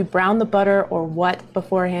don't know if you brown the butter or what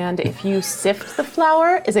beforehand. If you sift the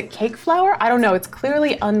flour, is it cake flour? I don't know. It's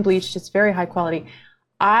clearly unbleached. It's very high quality.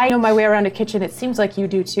 I know my way around a kitchen. It seems like you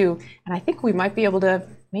do too. And I think we might be able to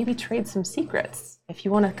maybe trade some secrets if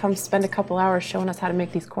you want to come spend a couple hours showing us how to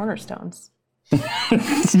make these cornerstones.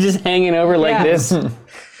 Just hanging over like this.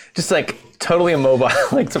 Just like totally immobile,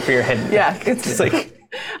 like it's up for your head. Yeah, it's just like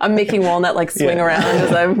I'm making Walnut like swing around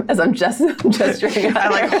as I'm gesturing. I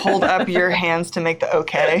like hold up your hands to make the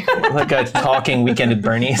okay. Like a talking Weekend at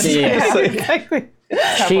Bernie's. Yeah. Exactly.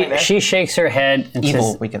 She shakes her head and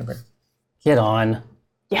Evil says, Weekend at Bernie's. "Get on."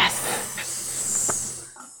 Yes.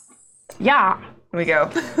 Yeah. We go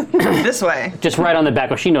this way. Just right on the back.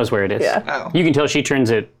 Well, she knows where it is. Yeah. Oh. You can tell she turns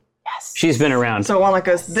it. Yes. She's been around. So Walnut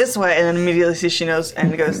goes this way, and then immediately she knows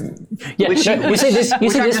and goes. Yeah, Which- you say this. You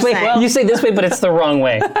which say I'm this just way. saying. You say this way, but it's the wrong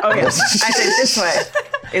way. Oh yes, I say this way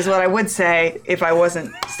is what I would say if I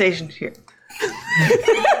wasn't stationed here.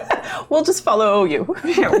 We'll just follow you.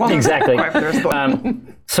 Yeah, Walnut Exactly. right for the rest of the-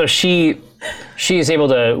 So she is able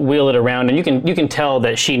to wheel it around, and you can tell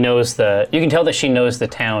that she knows the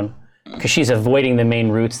town because she's avoiding the main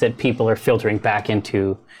routes that people are filtering back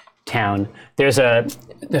into town. There's a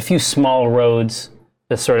few small roads.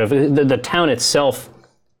 The sort of the town itself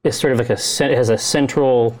is sort of like has a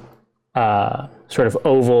central sort of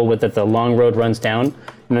oval with that the long road runs down,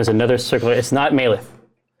 and there's another circular. It's not Malith.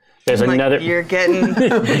 There's Like, another. you're getting.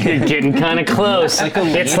 You're getting kind of close.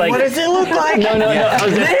 It's like What does it look like? no.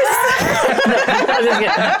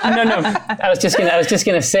 I was just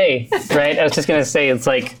gonna say, right? I was just gonna say it's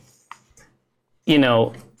like,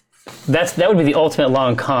 that would be the ultimate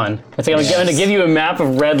long con. It's like I'm going to give you a map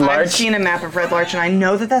of Red Larch. I've seen a map of Red Larch, and I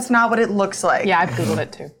know that that's not what it looks like. Yeah, I've Googled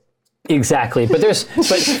it too. Exactly, but there's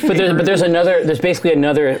basically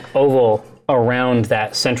another oval around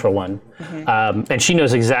that central one, and she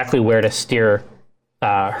knows exactly where to steer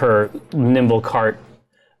her nimble cart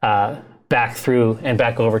back through and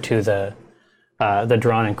back over to the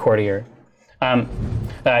Drawn and Courtier.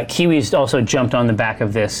 Kiwi's also jumped on the back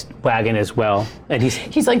of this wagon as well, and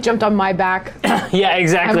He's like jumped on my back. yeah,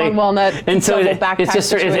 exactly. I'm on Walnut. And so double backpack it's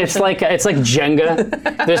just it's like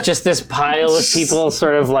Jenga. There's just this pile of people,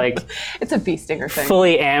 sort of like It's a bee stinger thing.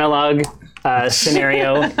 fully analog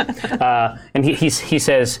scenario, and he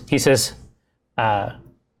says,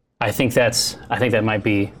 I think that might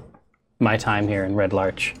be my time here in Red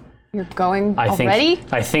Larch. You're going I already?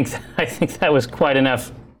 think that was quite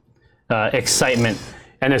enough excitement,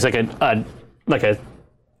 and there's like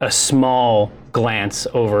a small glance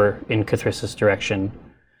over in Cthulhu's direction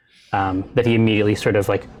that he immediately sort of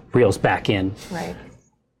like reels back in. Right.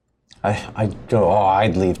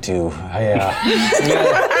 I'd leave too. I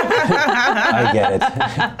get it.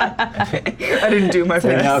 I didn't do my best.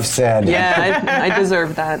 Enough said. Yeah, I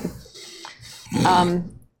deserve that.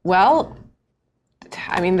 Well,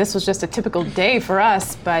 I mean, this was just a typical day for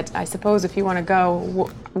us, but I suppose if you want to go,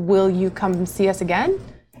 will you come see us again?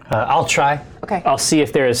 I'll try. Okay. I'll see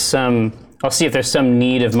if there's some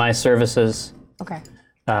need of my services Okay.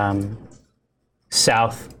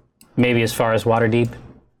 south, maybe as far as Waterdeep.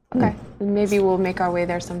 Okay. Maybe we'll make our way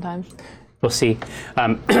there sometime. We'll see.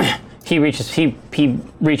 He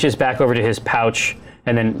reaches back over to his pouch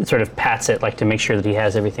and then sort of pats it, like to make sure that he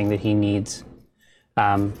has everything that he needs.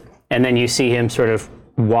 And then you see him sort of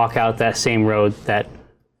walk out that same road that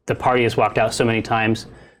the party has walked out so many times,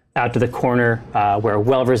 out to the corner where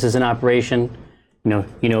Welver's is in operation. You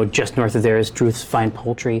know, just north of there is Druth's Fine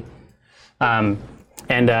Poultry. And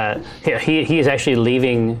he is actually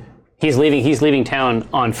leaving. He's leaving town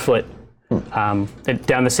on foot, down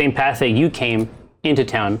the same path that you came into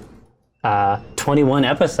town 21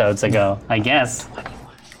 episodes ago, I guess.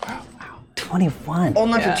 21. Old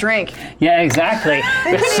enough to drink. Yeah, exactly.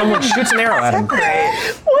 Someone shoots an arrow at him.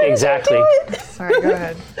 Exactly. Sorry, go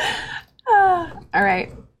ahead. All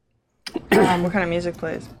right. What kind of music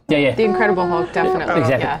plays? Yeah. The Incredible Hulk, definitely.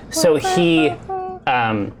 Exactly. Yeah. So he,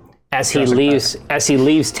 as he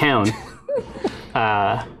leaves town,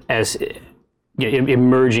 as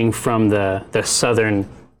emerging from the southern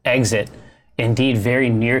exit, indeed very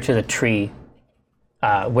near to the tree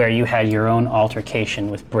where you had your own altercation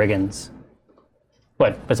with brigands.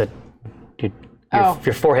 What was it? Dude,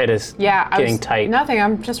 your forehead is getting tight. Nothing.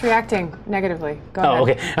 I'm just reacting negatively. Go ahead. Oh,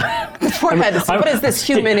 okay. Forehead. What is this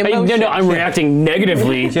human emotion? No, I'm reacting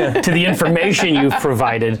negatively to the information you've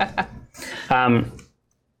provided.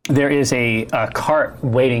 There is a cart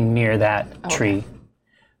waiting near that tree.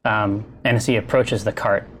 And as he approaches the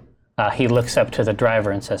cart, he looks up to the driver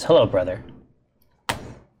and says, "Hello, brother."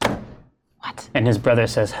 What? And his brother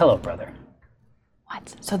says, "Hello, brother."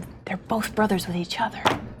 What? So they're both brothers with each other.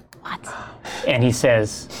 What? And he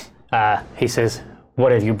says,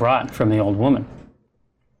 "What have you brought from the old woman?"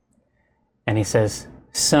 And he says,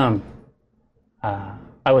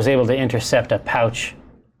 I was able to intercept a pouch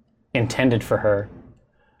intended for her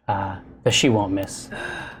that she won't miss."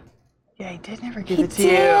 Yeah, he did never give it to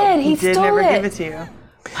did. you. He did stole never it. give it to you.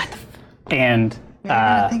 And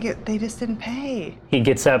I think they just didn't pay. he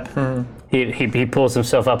gets up, he pulls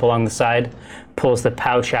himself up along the side, pulls the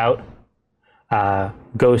pouch out,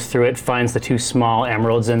 goes through it, finds the two small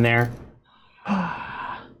emeralds in there,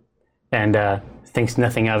 and thinks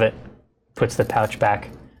nothing of it, puts the pouch back,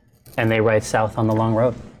 and they ride south on the long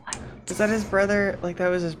road. Was that his brother? Like, that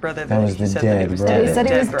was his brother. That was he the said dead that he was brother. dead. He said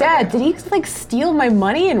he was brother. dead. Did he like steal my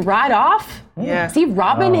money and ride off? Yeah. Is he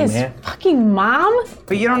robbing his man. fucking mom?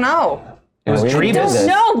 But you don't know. It was we didn't do Drevis. this.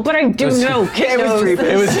 No, but I do know. It was Drevis.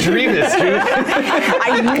 It was Drevis, dude.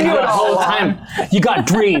 I knew it The whole time, you got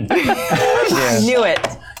dreamed. I knew it.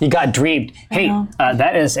 You got dreamed. Hey,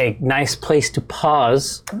 that is a nice place to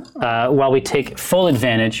pause while we take full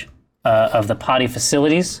advantage of the potty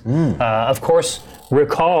facilities. Of course,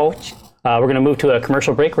 recall, we're going to move to a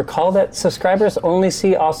commercial break. Recall that subscribers only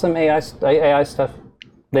see awesome AI stuff.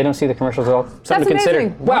 They don't see the commercials at all. Something That's to consider.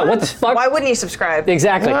 amazing. Wow, what the fuck? Why wouldn't you subscribe?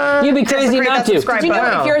 Exactly. You'd be crazy Desecrate not that to. subscribe Do you know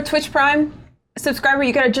button. if you're a Twitch Prime subscriber,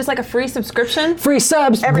 you get just like a free subscription? Free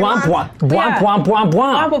subs. Every Womp, month? womp, Yeah. womp, womp,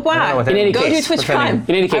 Blah, womp. blah, blah. what that In any Go case. do Twitch what's that mean? Prime.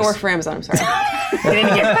 In any I case. work for Amazon, I'm sorry. In any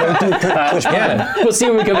case. Yeah. We'll see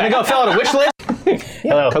when we come Gonna back. go fill out a wish list?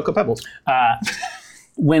 Hello. Cocoa Pebbles.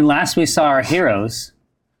 When last we saw our heroes,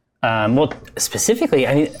 Well, specifically,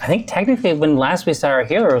 I think technically when last we saw our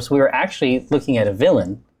heroes, we were actually looking at a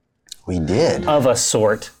villain We did. of a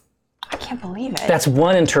sort. I can't believe it. That's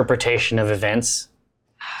one interpretation of events.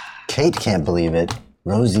 Kate can't believe it.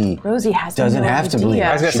 Rosie has doesn't no have to idea. believe it.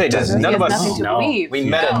 I was gonna say, doesn't none of He has us. nothing to No. believe. We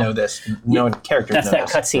meta know this. No characters That's know that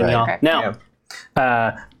this. cutscene, Right. y'all. Okay.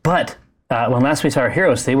 Now, but when last we saw our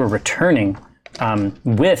heroes, they were returning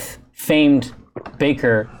with famed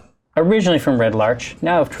baker, originally from Red Larch,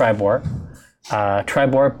 now of Tribor.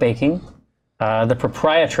 Tribor Baking. The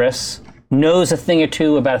proprietress knows a thing or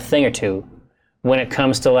two about a thing or two when it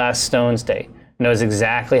comes to Last Stones Day. Knows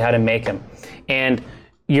exactly how to make them. And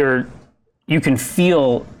you can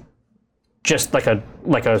feel just like a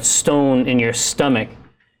stone in your stomach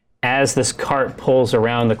as this cart pulls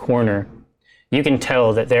around the corner. You can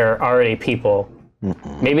tell that there are already people.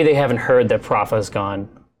 Maybe they haven't heard that Propha's gone.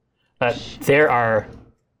 But there are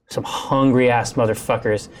some hungry ass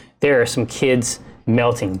motherfuckers. There are some kids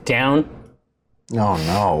melting down. Oh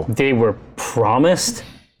no. They were promised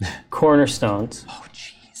cornerstones. Oh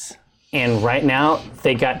jeez. And right now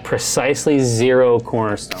they got precisely 0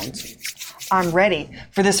 cornerstones. I'm ready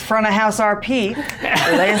for this front of house RP.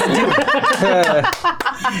 Let's do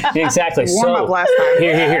it. Exactly. Warm up last time.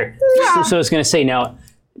 Here. So I was going to say now,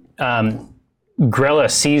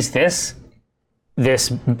 Grella sees this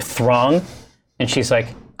throng, and she's like,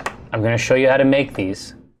 I'm going to show you how to make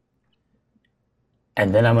these,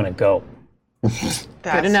 and then I'm going to go.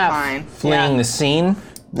 That's enough. fine. Fleeing the scene.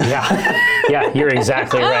 Yeah, you're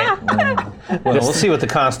exactly right. Well, we'll see what the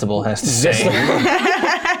constable has to say.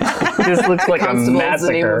 This looks like a Constable is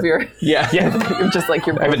the name of massacre. your, Yeah. just like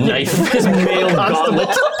your I have a knife. This mailed gauntlet.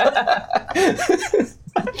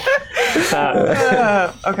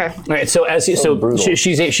 Okay. All right. So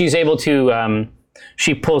she's able to.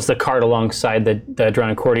 She pulls the cart alongside the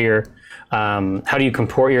drawn courtier. How do you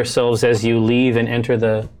comport yourselves as you leave and enter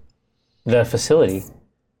the facility?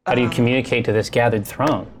 How do you communicate to this gathered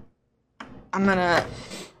throng? I'm gonna.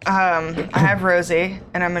 I have Rosie,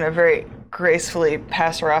 and I'm gonna very gracefully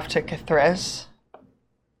pass her off to Cathris.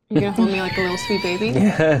 You gonna hold me like a little sweet baby?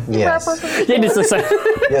 Yes. Yeah, just looks like,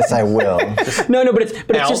 Yes, I will. no, but it's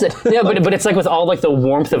just that, yeah, but it's like with all like the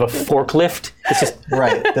warmth of a forklift. It's just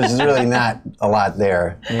Right. There's really not a lot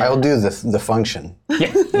there. I'll do the function,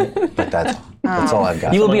 yeah. but that's all I've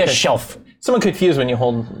got. You will be a shelf. Someone confused when you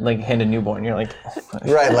hold like hand a newborn. You're like,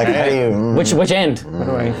 Right. Like how do you? Which end? what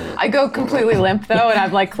do I? I go completely limp though, and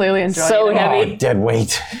I'm like clearly enjoying So it. heavy. Oh, dead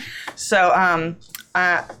weight. So I'm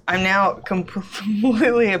now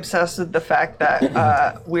completely obsessed with the fact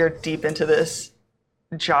that we're deep into this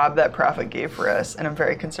job that Prophet gave for us, and I'm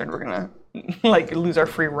very concerned we're gonna like lose our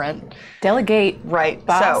free rent. Delegate. Right.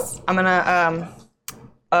 Boss. So I'm gonna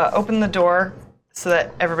open the door so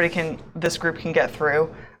that this group can get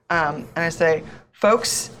through, and I say,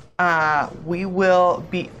 folks, we will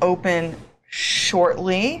be open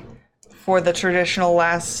shortly for the traditional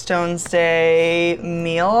Last Stones Day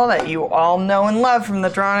meal that you all know and love from the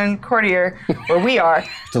Drawn and Courtier, where we are.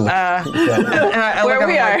 And I Where look up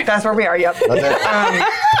we and I'm are. like, that's where we are. Yep.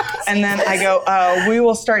 And then I go, we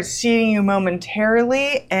will start seating you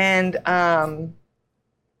momentarily, and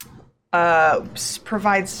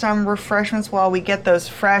provide some refreshments while we get those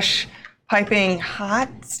fresh, piping hot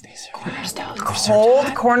cold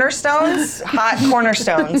cornerstones, hot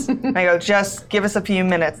cornerstones. And I go, just give us a few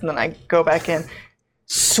minutes, and then I go back in.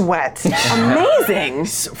 Sweat. Amazing.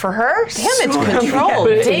 For her? Damage control.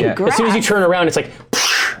 Dig As soon as you turn around, it's like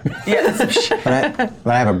But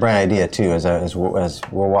I have a bright idea too. As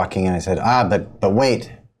we're walking in, I said, but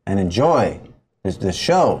wait and enjoy. The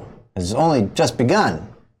show has only just begun.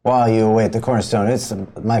 While you await the cornerstone, it's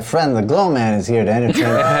my friend the Glow Man is here to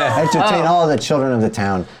entertain all the children of the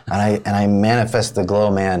town, and I manifest the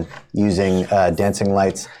Glow Man using dancing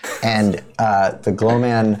lights, and the Glow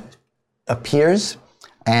Man appears,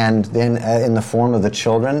 and then in the form of the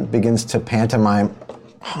children begins to pantomime,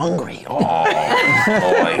 hungry. Oh boy!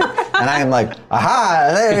 And I am like,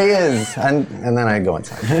 aha! There he is, and then I go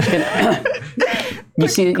inside. you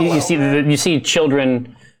see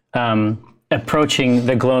children approaching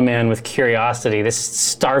the Glow Man with curiosity. This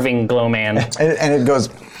starving Glow Man. And it goes.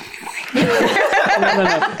 And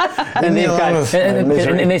they've got,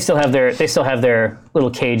 and they still have their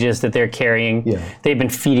little cages that they're carrying. Yeah. They've been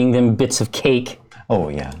feeding them bits of cake Oh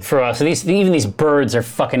yeah. for us. So even these birds are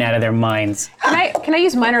fucking out of their minds. Can I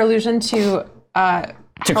use minor illusion to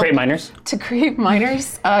Create miners. to create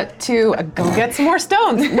miners to go get some more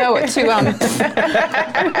stones? No, to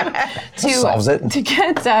Solves it. to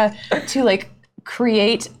get to like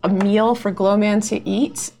create a meal for Glowman to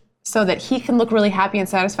eat, so that he can look really happy and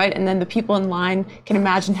satisfied, and then the people in line can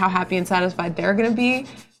imagine how happy and satisfied they're going to be,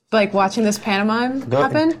 like watching this pantomime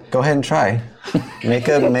happen. Go ahead and try. Make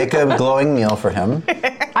a glowing meal for him.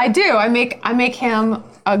 I do. I make him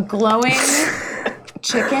a glowing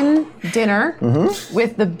chicken dinner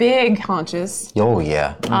with the big haunches. Oh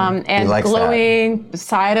yeah. And likes glowing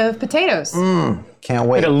side of potatoes. Can't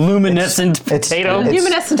wait. A luminescent potato.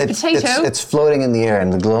 Luminescent potato. It's floating in the air,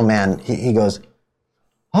 and the glow man, he goes,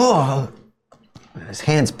 oh, his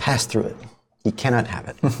hands pass through it. He cannot have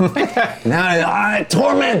it. Now,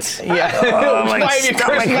 torment! Yeah. Oh my God.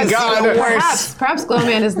 Perhaps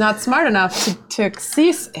Glowman is not smart enough to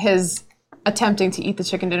cease his attempting to eat the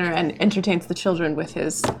chicken dinner and entertains the children with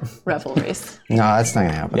his revelries. No, that's not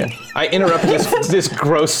gonna happen. Yeah. I interrupt this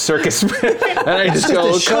gross circus, and I just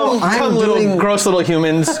go, come little gross little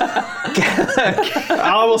humans.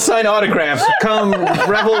 I will sign autographs. Come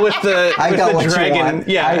revel with the dragon.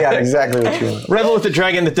 Yeah, I got exactly what you want. Revel with the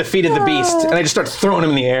dragon that defeated the beast, and I just start throwing them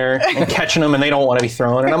in the air and catching them, and they don't want to be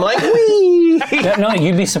thrown, and I'm like, whee! No,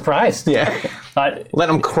 you'd be surprised. Yeah. Let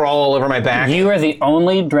them crawl all over my back. You are the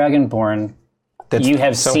only Dragonborn that you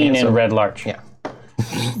have seen in Red Larch. Yeah.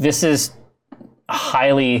 This is a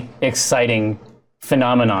highly exciting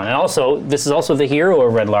phenomenon. And also, this is also the hero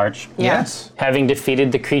of Red Larch. Yes. Having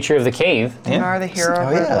defeated the creature of the cave. You are the hero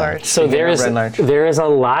of Red Larch. So there is a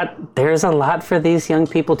lot for these young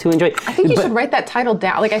people to enjoy. I think you should write that title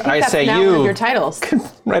down. Like I think that's now one of your titles.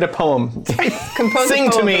 Write a poem. Compose Sing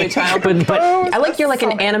a poem to me. for the child. But I like you're like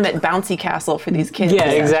an animate bouncy castle for these kids.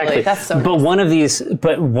 yeah, exactly. That's so But nice. one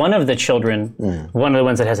of the children, one of the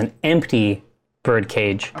ones that has an empty bird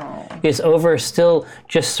cage, is over still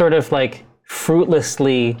just sort of like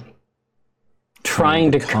fruitlessly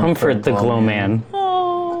trying to comfort the glow man.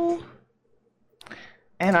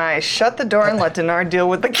 And I shut the door and let Dinar deal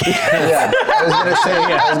with the kids. Yeah,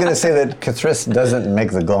 I was gonna say that Kathris doesn't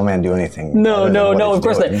make the glow man do anything. No, of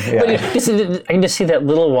course not. Yeah. But I can just see that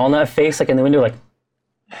little walnut face like in the window, like,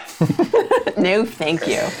 No, thank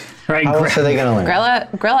you. right, How else are they gonna learn?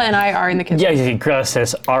 Grella and I are in the kitchen. yeah, Grella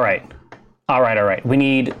says, all right. We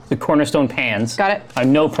need the cornerstone pans. Got it. I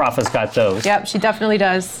know Prophet's got those. Yep, she definitely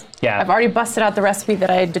does. Yeah. I've already busted out the recipe that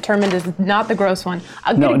I determined is not the gross one.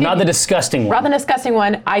 No, not the disgusting one. Not the disgusting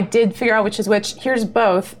one. I did figure out which is which. Here's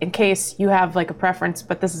both in case you have like a preference,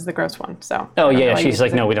 but this is the gross one. So. Oh yeah, she's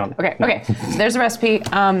like, no, we don't. Okay. So there's the recipe,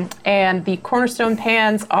 and the cornerstone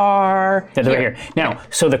pans are They're right here. Now,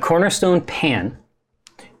 so the cornerstone pan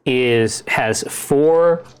has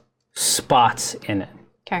 4 spots in it.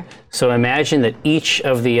 Okay. So imagine that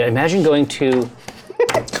imagine going to.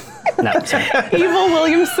 No, sorry. Evil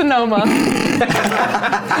William Sonoma.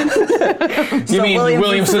 You mean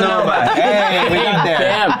William Sonoma? Hey, we got there.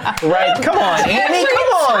 Damn. Right. Come on, Annie.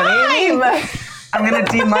 Come on, Annie. I'm gonna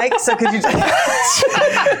de-mic, so could you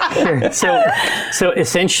just... So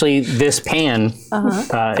essentially, this pan,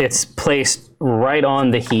 it's placed right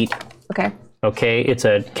on the heat. Okay. Okay, it's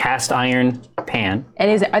a cast iron pan.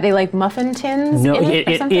 And are they like muffin tins? No, in it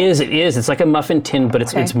it is. It's like a muffin tin, but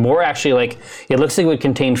it's more actually like, it looks like it would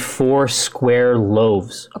contain 4 square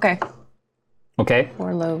loaves. Okay. Okay?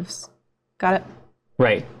 4 loaves. Got it.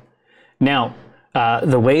 Right. Now,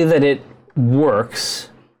 the way that it works,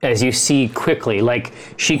 as you see quickly, like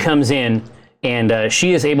she comes in and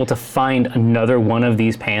she is able to find another one of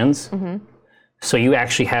these pans. Mm-hmm. So you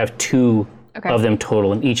actually have 2 of them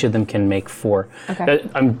total, and each of them can make 4. Okay.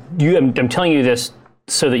 I'm telling you this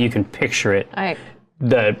so that you can picture it.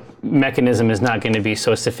 The mechanism is not going to be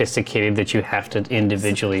so sophisticated that you have to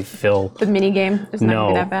individually fill. The mini game is not going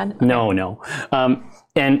to be that bad? Okay. No.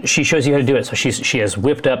 And she shows you how to do it. So she has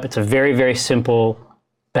whipped up. It's a very, very simple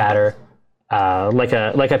batter, like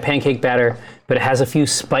a pancake batter, but it has a few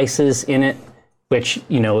spices in it, which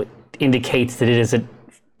indicates that it is a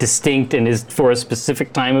distinct and is for a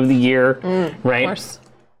specific time of the year, right? Of course.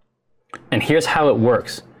 And here's how it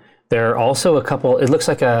works. There are also a couple. It looks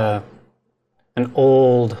like an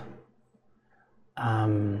old,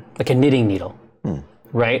 like a knitting needle,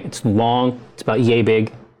 right? It's long. It's about yay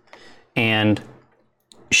big, and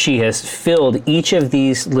she has filled each of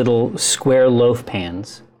these little square loaf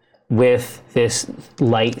pans with this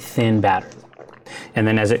light, thin batter, and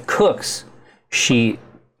then as it cooks,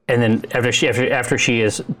 and then after she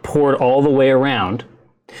has poured all the way around,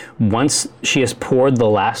 once she has poured the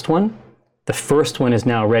last one, the first one is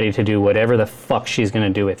now ready to do whatever the fuck she's going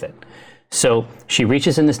to do with it. So she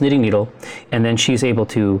reaches in this knitting needle, and then she's able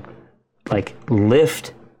to like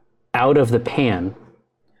lift out of the pan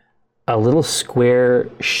a little square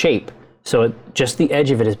shape. So just the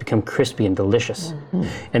edge of it has become crispy and delicious. Mm-hmm.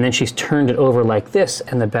 And then she's turned it over like this,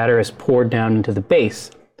 and the batter is poured down into the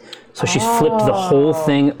base. So she's flipped the whole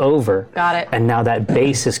thing over. Got it. And now that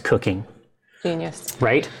base is cooking, Genius.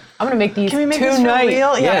 right? I'm gonna make these Can we make this for tonight.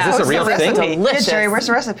 real? Yeah, is this a real thing? Recipe. Delicious. Yeah, Jerry, where's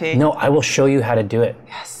the recipe? No, I will show you how to do it.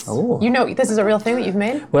 You know, this is a real thing that you've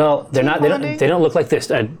made? Well, they're not. Blondie? They don't look like this.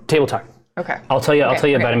 Table talk. Okay. I'll tell you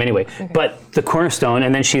Okay. about him anyway. But the cornerstone,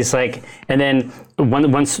 and then she's like, and then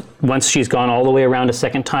once she's gone all the way around a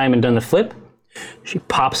second time and done the flip, she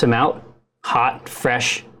pops them out, hot,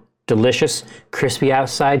 fresh, delicious, crispy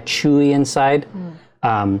outside, chewy inside.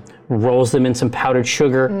 Rolls them in some powdered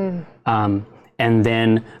sugar, and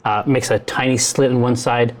then makes a tiny slit on one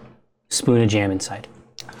side, spoon of jam inside.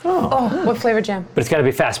 Oh, what flavor jam? But it's got to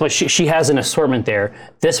be fast. Well, she has an assortment there.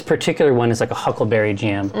 This particular one is like a huckleberry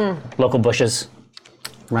jam, local bushes.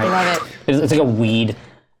 Right. Love it. It's like a weed,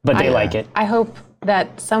 but they like it. I hope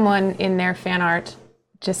that someone in their fan art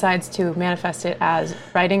decides to manifest it as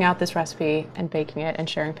writing out this recipe and baking it and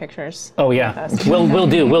sharing pictures. Oh yeah, we'll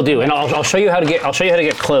do, and I'll show you how to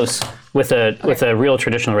get close with a real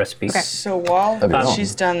traditional recipe. So while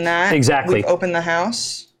she's done that, Exactly. we've opened the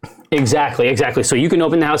house. Exactly. So you can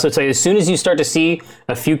open the house. Let's say as soon as you start to see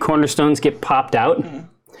a few cornerstones get popped out,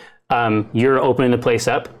 you're opening the place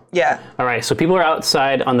up. Yeah. All right. So people are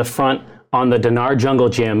outside on the front on the Dinar Jungle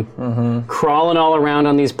Gym, crawling all around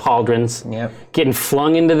on these pauldrons, getting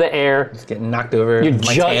flung into the air. Getting knocked over with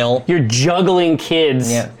my tail. You're juggling kids.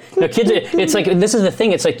 Yeah. The kids. It's like this is the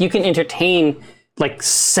thing. It's like you can entertain like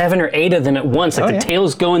 7 or 8 of them at once. Like the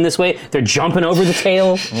tail's going this way, they're jumping over the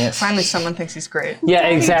tail. Finally, someone thinks he's great. Yeah,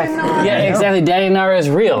 exactly. Yeah, exactly. Daddy Nara is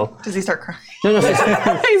real. Does he start crying? No,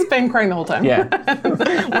 He's been crying the whole time. Yeah.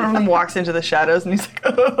 One of them walks into the shadows and he's like,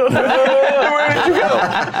 where did you go?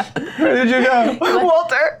 Where did you go?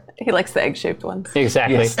 Walter. He likes the egg-shaped ones.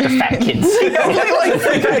 exactly. The fat kids.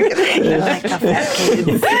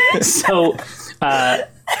 So,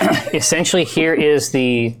 essentially, here is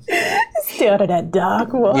the Out of that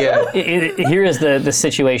dark one. Yeah. here is the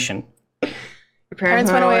situation. Your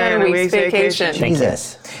Parents went away on a week's vacation.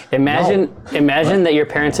 Jesus. Imagine that your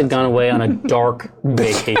parents had gone away on a dark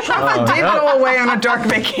vacation. Did go away on a dark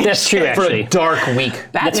vacation. That's true, For actually. a dark week.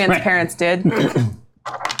 Batman's right. parents did.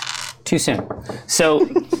 Too soon. So,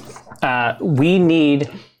 we need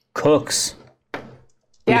cooks.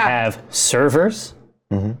 We have servers,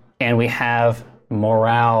 and we have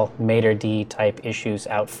morale, maitre d' type issues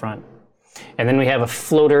out front. And then we have a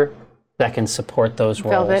floater that can support those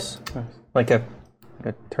roles. Velvet. Like a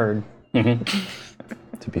turd.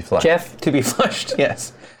 To be flushed. Jeff, To be flushed,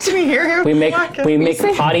 yes. Did we hear him? we make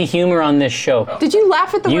say- potty humor on this show. Did you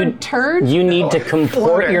laugh at the You- word turd? You need to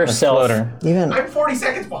comport yourself. Floater. Even I'm 40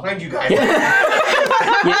 seconds behind you guys.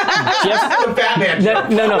 Jeff, The Batman.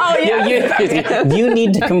 no. Oh, yeah. You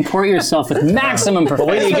need to comport yourself with maximum Wait till you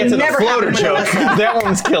perfection. get to the never floater happened joke. That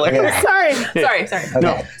one's killer. Sorry.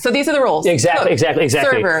 okay. So these are the rules. Exactly.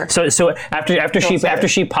 Server. So after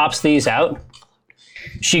she pops these out,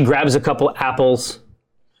 she grabs a couple apples,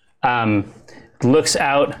 looks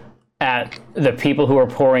out at the people who are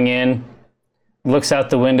pouring in, looks out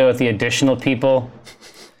the window at the additional people,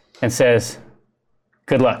 and says,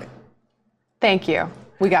 "Good luck." Thank you.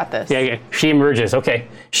 We got this. Yeah. She emerges. Okay.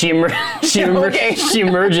 She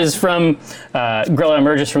emerges from. Grella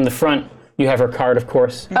emerges from the front. You have her card, of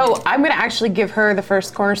course. Oh, I'm going to actually give her the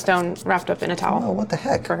first cornerstone wrapped up in a towel Oh, what the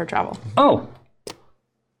heck? for her travel. Oh,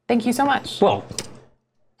 Thank you so much. well,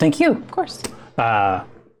 thank you. Of course.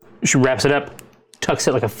 She wraps it up, tucks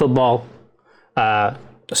it like a football,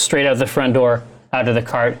 straight out the front door, out of the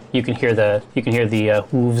cart. You can hear the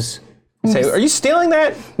hooves. Say, are you stealing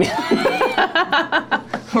that?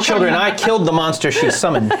 Children, I killed the monster she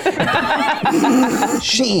summoned.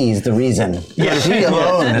 She's the reason. She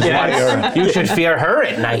alone is why you're. You should fear her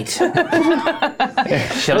at night.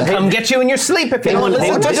 She'll come get you in your sleep if you don't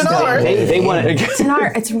listen to Dinar. They want to.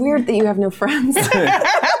 Dinar, it's weird that you have no friends.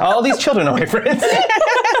 All these children are my friends.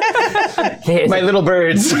 My little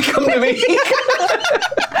birds, come to me.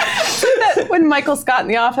 When Michael Scott in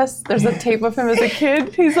The Office, there's a tape of him as a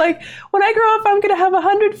kid. He's like, when I grow up, I'm going to have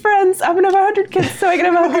 100 friends. I'm going to have 100 kids so I can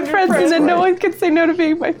have 100 friends, and then no one can say no to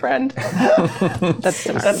being my friend. That's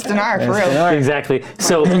Dinar. That's Dinar, for real. Exactly.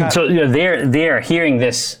 So they are hearing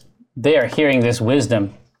this. They are hearing this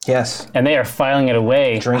wisdom, Yes, and they are filing it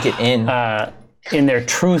away drink it in. in their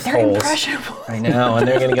truth holes. Impressionable. I know, and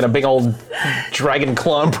they're going to get a big old dragon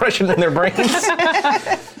claw impression in their brains.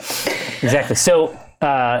 Exactly. So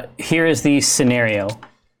here is the scenario.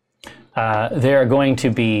 There are going to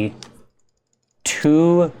be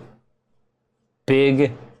 2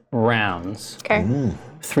 big rounds. Okay.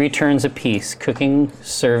 3 turns apiece, cooking,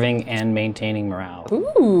 serving, and maintaining morale.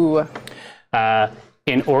 Ooh.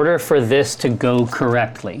 In order for this to go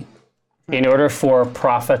correctly, in order for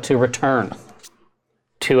Propha to return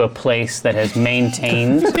to a place that has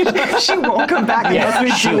maintained, She won't come back unless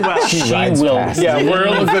we do well. she rides will. past. Yeah, we're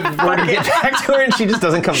to get back to her, and she just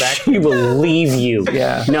doesn't come back. She will leave you.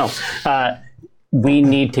 Yeah. No, we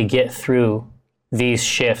need to get through these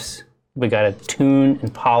shifts. We got to tune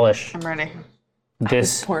and polish I'm ready.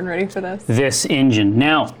 this Born ready for this. this engine.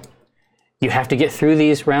 Now, you have to get through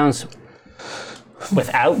these rounds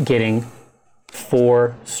without getting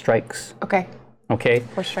 4 strikes. Okay. Okay?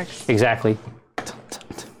 4 strikes. Exactly.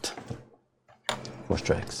 4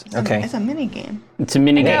 strikes. Okay. It's a mini game. It's a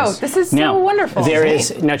mini game. No, this is so Now, wonderful. There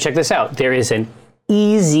is now check this out. There is an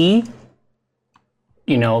easy,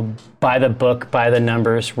 by the book, by the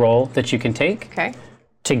numbers roll that you can take Okay.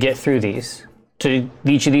 to get through these. To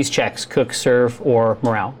each of these checks, cook, serve, or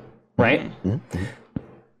morale, right? Mm-hmm.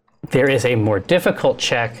 There is a more difficult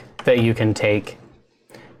check that you can take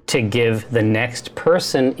to give the next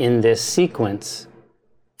person in this sequence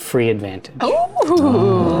free advantage.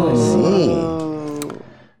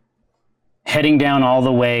 Heading down all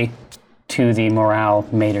the way to the morale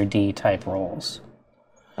Mater D type rolls.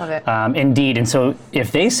 Love it. Indeed, and so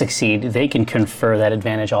if they succeed, they can confer that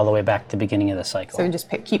advantage all the way back to the beginning of the cycle. So we just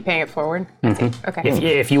keep paying it forward. Mm-hmm. Okay.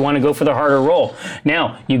 If you want to go for the harder roll.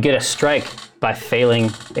 Now, you get a strike by failing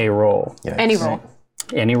a roll. Any roll.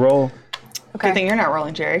 Any roll. Okay. Good thing you're not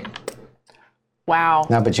rolling, Jerry. Wow.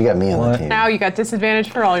 No, but you got me on the team. Now you got disadvantage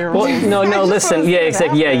for all your rolls. No, listen. Yeah,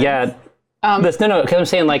 exactly. Yeah. No, because I'm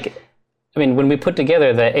saying, when we put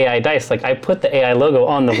together the AI dice, I put the AI logo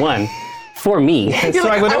on the one for me. So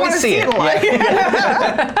I would always see it.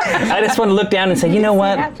 I just want to look down and say, you know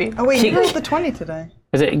what? Happy. Oh wait, you rolled the 20 today.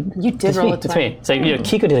 Is it? You did roll a 20. me. It's like,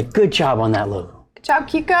 Kiko did a good job on that logo. Good job,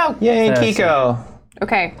 Kiko. Yay, That's Kiko.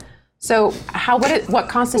 Okay. So what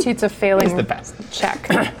constitutes a failing the best. check?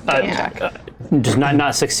 Just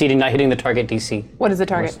not succeeding, not hitting the target DC. What is the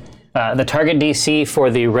target? The target DC for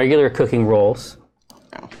the regular cooking rolls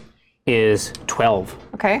is 12.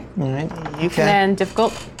 Okay. You And then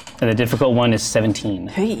difficult. And the difficult one is 17.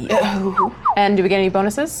 And do we get any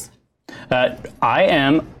bonuses? I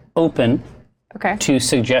am open Okay. to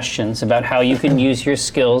suggestions about how you can use your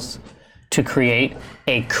skills to create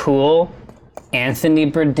a cool Anthony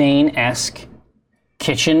Bourdain-esque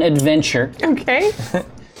kitchen adventure Okay.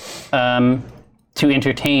 to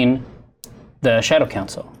entertain the Shadow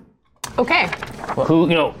Council, Okay.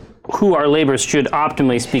 who our labors should,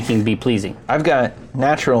 optimally speaking, be pleasing. I've got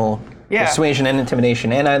natural persuasion and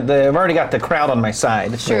intimidation, and I've already got the crowd on my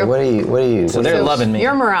side. True. What are you? So they're loving me.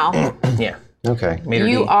 Your morale. Yeah. Okay. Mater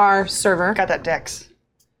You D. are server. got that dex.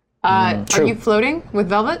 Are you floating with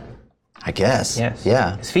Velvet? I guess. Yes.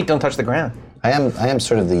 Yeah. His feet don't touch the ground. I am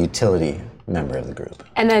sort of the utility member of the group.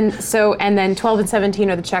 And then 12 and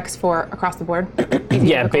 17 are the checks for across the board.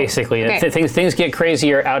 Yeah, basically. Okay. Things get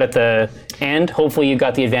crazier out at the end. Hopefully you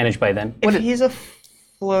got the advantage by then. If he's a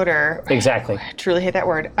floater, Exactly. I truly hate that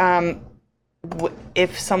word.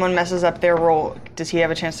 If someone messes up their roll, does he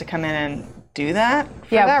have a chance to come in and do that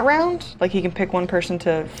for Yeah. that round? Like he can pick one person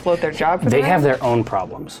to float their job for They the have round? their own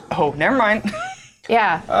problems. Oh, never mind.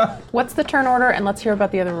 Yeah. What's the turn order? And let's hear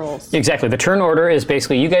about the other rules. Exactly. The turn order is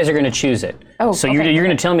basically you guys are going to choose it. Oh, so okay, you're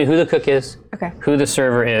going to tell me who the cook is, Okay. who the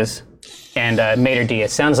server is, and Mater D.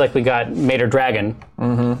 It sounds like we got Mater Dragon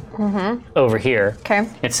over here. Okay.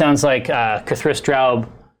 It sounds like Cathris Draub,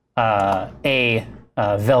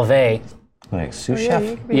 Velvet. Like sous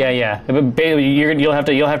chef. Yeah. But you'll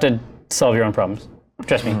have to solve your own problems.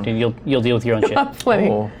 Trust me, dude, you'll deal with your own shit. Plenty.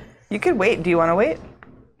 Oh. You could wait. Do you want to wait?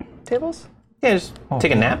 Tables? Yeah, just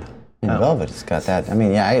take a nap. And Velvet has got that. I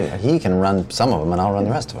mean, yeah, he can run some of them, and I'll run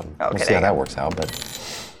the rest of them. Okay, We'll see there how you that go. works out. But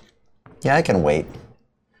yeah, I can wait.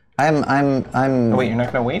 I'm. Oh, wait, you're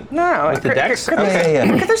not gonna wait? No. With the dex? Yeah.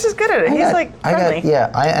 Cathris is good at it. He's like friendly.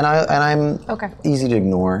 I'm Okay. easy to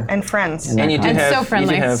ignore. And friends. And you do And have so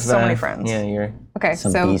friendly. You do have, So many friends. Yeah, you're. Okay.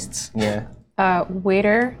 Some so beasts. Yeah.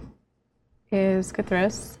 waiter is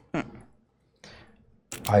Cathris.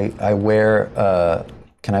 I wear.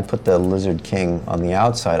 Can I put the Lizard King on the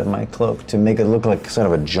outside of my cloak to make it look like sort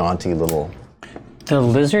of a jaunty little? The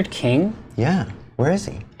Lizard King Yeah. Where is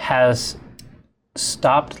he? has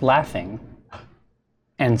stopped laughing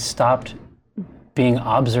and stopped being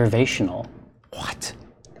observational. What?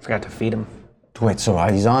 I forgot to feed him. Wait. So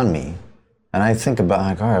he's on me, and I think about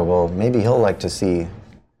like, all right, well, maybe he'll like to see.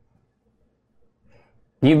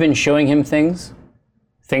 You've been showing him things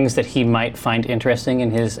that he might find interesting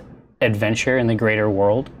in his adventure in the greater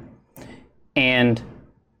world. And,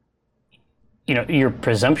 your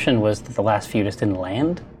presumption was that the last few just didn't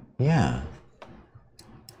land. Yeah.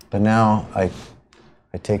 But now I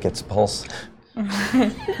take its pulse.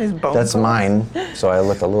 His bones. That's mine. So I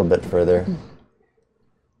look a little bit further.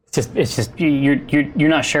 It's just you're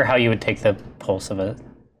not sure how you would take the pulse of a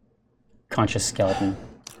conscious skeleton.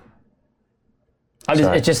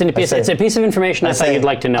 It's just it's a piece of information I thought you'd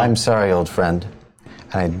like to know. I'm sorry, old friend.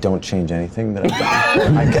 And I don't change anything that I've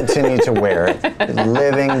done. I continue to wear it.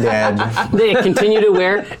 Living dead. They continue to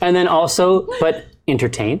wear and then also, but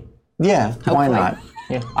entertain. Yeah, why not?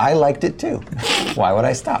 Yeah. I liked it too. Why would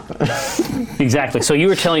I stop? Exactly. So you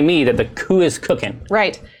were telling me that the coup is cooking.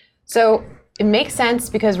 Right. So it makes sense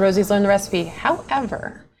because Rosie's learned the recipe.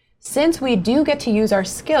 However, since we do get to use our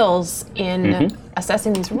skills in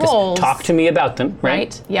assessing these roles. Talk to me about them, right?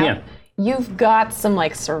 Right? Yeah. You've got some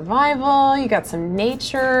like survival, you got some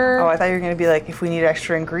nature. Oh, I thought you were going to be like, if we need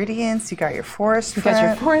extra ingredients, you got your forest You got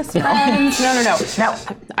your forest friends. No.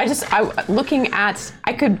 Looking at,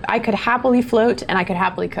 I could happily float and I could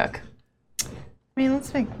happily cook. I mean, we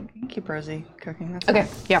can keep Rosie cooking. That's Okay,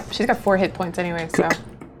 fine. yeah, she's got 4 hit points anyway, so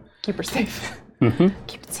keep her safe.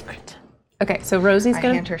 Keep it secret. Okay, so Rosie's I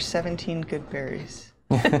gonna hand her 17 good berries.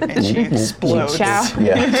 And she explodes. chow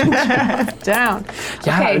Yeah. down.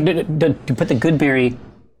 Yeah, Okay, you put the good berry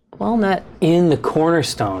walnut. in the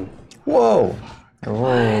cornerstone. Whoa.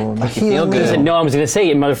 Oh, make you feel good. No, I was going to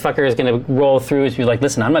say, motherfucker is going to roll through and be like,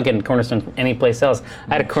 listen, I'm not getting cornerstone from anyplace else.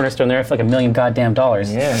 I had a cornerstone there for like $1 million goddamn. Yeah.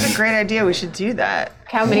 That's a great idea. We should do that.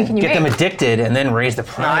 How many can you Get them make? addicted and then raise the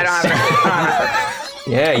price. I don't have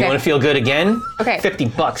Yeah, you Okay. want to feel good again? Okay.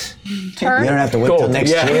 $50. Turn. You don't have to wait till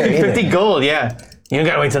next yeah. year either. 50 gold, yeah. You don't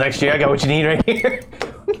gotta wait till next year. I got what you need right here.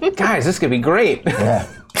 Guys, this could be great. Yeah.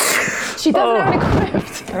 She doesn't have it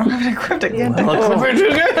equipped. I don't have it equipped again. I'm going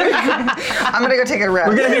I'm going to go take a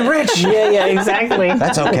rest. to be rich. Yeah, exactly.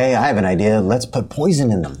 That's okay. I have an idea. Let's put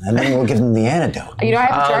poison in them, and then we'll give them the antidote. You know, I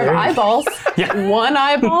have a jar of eyeballs. Yeah. 1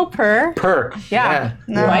 eyeball per. Yeah.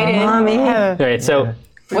 Right in. All right, so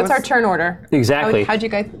What's our turn order? exactly. How'd you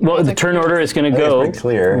guys? Well, the turn order is going to go pretty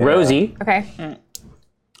clear, yeah. Rosie. Okay.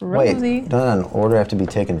 Wait, Rosie. doesn't an order have to be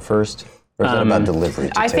taken first? Or is that about delivery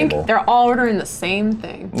to I table? think they're all ordering the same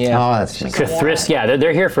thing. Yeah. Oh, that's just... Cthulhu, yeah,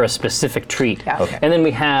 they're here for a specific treat. Yeah. Okay. And then we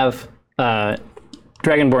have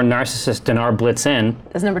Dragonborn Narcissist Dinar Blitzen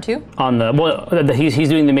That's number 2. on he's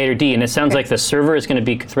doing the Mater D, and it sounds like the server is going to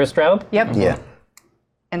be Cthulhu Yep. Yeah,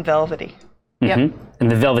 And velvety. Yep. and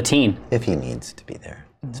the Velveteen. if he needs to be there.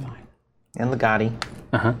 It's fine. And Legati.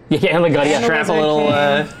 Yeah, and Legadia. Strap a little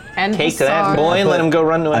And cake to that Hussar. boy and let him go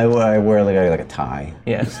run to I it. wear like a tie.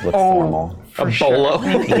 Yeah. Just look formal. A bolo.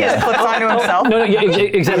 He just puts onto himself. No, yeah,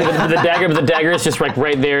 exactly. The dagger is just like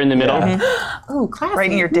right there in the middle. Yeah. Ooh, classy.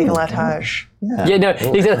 Right in your décolletage. Yeah, no,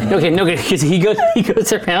 exactly. Okay, no, because he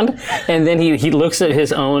goes around and then he looks at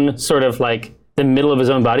his own sort of like the middle of his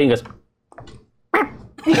own body and goes,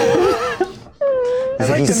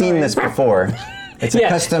 He's seen this before. It's a Yeah.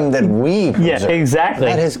 custom that we yeah, preserve. exactly.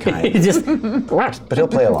 Not his kind. He just, But he'll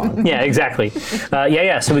play along. yeah, exactly.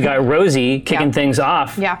 Yeah. So we got Rosie kicking Yeah. things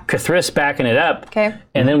off. Yeah. Cthulhu backing it up. Okay.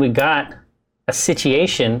 And then we got a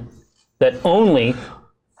situation that only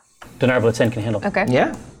Dinar Blitzen can handle. Okay.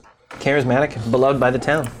 Yeah. Charismatic, beloved by the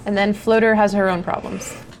town. And then Floater has her own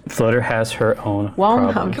problems. Floater has her own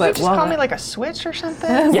Walnut. problems. Can you just call me like a switch or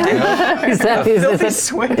something? Yeah. Is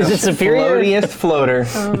it superior? Floatiest floater.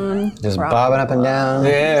 Just bobbing up and down.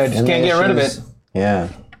 Yeah, just And can't the get rid of issues. it. Yeah.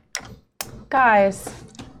 Guys,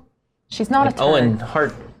 she's not a turn. Owen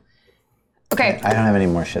Hart. Okay. I don't have any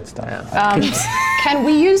more shit stuff. Can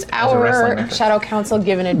we use our wrestling reference. Shadow Council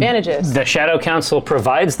given advantages? The Shadow Council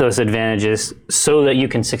provides those advantages so that you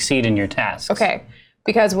can succeed in your tasks. Okay.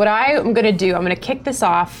 Because what I'm going to do, I'm going to kick this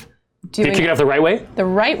off Did you doing kick it off the right way? the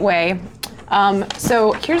right way.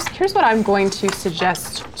 So here's what I'm going to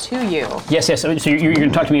suggest to you. Yes. So you're going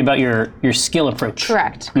to talk to me about your skill approach.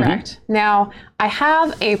 Correct. Now, I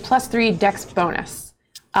have a +3 dex bonus.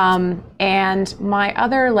 And my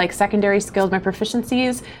other like secondary skills, my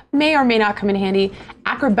proficiencies may or may not come in handy.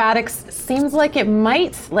 Acrobatics seems like it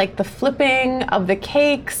might, like the flipping of the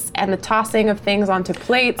cakes and the tossing of things onto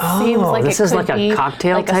plates seems like this it is could like a be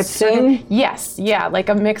cocktail like type thing? Yes, yeah, like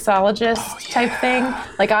a mixologist type thing.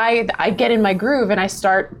 Like I get in my groove and I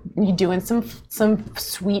start doing some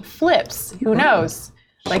sweet flips. Who knows?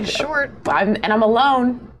 Like Short. I'm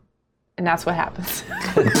alone. And that's what happens.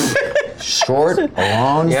 Short,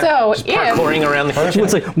 alone. So Parkouring around the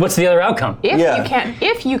kitchen. What's the other outcome?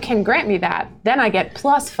 if you can grant me that, then I get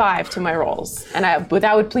 +5 to my rolls, and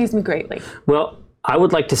that would please me greatly. Well, I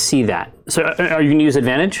would like to see that. So are you going to use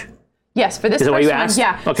advantage? Yes, for this Is that first what you one, asked?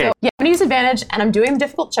 yeah. Okay. So, yeah, I'm going to use advantage, and I'm doing a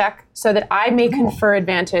difficult check so that I may confer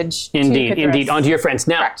advantage. Indeed, to indeed. Onto your friends.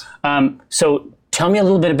 Now, Correct. so tell me a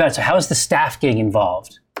little bit about it. So how is the staff getting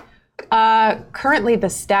involved? Currently, the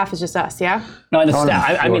staff is just us. Yeah. No, the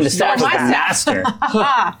staff. I mean, the staff is my the master.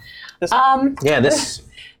 Yeah, this.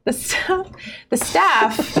 The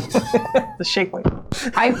staff. The shake weight.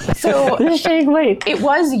 It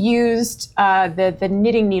was used. The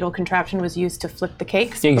knitting needle contraption was used to flip the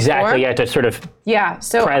cakes. Exactly. before. Yeah, to sort of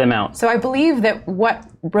So pry them out. So I believe that what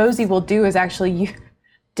Rosie will do is actually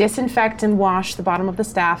disinfect and wash the bottom of the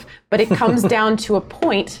staff, but it comes down to a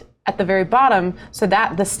point at the very bottom, so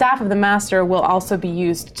that the staff of the master will also be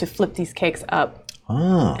used to flip these cakes up.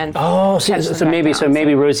 And catch them so back maybe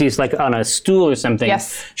down. Rosie's like on a stool or something.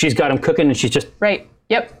 Yes. She's got them cooking, and she's just Right.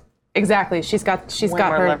 Yep. Exactly. She's got more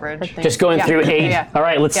her leverage. her thing. just going through 8. Yeah. All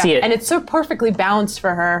right, let's see it. And it's so perfectly balanced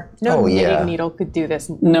for her. No Oh, yeah. knitting needle could do this.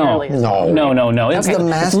 No. nearly as well. No. It's, the it's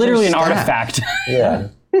master literally an staff. artifact. Yeah.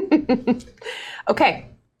 Okay.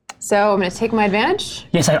 So I'm going to take my advantage.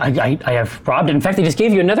 Yes, I have robbed it. In fact, they just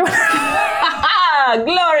gave you another one.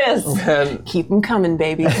 Glorious. Keep them coming,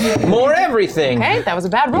 baby. More everything. Okay, that was a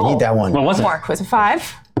bad roll. Need that one. What was it? It was a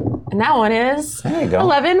 5. And that one is There you go.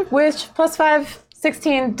 11, which plus 5,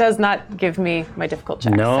 16 does not give me my difficult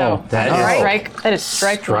check. No, so that is is- strike. That is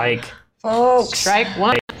strike. Strike. Folks. Strike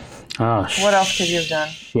 1. Oh, What else could you have done?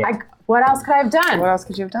 What else could I have done? What else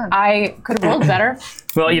could you have done? I could have rolled better.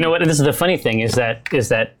 Well, you know what? This is the funny thing is that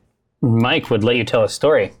Mike would let you tell a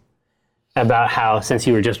story about how since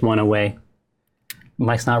you were just one away,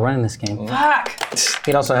 Mike's not running this game. Fuck.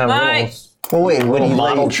 He'd also have a Mike. Well, wait, would little he let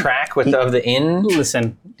model you, track with of the inn.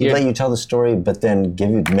 Listen, he'd let you tell the story, but then give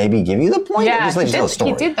you the point? Or Yeah, just let you tell the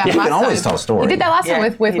story? he did that You last can always time. tell a story. He did that last Yeah, time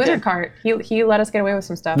with he Wizard did. Cart. He let us get away with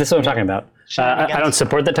some stuff. this is what I'm talking about. I don't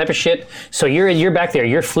support that type of shit. So you're back there.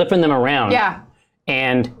 You're flipping them around. Yeah.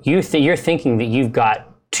 And you're thinking that you've got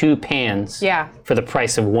 2 pans. Yeah. For the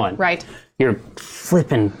price of 1. Right. You're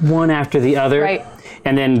flipping one after the other. Right.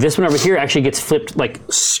 And then this one over here actually gets flipped like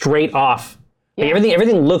straight off. Like, Yeah.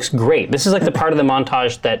 everything looks great. This is like the part of the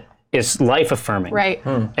montage that is life affirming. Right.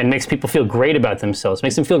 And makes people feel great about themselves.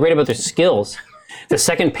 Makes them feel great about their skills. The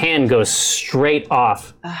second pan goes straight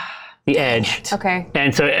off the edge. Okay.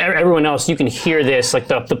 And so everyone else, you can hear this, like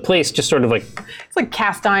the place just sort of like It's like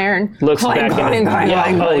cast iron. looks Clang, back. clang, clang, Yeah.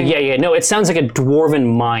 clang, Oh clang. yeah. No, it sounds like a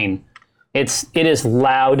dwarven mine. It is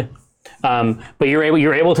loud, but you're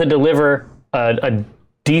able to deliver a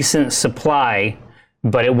decent supply,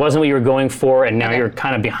 but it wasn't what you were going for, and now Okay. you're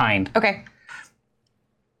kind of behind. Okay.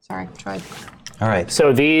 Sorry, tried. All right.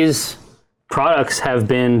 So these products have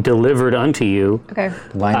been delivered unto you. Okay.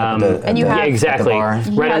 Line up at the, and you at the- have- Yeah, exactly. at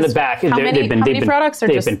the bar. Right on Yes. the back. How many products, or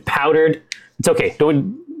they've just- been powdered. It's okay.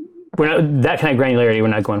 We're not that kind of granularity. We're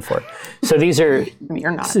not going for. So these are.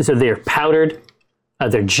 You're not. So they're powdered.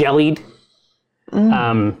 They're jellied.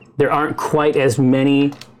 There aren't quite as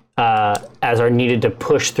many as are needed to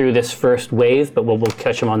push through this first wave, but we'll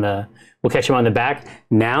catch them on the back.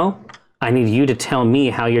 Now, I need you to tell me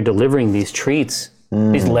how you're delivering these treats,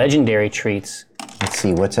 these legendary treats. Let's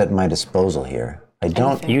see, what's at my disposal here? I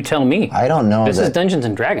don't You I don't know This is that Dungeons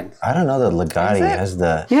and Dragons. I don't know that Legati has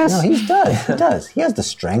the Yes. No, he does. He does. He has the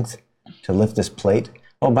strength to lift this plate.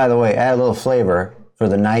 Oh, by the way, add a little flavor for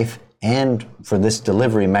the knife and for this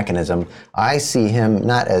delivery mechanism. I see him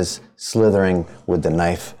not as slithering with the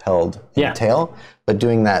knife held in Yeah. the tail, but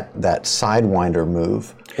doing that sidewinder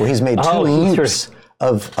move where he's made two Oh, he loops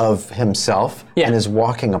of himself and is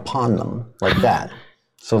walking upon them like that.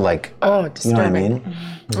 So like, you know what I disturbing. mean?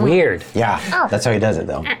 Weird. Yeah, that's how he does it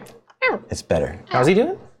though. It's better. How's he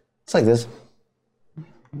doing? It's like this.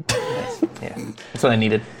 Yeah, that's what I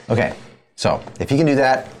needed. Okay, so if he can do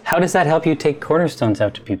that, How does that help you take cornerstones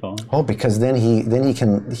out to people? oh, because then he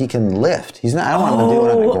can lift. He's not. I don't want him to do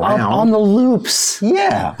it on the ground. On the loops.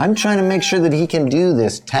 Yeah, I'm trying to make sure that he can do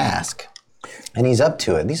this task, and he's up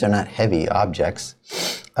to it. These are not heavy objects.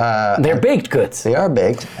 They're baked goods. They are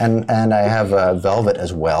baked, and I have velvet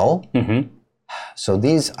as well. Mm-hmm. So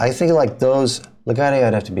these, I think, like those, Legati,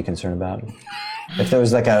 I'd have to be concerned about. If there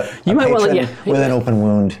was like a might wanna- patron yeah. with an open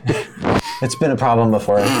wound, it's been a problem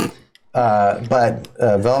before. But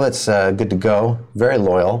Velvet's good to go, very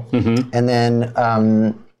loyal. Mm-hmm. And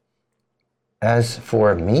then as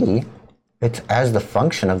for me, it's as the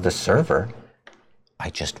function of the server. I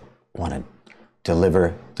just want to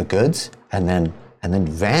deliver the goods and then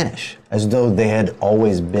vanish as though they had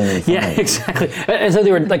always been in front Yeah, of me. exactly. As though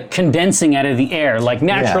they were like condensing out of the air, like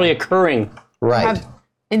naturally Yeah. occurring. Right. Have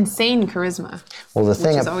insane charisma, Well, the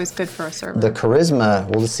thing which is always good for a server. the charisma,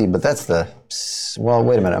 well, let's see, but that's the, well,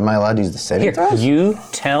 wait a minute. Am I allowed to use the saving Here, throws? you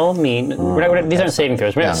tell me. These aren't saving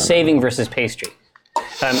throws. We're not saving versus pastry.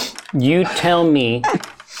 You tell me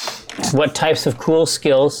what types of cool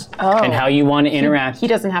skills and how you want to interact. He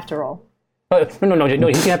doesn't have to roll. No, he's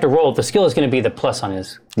going to have to roll. The skill is going to be the plus on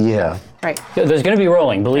his. Yeah. Right. There's going to be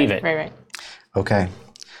rolling, believe it. Right. Okay.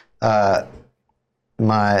 The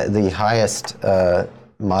highest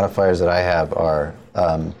modifiers that I have are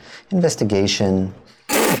investigation,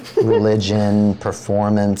 religion,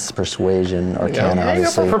 performance, persuasion, arcana,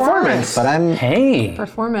 obviously. Performance. But Hey.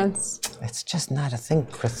 Performance. it's just not a thing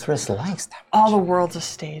Crithris likes that much. All the world's a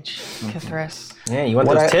stage, Kithris. Yeah, you want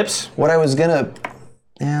What those I- tips? What I was gonna,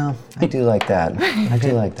 yeah, I do like that. I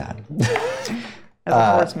do like that. As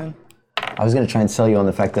a horseman. I was gonna try and sell you on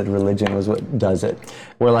the fact that religion was what does it.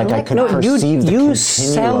 Where like I could perceive the you continuum.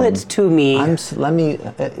 sell it to me. Let me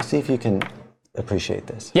see if you can appreciate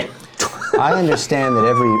this. Yeah. I understand that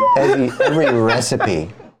every recipe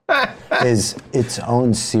is its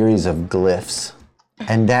own series of glyphs,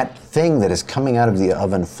 and that thing that is coming out of the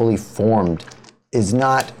oven fully formed is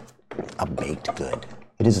not a baked good.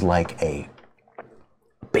 It is like a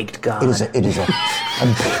Baked God. it is a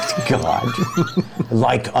baked god,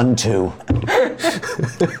 like unto.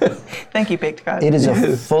 Thank you, Baked God. It is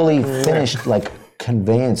a fully finished like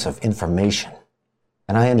conveyance of information,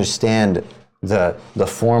 and I understand the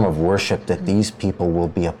form of worship that these people will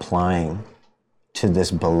be applying to this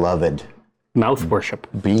beloved Mouth worship.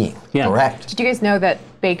 being. Yeah. Correct. Did you guys know that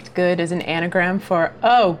baked good is an anagram for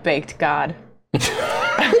 "Oh, baked God"?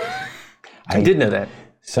 I did know that.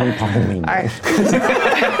 Some part of me knows.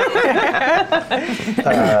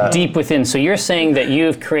 Deep within. So you're saying that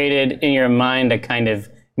you've created in your mind a kind of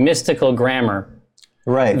mystical grammar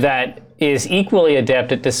Right. that is equally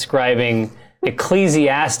adept at describing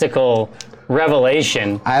ecclesiastical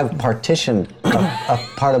revelation. I have partitioned a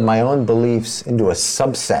part of my own beliefs into a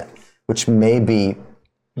subset, which may be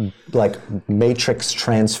like matrix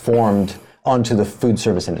transformed onto the food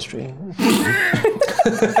service industry.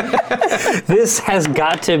 This has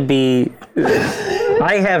got to be.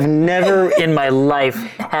 I have never in my life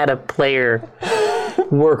had a player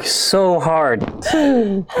work so hard.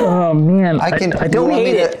 Oh man, I can. I don't you want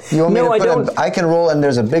hate me it. To, you want me No, to I put don't. I can roll, and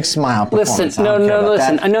there's a big smile. Listen, performance. I don't care about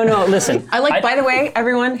listen, that. no, listen. I like, by the way,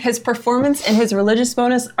 everyone, his performance and his religious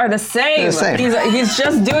bonus are the same. They're the same. He's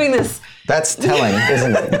just doing this. That's telling,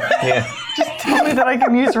 isn't it? Yeah. Tell me that I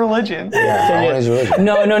can use religion. Yeah. Always religion.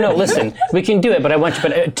 No. Listen, we can do it, but I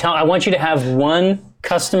want you to have one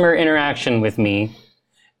customer interaction with me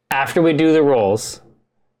after we do the rolls,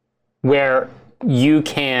 where you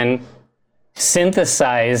can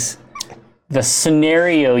synthesize the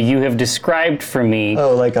scenario you have described for me.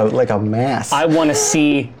 Oh, like a mass. I want to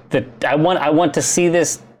see I want to see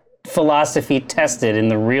this philosophy tested in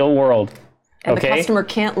the real world. And Okay? the customer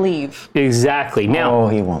can't leave. Exactly. Now, Oh,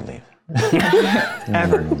 he won't leave.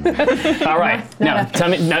 all right. Now, tell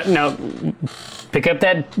me. Now, pick up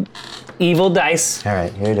that evil dice All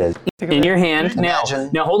right, here it is. in your hand. Imagine.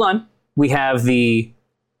 Now, hold on. We have the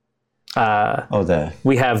Oh,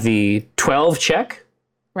 the 12 check,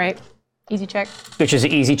 Right. Easy check. which is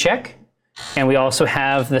an easy check, and we also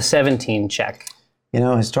have the 17 check.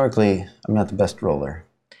 historically, I'm not the best roller.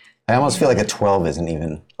 I almost feel like a 12 isn't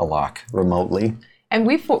even a lock remotely. And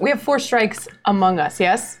we have 4 strikes among us.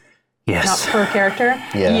 Yes. Not Yes. per character.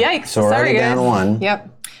 Yeah. Yikes. So we're Sorry, already guys. down one. Yep.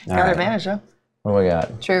 All Got right. advantage, though. What do we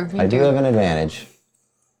got? True. You I do have an advantage,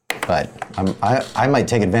 but I might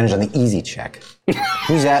take advantage on the easy check.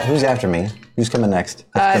 Who's after me? Who's coming next?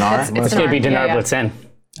 That's Dinar? it's It's going to be Dinar, Dinar yeah. Blitzen.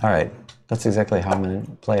 All right. That's exactly how I'm going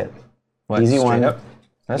to play it. What, Easy straight one. up?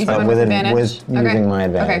 That's Easy fine. one With advantage. using my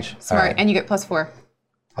advantage. Okay. Smart. All right. And you get +4.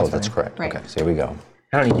 Oh, that's correct. Right. Okay, so here we go.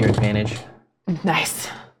 I don't need your advantage. Nice.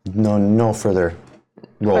 No further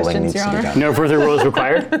rolling Questions, needs Your to be Honor? done. No further rolls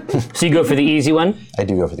required. So you go for the easy one. I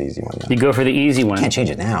do go for the easy one. Yeah. You go for the easy one. Can't change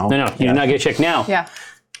it now. No, you do not get a check now. Yeah.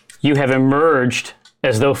 You have emerged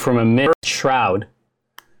as though from a mist shroud.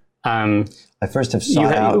 I first have You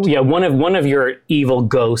sought out. yeah, one of your evil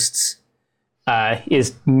ghosts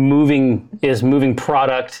is moving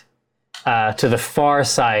product to the far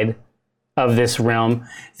side of this realm.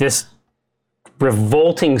 This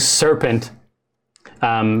revolting serpent.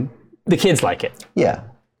 The kids like it. Yeah.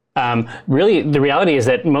 Really, the reality is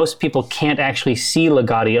that most people can't actually see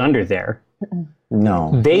Legati under there.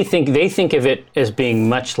 No. They think of it as being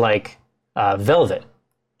much like velvet.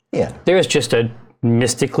 Yeah. There is just a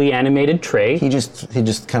mystically animated tray. He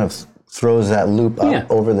just kind of throws that loop up Yeah.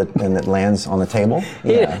 over and it lands on the table.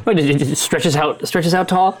 Yeah. But it stretches out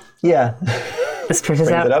tall. Yeah. It stretches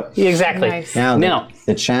Brings out. it up. Yeah, exactly. Nice. Now,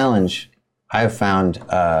 the challenge I have found,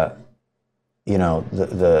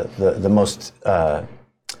 the most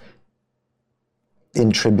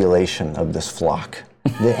in tribulation of this flock,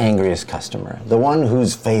 the angriest customer, the one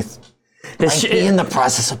whose faith This Might be in the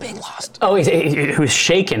process of being lost. Oh, he was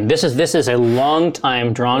shaken. This is a long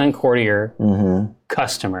time Drawn and Courtier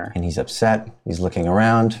customer. And he's upset. He's looking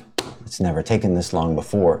around. It's never taken this long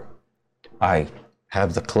before. I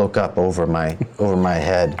have the cloak up over my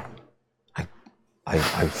head. I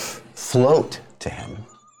float to him.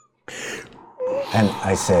 And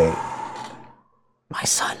I say, my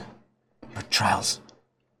son, your trials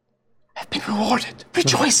have been rewarded.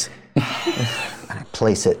 Rejoice. And I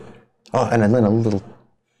place it. Oh, and then a little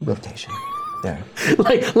rotation there.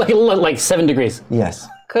 like 7 degrees. Yes.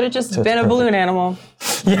 Could have just So it's been a perfect. balloon animal.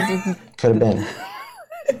 Could have been.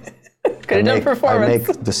 Could have done I performance.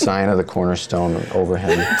 make the sign of the cornerstone over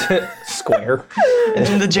him. Square.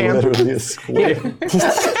 Into the jam. Literally a square.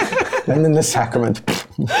 And then the sacrament.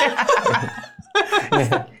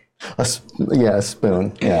 A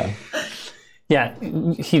spoon. Yeah. Yeah,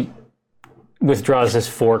 he withdraws his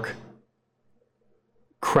fork,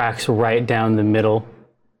 cracks right down the middle.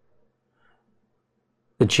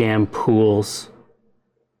 The jam pools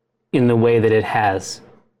in the way that it has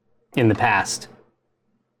in the past.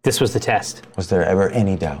 This was the test. Was there ever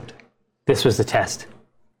any doubt? This was the test.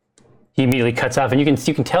 He immediately cuts off, and you can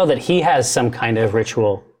tell that he has some kind of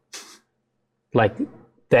ritual, like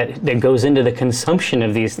that goes into the consumption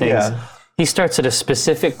of these things. Yeah. He starts at a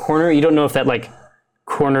specific corner. You don't know if that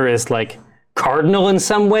corner is cardinal in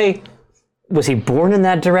some way. Was he born in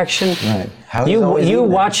that direction? Right. How he's You always eaten it.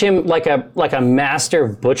 watch him like a master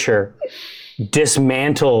butcher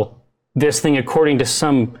dismantle this thing according to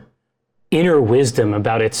some inner wisdom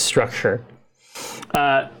about its structure.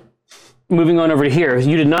 Moving on over to here,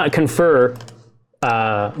 you did not confer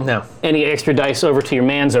No. any extra dice over to your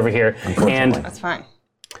mans over here, and That's fine.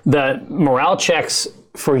 the morale checks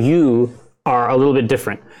for you are a little bit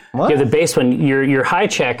different. What? You have the base one. Your high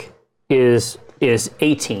check is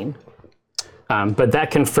 18, but that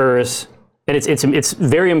confers, and it's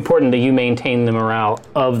very important that you maintain the morale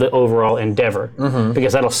of the overall endeavor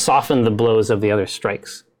because that'll soften the blows of the other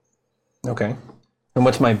strikes. Okay. And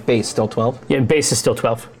what's my base? Still 12? Yeah, base is still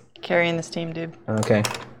 12. Carrying this team, dude. Okay.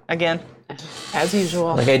 Again. As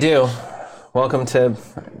usual. Like I do. Welcome to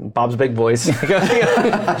Bob's Big Boys.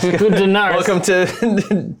 Good dinars. Welcome to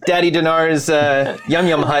Daddy Dinar's Yum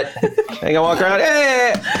Yum Hut. I can walk around.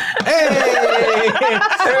 Hey, hey,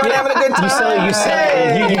 everyone having a good time.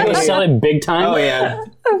 You go sell it big time. Oh yeah.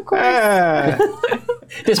 Of course.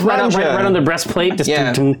 Just right on the breastplate. Just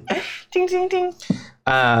Yeah. Ting, ting, ting.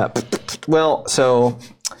 Well, so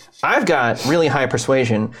I've got really high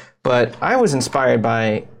persuasion, but I was inspired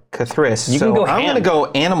by Cathris. You so can go I'm ham. going to go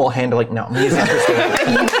animal handling. No, I'm using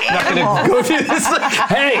persuasion. I'm not going to go through this.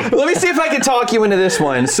 Hey, Let me see if I can talk you into this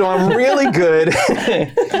one. So I'm really good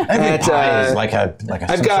at. Pie is like a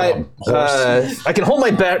I've got. I can hold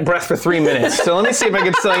my breath for 3 minutes. So let me see if I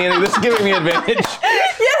can sell you anything. This is giving me advantage.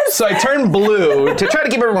 Yes! So I turn blue to try to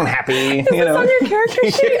keep everyone happy. You know. On your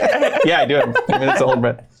character sheet. Yeah, I do have 3 minutes to hold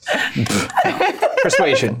breath.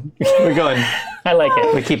 Persuasion. We're going. I like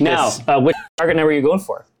it. We keep now, this. which target number are you going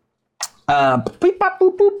for? Beep, bop,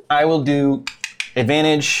 boop, boop. I will do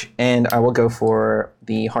advantage, and I will go for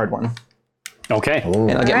the hard one. Okay.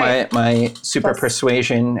 And I'll get Alright. my super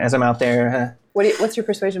persuasion as I'm out there. What's your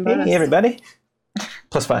persuasion bonus? Hey, everybody.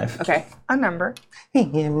 +5. Okay. A number. Okay.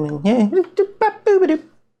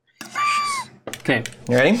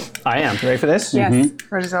 You ready? I am. You ready for this? Yes.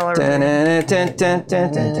 Ready to One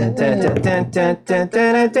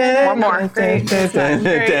One more. Great. Not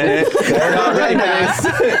ready for this.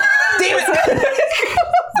 Damn it!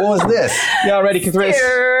 What was this? Y'all ready, Cathris?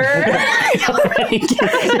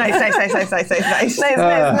 Nice.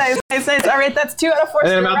 All right, that's 2 out of 4.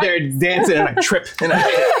 And then I'm out there dancing and I trip and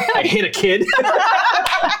I hit a kid.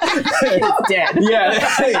 It's dead.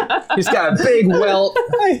 Yeah, he's got a big welt.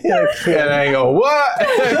 And I go, what?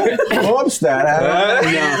 Whoops, that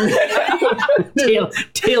happened.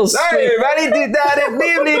 Tail Sorry, everybody. Dude,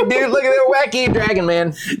 look at that wacky dragon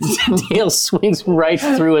man. tail swings right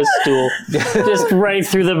through a stool, just right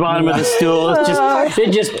through the bottom of the stool.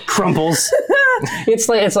 It just crumples. It's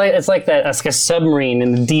like a submarine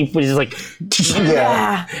in the deep, which is like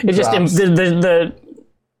Yeah. it just Drops. the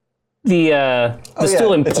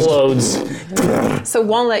stool implodes. So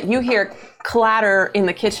Walnut, you hear clatter in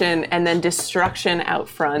the kitchen and then destruction out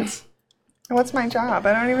front. What's my job?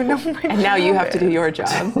 I don't even know my And now you have to do your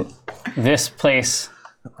job. This place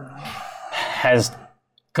has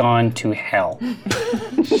gone to hell.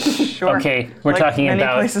 Sure. Okay, we're Like talking many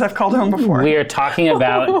about. places I've called home before. We are talking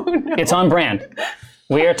about. It's on brand.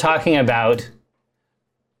 We are talking about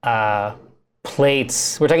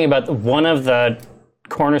plates. We're talking about one of the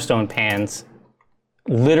cornerstone pans,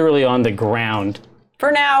 literally on the ground.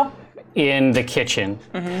 For now. in the kitchen.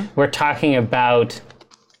 We're talking about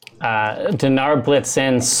Dinar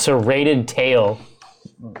Blitzen's serrated tail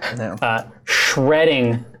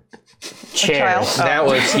shredding chairs. That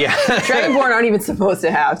was, yeah. Dragonborn aren't even supposed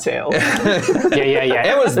to have tails. Yeah.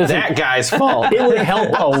 It was that guy's fault. It would help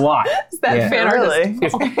a lot That fan Really?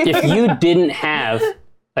 if you didn't have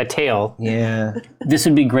a tail. Yeah. This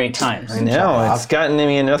would be great times. No, it's gotten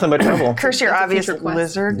me in nothing but trouble. Curse your obvious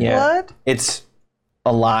lizard blood. It's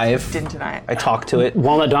alive. Didn't deny it. I talked to it.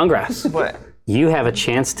 Walnut Dawngrass, What? you have a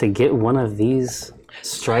chance to get one of these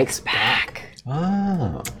strikes back.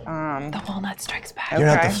 Oh. The walnut strikes back. You're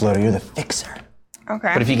not Okay. the floater, you're the fixer.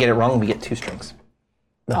 Okay. But if you get it wrong, we get 2 strikes.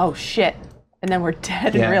 Oh shit! And then we're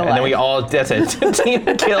dead in Yeah, real and life. then we all, that's a team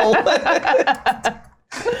kill.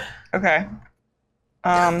 okay.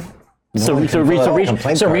 So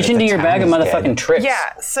reach into your bag of motherfucking tricks.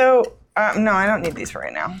 Yeah. So no, I don't need these for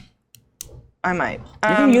right now. I might.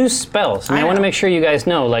 You can use spells. I want to make sure you guys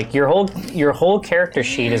know, like your whole character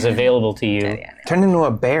sheet is available to you. Turn into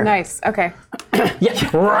a bear. Nice. Okay.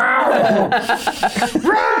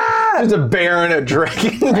 There's a bear and a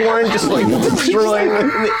dragonborn just like destroying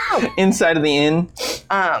the inside of the inn.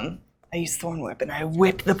 I use Thorn Whip and I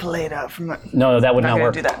whip the plate up from. No, that would I'm not gonna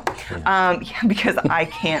work. do that. Yeah, because I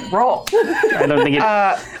can't roll. I don't think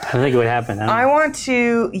it would happen. I want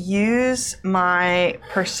to use my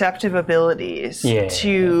perceptive abilities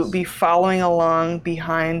to be following along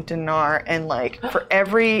behind Dinar, and like for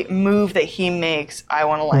every move that he makes, I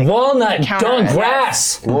want to like Walnut counter-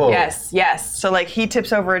 Dawngrass. Whoa. Yes. So like he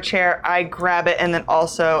tips over a chair, I grab it, and then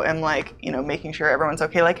also am like, making sure everyone's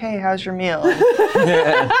okay. Like, hey, how's your meal? And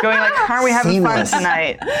going like, aren't we having Seamless. fun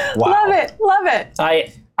tonight? Wow. Love it.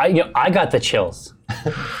 I got the chills.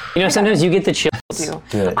 Sometimes you get the chills.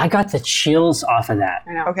 Good. I got the chills off of that.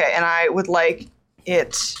 I know. Okay, and I would like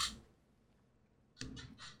it.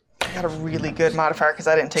 I got a really good modifier because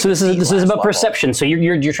I didn't take. So this is last about level. perception. So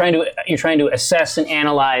you're trying to assess and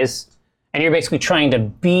analyze, and you're basically trying to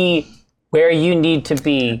be where you need to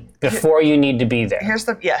be before you need to be there.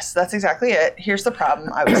 Yes, that's exactly it. Here's the problem.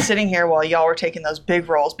 I was sitting here while y'all were taking those big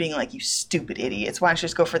rolls, being like, "You stupid idiots! Why don't you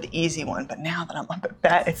just go for the easy one?" But now that I'm up at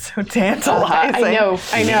bat, it's so tantalizing. I know.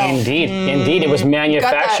 Indeed, it was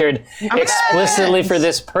manufactured explicitly for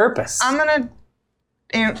this purpose. I'm gonna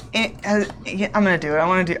do it. I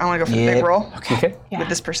want to go for the big roll Okay. with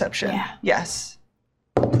this perception. Yeah. Yes,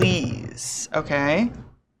 please. Okay,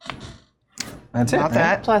 That's it. not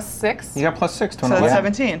right? that. +6. You got +6 to So an that's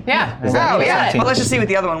 11. 17. Yeah. Oh yeah. 17. Well, let's just see what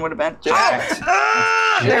the other one would have been. Jacked.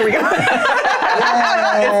 There we go.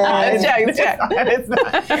 It's Jack. It's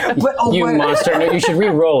not. But, oh, You what- monster! No, you should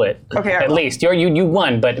re-roll it. Okay, I At will. least you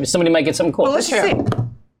won, but somebody might get something cool. Well, let's just see.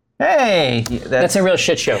 Hey, That's a real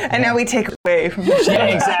shit show. And now we take away from the Yeah,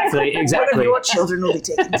 exactly. Your children will be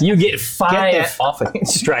taken. You get Get 5 that off of me.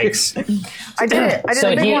 strikes. I did it. I did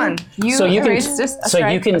a big one. So you can erased this- a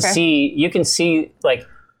strike. see like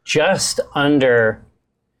just under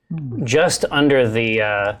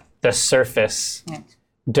the surface,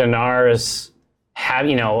 Dinar's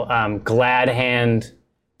glad hand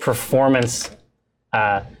performance.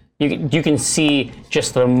 You can see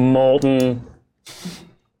just the molten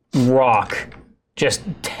rock, just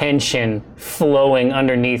tension flowing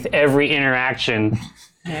underneath every interaction,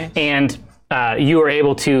 and you are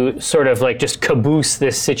able to sort of like just caboose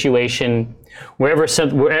this situation. Wherever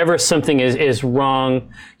something is wrong,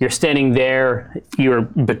 you're standing there. You're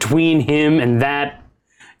between him and that.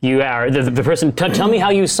 You are the person. Tell me how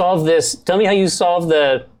you solve this. Tell me how you solve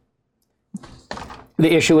the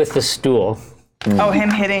issue with the stool Oh, him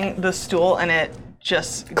hitting the stool and it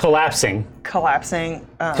just collapsing. collapsing.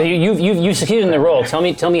 So you succeeded in the roll. Tell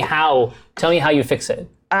me how you fix it.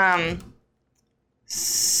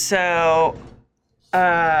 So,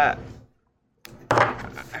 I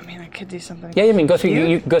mean, I could do something. Yeah, I mean, go through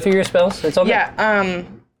you go through your spells. It's all good. Yeah.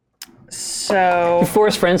 So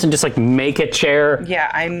Force friends and just like make a chair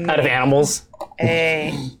yeah, I out of make animals.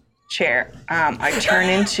 a chair. I turn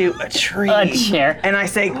into a tree. A chair. And I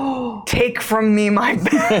say, "Take from me my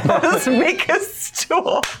bells, make a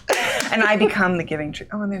stool." And I become the giving tree.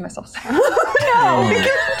 Oh, I made myself sad. No, the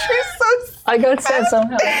giving tree is so sad. I got sad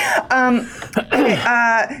somehow.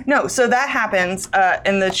 No, so that happens,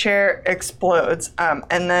 and the chair explodes,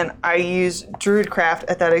 and then I use Druidcraft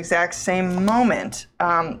at that exact same moment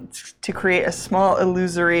to create a small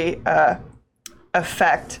illusory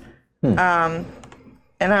effect.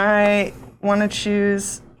 And I want to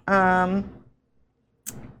choose,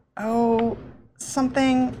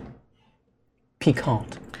 something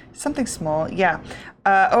Piquant. small. Yeah.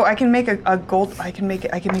 I can make a gold. I can make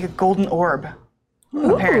a golden orb.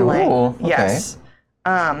 Apparently, Ooh, okay. yes.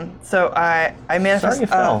 So I manifest Sorry you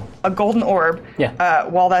fell. a golden orb Yeah.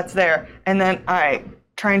 while that's there, and then I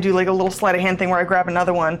try and do like a little sleight of hand thing where I grab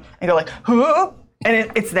another one and go like, "Huh?"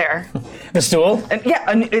 And it's there. The stool? And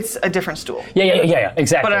and it's a different stool. Yeah,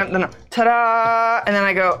 exactly. But then, ta-da! And then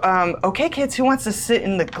I go, okay, kids, who wants to sit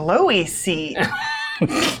in the glowy seat?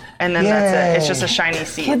 And then that's it. It's just a shiny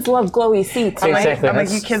seat. Kids love glowy seats. I'm Exactly.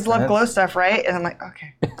 like, you kids love glow stuff, right? And I'm like,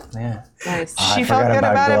 okay. Yeah. Nice. She I felt forgot good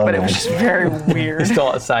about about it, glow but it was next. just very weird. Still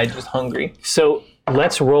outside, just hungry. So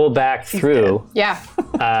let's roll back through. Yeah.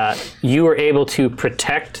 You were able to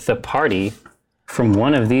protect the party from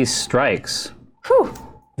one of these strikes. Whew.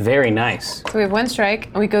 Very nice. So we have one strike,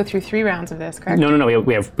 and we go through 3 rounds of this, correct? No.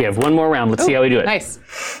 We have one more round. Let's see how we do it. Nice.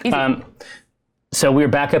 Easy. So we're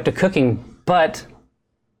back up to cooking, but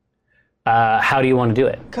how do you want to do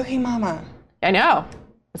it? Cookie Mama. I know.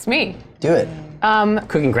 It's me. Do it.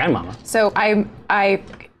 Cooking grandmama. So I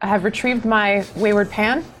have retrieved my wayward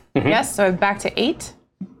pan. Yes, so I'm back to 8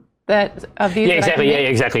 of these. Yeah, exactly. that I Yeah, can make.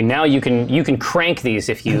 exactly. Now you can crank these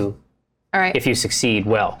if you All right. if you succeed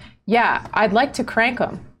well. Yeah, I'd like to crank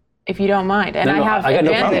them, if you don't mind. And No, I have I got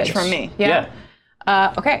no problem. advantage. From me. Yeah.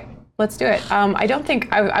 Okay, let's do it. I don't think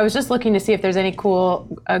I was just looking to see if there's any cool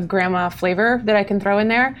grandma flavor that I can throw in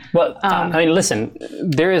there. Well, I mean, listen.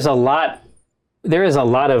 There is a lot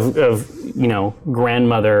of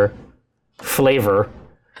grandmother flavor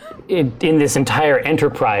in this entire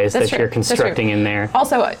enterprise that true. you're That's true. constructing in there.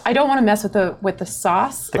 Also, I don't want to mess with the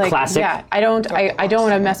sauce. The classic? Yeah, I don't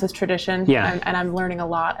want to mess with tradition. Yeah. And I'm learning a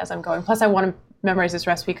lot as I'm going. Plus, I want to memorize this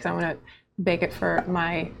recipe because I want to bake it for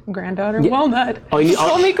my granddaughter, Walnut. She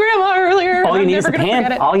told me grandma earlier. All you I'm need is never a gonna pan.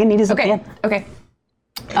 forget it. All you need is a Okay. pan. Okay.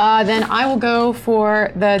 Then I will go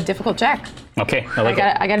for the difficult check. Okay, I like it.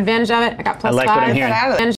 I got advantage of it. I got plus like 5. what I'm hearing.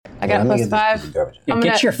 Advantage. I got a Let me plus get this 5. piece of garbage. I'm Get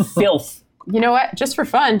gonna- your filth. You know what? Just for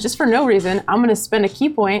fun, just for no reason, I'm gonna spend a key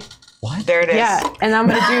point. There it is. Yeah, and I'm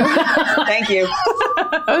gonna do. Thank you.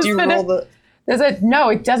 Do you roll the... No,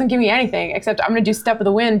 it doesn't give me anything except I'm gonna do step of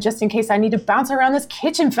the wind just in case I need to bounce around this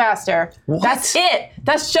kitchen faster. That's it.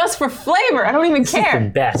 That's just for flavor. I don't even The care.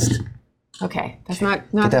 best. Okay, that's not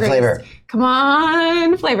Get that the greatest. flavor. Come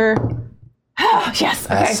on, flavor. Oh, yes.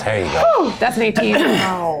 Okay. There you go. Whew, that's an 18.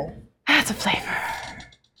 Oh. That's a flavor.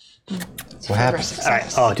 What happens? All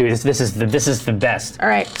right. Oh, dude, this is the best. All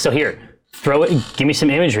right. So here, throw it. Give me some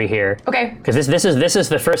imagery here. Okay. Because this is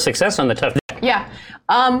the first success on the tough. Yeah.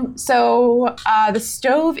 So the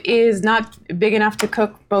stove is not big enough to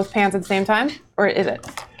cook both pans at the same time, or is it?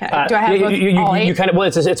 Do I have both, all 8? You kind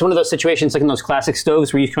of it's one of those situations like in those classic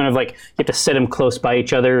stoves where you kind of like you have to set them close by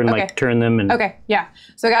each other and Okay. like turn them and. Okay, yeah.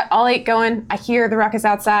 So I got all 8 going. I hear the ruckus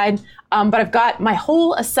outside, but I've got my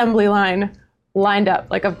whole assembly line lined up.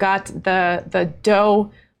 Like I've got the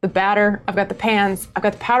dough, the batter, I've got the pans, I've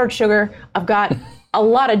got the powdered sugar, I've got a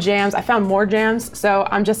lot of jams. I found more jams, so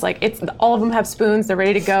I'm just like, all of them have spoons. They're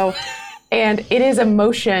ready to go, and it is a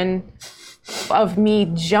motion of me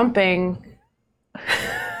jumping.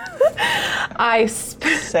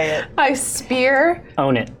 Say it. I spear.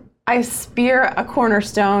 Own it. I spear a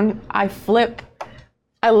cornerstone, I flip,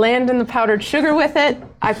 I land in the powdered sugar with it,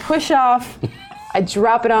 I push off, I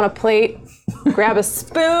drop it on a plate, grab a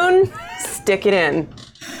spoon, stick it in.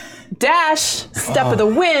 Dash, step of the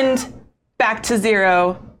wind, back to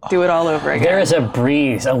 0, do it all over again. There is a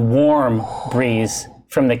breeze, a warm breeze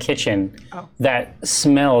from the kitchen that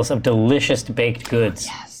smells of delicious baked goods.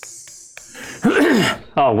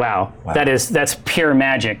 Oh wow. That's pure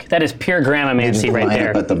magic. That is pure grandmamancy right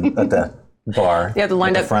there. At the bar. You have to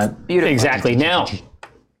line at up the front. beautifully. Exactly. Now,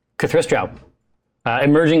 Cthulhu,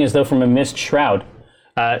 emerging as though from a mist shroud.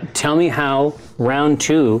 Tell me how round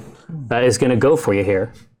 2 is going to go for you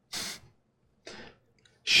here.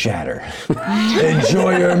 Shatter.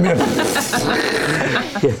 Enjoy your meal.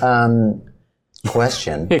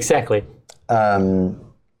 Question. Exactly.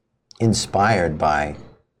 Inspired by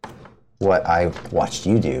what I watched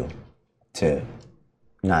you do to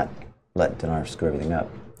not let Dinar screw everything up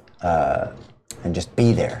and just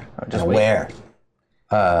be there, just aware.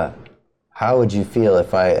 How would you feel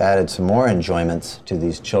if I added some more enjoyments to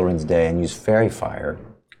these Children's Day and used fairy fire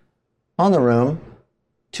on the room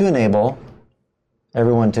to enable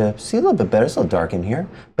everyone to see a little bit better? It's a little dark in here,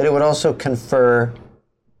 but it would also confer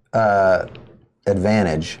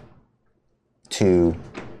advantage to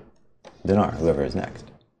Dinar, whoever is next.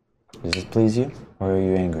 Does this please you, or are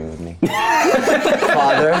you angry with me?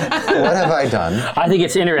 Father, what have I done? I think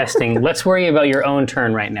it's interesting. Let's worry about your own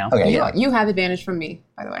turn right now. Okay, yeah. You have advantage from me,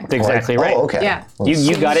 by the way. That's exactly right. Oh, okay. Yeah.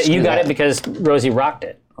 You got it. You got it because Rosie rocked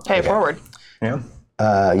it. Pay it forward. Yeah.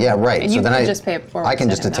 Yeah, right. And so you then can I just pay it forward I can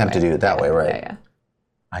to just him that attempt to way. do it that way, right? Yeah.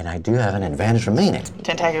 And I do have an advantage remaining.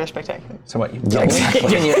 Tentacular spectacular. So what? You Yeah,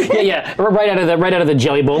 exactly. Yeah. Right out of the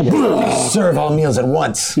jelly bowl. Serve all meals at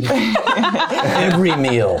once. Every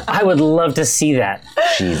meal. I would love to see that.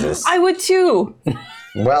 Jesus. I would too.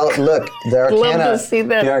 Well, look, Love to see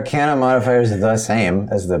that. the Arcana modifier is the same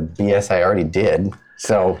as the BS I already did.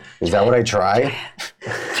 So, is that what I try?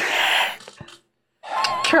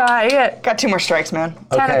 Try it. Got 2 more strikes, man.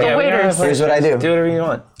 Tentacle Okay, waiters. here's what I do. Do whatever you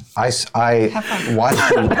want. I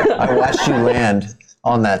watched you land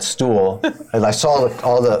on that stool, and I saw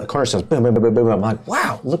all the cornerstones. Boom, boom, boom, boom, boom. I'm like,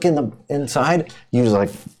 wow! Look in the inside. You just like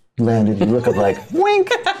landed. You look up like wink,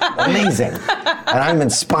 amazing. And I'm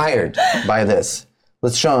inspired by this.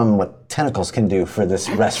 Let's show them what tentacles can do for this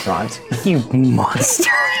restaurant. You monster.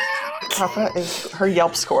 Papa is her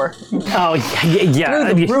Yelp score. Oh yeah.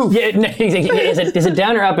 Through the roof. Yeah, no, is it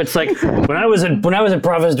down or up? It's like when I was at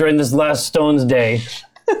Providence during this last Stones Day.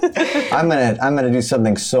 I'm gonna do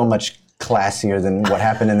something so much classier than what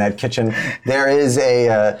happened in that kitchen. There's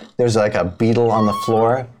like a beetle on the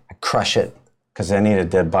floor. I crush it because I need a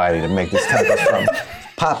dead body to make this tentacles from.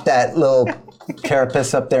 Pop that little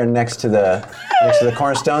carapace up there next to the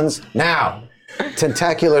cornerstones. Now,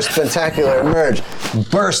 tentacular emerge,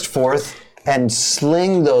 burst forth, and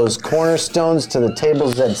sling those cornerstones to the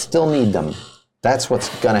tables that still need them. That's what's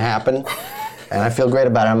gonna happen. And I feel great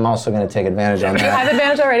about it. I'm also going to take advantage on I have that.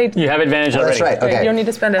 advantage already. You have advantage already. That's right. Okay. You don't need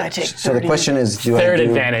to spend it. So the question is, do Third I do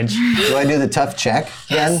advantage. Do I do the tough check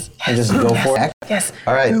then and just go for it? Yes.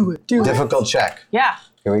 All right. Difficult check. Yeah.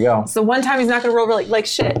 Here we go. So one time he's not going to roll like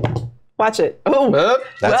shit. Watch it. Oh,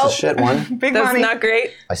 That's a shit one. Big that's money. not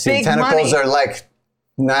great. I see Big tentacles money. are like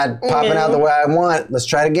not popping out the way I want. Let's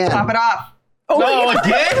try it again. Pop it off. Oh,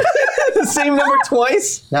 again? The same number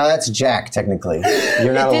twice? Now that's Jack, technically.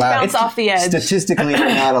 You're not It did allowed. bounce off the edge. Statistically, you're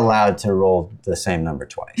not allowed to roll the same number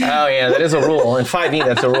twice. Oh, yeah, that is a rule. In 5e,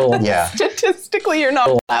 that's a rule. Yeah. Statistically, you're not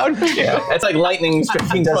allowed. Yeah. That's like lightning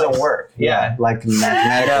striking It doesn't twice. work. Yeah. Like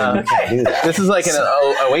mathematically, you can't do that. This is like an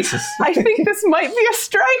oasis. I think this might be a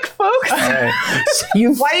strike, folks. All right. Why do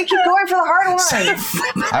you keep going for the hard one?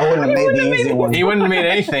 I wouldn't have made the easy one. He wouldn't have made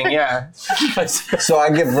anything, yeah. So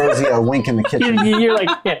I give Rosie a wink in the kitchen. You're like,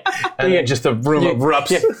 yeah. And then just the room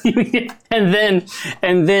erupts. and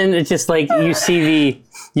then it's just like you see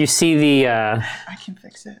the I can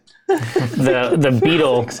fix it. the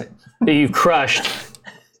beetle that you've crushed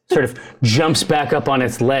sort of jumps back up on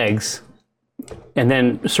its legs and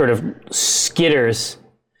then sort of skitters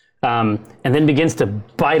and then begins to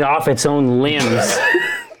bite off its own limbs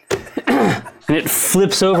and it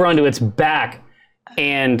flips over onto its back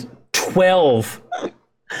and 12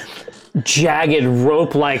 jagged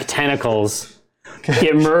rope-like tentacles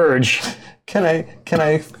emerge. Can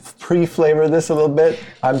I pre-flavor this a little bit?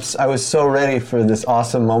 I was so ready for this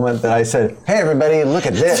awesome moment that I said, "Hey everybody, look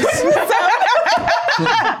at this."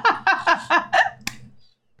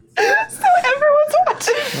 So everyone's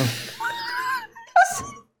watching.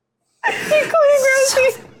 Including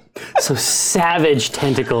Rosie. So savage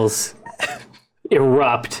tentacles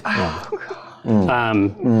erupt,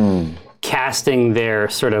 casting their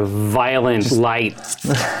sort of violent light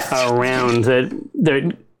around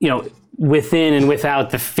the within and without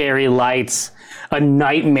the fairy lights. A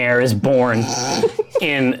nightmare is born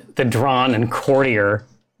in the Drawn and Courtier.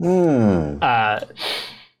 But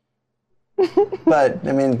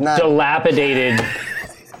I mean, not. Dilapidated,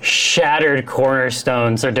 shattered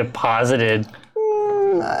cornerstones are deposited.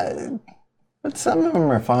 But some of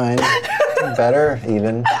them are fine. Better,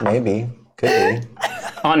 even maybe. Could be.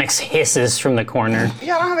 Onyx hisses from the corner.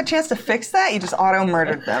 Yeah, I don't have a chance to fix that. You just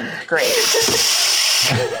auto-murdered them. Great.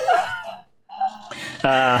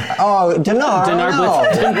 Oh, Dinar. Dinar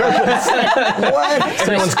What?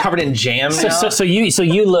 Everyone's covered in jam now. So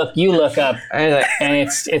you look up And like, and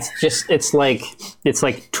it's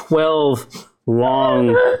like 12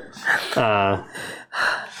 long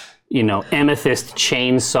amethyst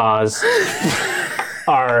chainsaws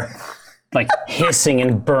are like hissing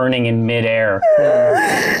and burning in midair.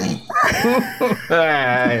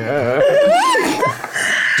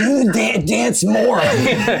 Dude, dance more.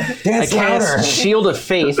 Dance louder. cast Shield of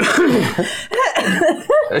Faith.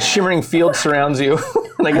 A shimmering field surrounds you.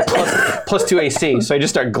 Like plus 2 AC, so I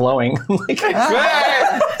just start glowing. Like,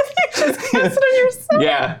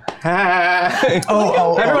 yeah.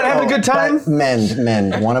 Oh, Everyone having a good time? But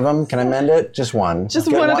mend. One of them. Can I mend it? Just one. Just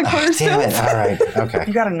Get one of the Damn cornerstones? it. All right. Okay.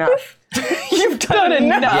 You got enough. You've done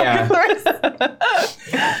enough. Yeah.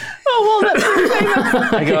 Oh, well, that's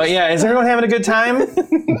I go, yeah, is everyone having a good time?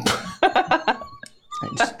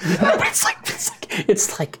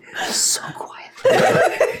 It's like so quiet.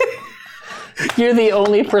 You're the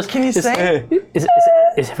only person. Can you say? Is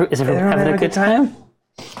Is everyone having a good time?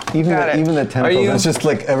 Even Got it. even the tentacles, you- it's just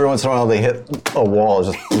like every once in a while they hit a wall,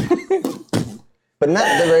 just. But not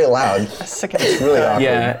they're very loud. Sick of It's really awkward.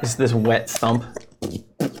 Yeah, it's this wet thump.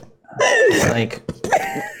 It's like,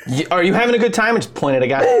 are you having a good time? I just point at a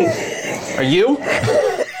guy. Are you?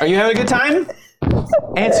 Are you having a good time?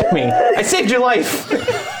 Answer me. I saved your life.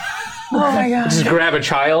 Oh my god. Just grab a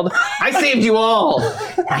child. I saved you all.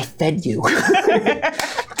 I fed you.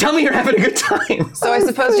 Tell me you're having a good time. So I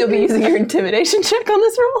suppose you'll be using your intimidation check on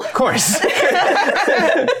this roll? Of course.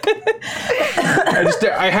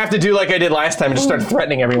 I have to do like I did last time and just start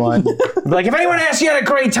threatening everyone. Be like, if anyone asks, you had a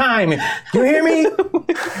great time. You hear me?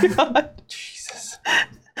 Jesus.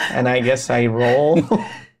 And I guess I roll.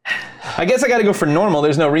 I guess I got to go for normal.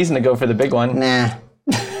 There's no reason to go for the big one. Nah.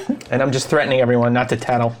 And I'm just threatening everyone not to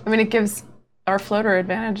tattle. I mean, it gives our floater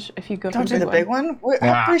advantage if you go Don't for do the big one. We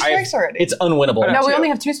have 3 strikes already. It's unwinnable. No, we only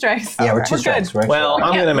have 2 strikes. Yeah, we're 2 good. strikes. We're Well,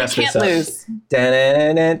 I'm going to mess we this can't up. lose.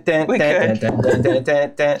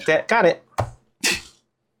 Got it.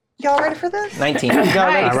 Y'all ready for this? 19. Got it,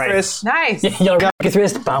 Nice. Chris. Nice. Y'all got your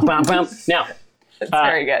wrist. Bum, bum, bum. Now,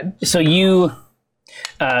 Very good. so you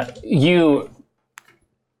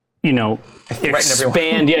know, everyone.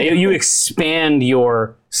 expand. Yeah, you expand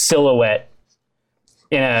your silhouette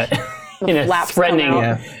in a flaps come threatening,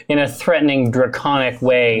 out. in a threatening, draconic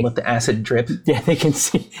way. Let the acid drip. Yeah, they can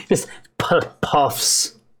see just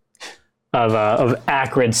puffs of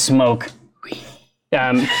acrid smoke.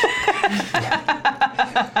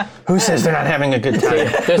 Who says they're not having a good time?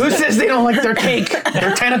 Who says they don't like their cake?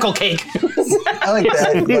 Their tentacle cake. I like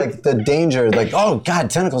that. Like the danger, like, oh God,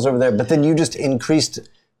 tentacles over there. But then you just increased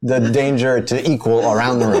the danger to equal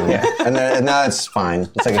around the room. Yeah. And now it's fine.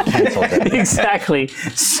 It's like a cancel thing. Exactly.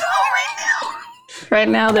 So right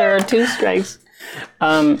now there are 2 strikes,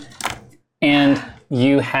 and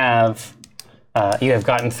you have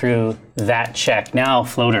gotten through that check. Now,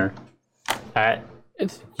 floater,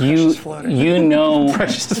 you know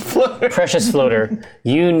precious floater.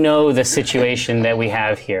 You know the situation that we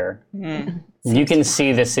have here. You can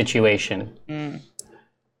see the situation. And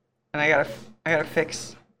I gotta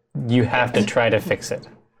fix. You have to try to fix it.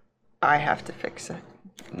 I have to fix it.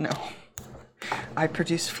 No. I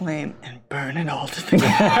produce flame and burn it all to the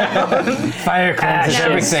ground. Fire cleanses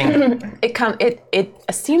everything. It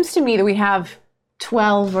seems to me that we have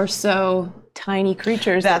 12 or so tiny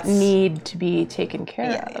creatures that That's- need to be taken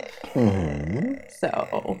care of.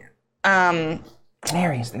 So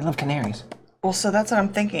Canaries. They love canaries. Well, so that's what I'm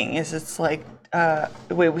thinking. Is it's like,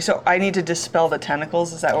 so I need to dispel the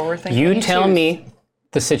tentacles. Is that what we're thinking? You tell me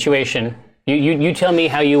the situation. You tell me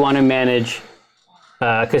how you want to manage,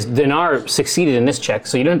 because Dinar succeeded in this check,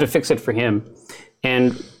 so you don't have to fix it for him.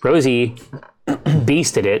 And Rosie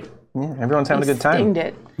beasted it. Everyone's having a good time. dinged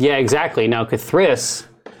it. Yeah, exactly. Now, Cathris,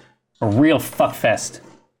 a real fuckfest.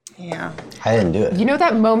 Yeah. I didn't do it. You know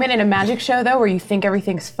that moment in a magic show though where you think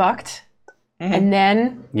everything's fucked? And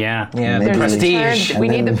then Yeah. Yeah, Maybe- the prestige. turn, we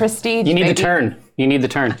need the prestige. You need the baby. turn. You need the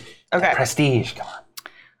turn. Okay. Prestige. Come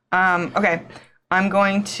on. Okay. I'm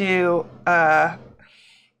going to.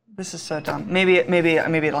 This is so dumb. Maybe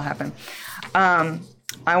it'll happen. I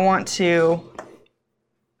want to.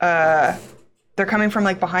 They're coming from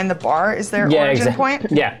like behind the bar. Is their origin point?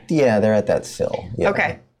 Yeah. Yeah, they're at that sill. Yeah.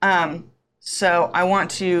 Okay. So I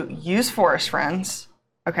want to use forest friends.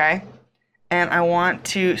 Okay. And I want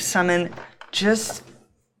to summon just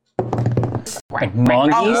Like a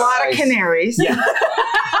mongoose. lot of canaries. Yeah.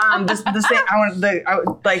 The same. I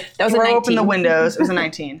would like was a throw open 19. the windows. It was a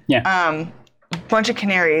 19. Yeah. Bunch of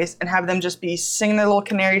canaries and have them just be singing their little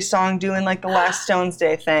canary song, doing like the last Stones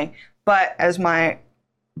Day thing. But as my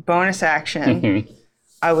bonus action,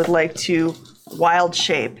 I would like to wild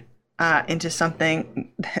shape into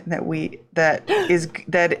something that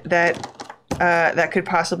could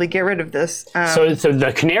possibly get rid of this. So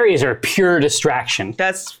the canaries are pure distraction.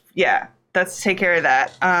 Let's take care of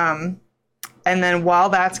that. And then while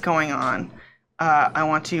that's going on, I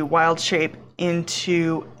want to wild shape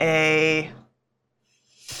into a.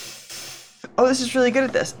 Oh, this is really good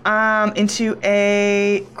at this. Into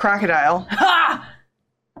a crocodile,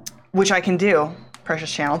 which I can do.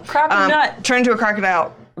 Precious channel. Croconut. Turn into a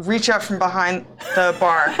crocodile. Reach out from behind the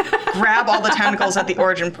bar, grab all the tentacles at the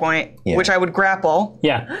origin point, which I would grapple.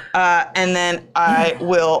 Yeah. And then I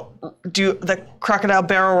will do the crocodile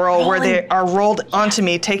barrel roll where they are rolled onto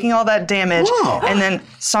me, taking all that damage, and then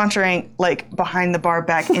sauntering like behind the bar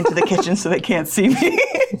back into the kitchen so they can't see me.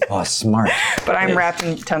 Oh, smart. But I'm wrapped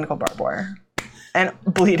in tentacle barbed wire and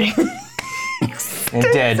bleeding. And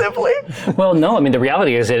dead. Simply. Well, no. I mean, the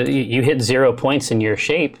reality is that you hit 0 points in your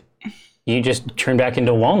shape. You just turn back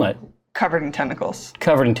into walnut. Covered in tentacles.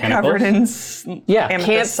 Covered in tentacles. Covered in Yeah. amethyst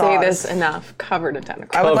Can't say sauce. this enough. Covered in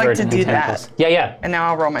tentacles. I would like Covered to in do tentacles. that. Yeah, yeah. And now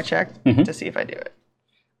I'll roll my check to see if I do it.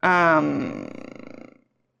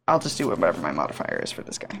 I'll just do whatever my modifier is for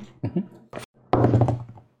this guy.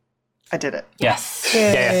 I did it. Yes.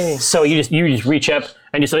 Yeah, yeah. So you just reach up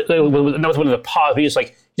and just that was one of the paws. You just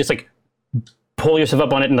like pull yourself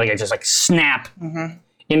up on it and like just like snap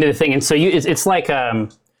into the thing. And so it's like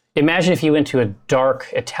imagine if you went to a dark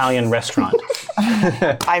Italian restaurant.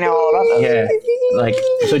 I know all about that. Yeah. Like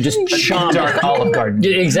So just chomp. dark Olive Garden.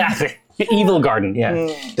 Exactly. Evil Garden.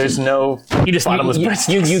 Yeah. There's no You just bottomless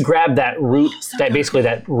breadsticks. you grab that root,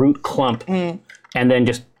 that root clump, and then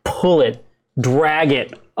just pull it, drag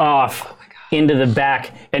it off into the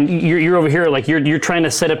back, and you're over here like you're trying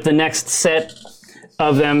to set up the next set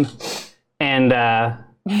of them, and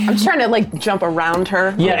I'm trying to like jump around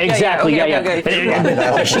her. yeah, exactly, okay, yeah. okay.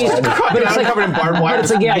 But it's like covered in barbed wire. But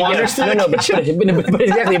it's like no, but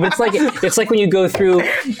exactly. But it's like when you go through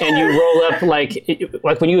and you roll up like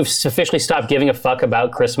when you have sufficiently stopped giving a fuck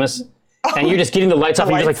about Christmas. And you're just getting the lights off,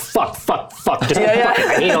 and you're just like, fuck. Fuck it,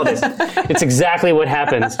 I hate all this. It's exactly what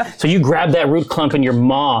happens. So you grab that root clump in your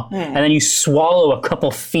maw, and then you swallow a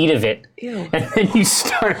couple feet of it. Ew. And then you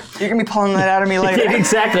start... You're going to be pulling that out of me later.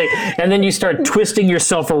 Exactly. And then you start twisting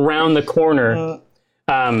yourself around the corner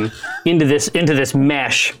into this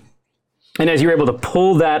mesh. And as you're able to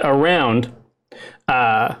pull that around...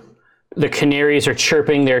 the canaries are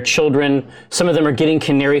chirping their children. Some of them are getting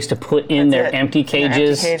canaries to put in their empty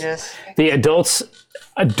cages. The adults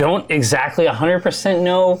don't exactly 100%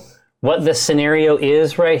 know what the scenario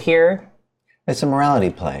is right here. It's a morality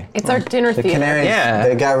play. It's our dinner The theater. canaries, Yeah.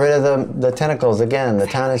 they got rid of the tentacles again. The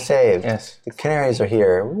town is saved. Yes. The canaries are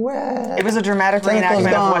here. It was a dramatic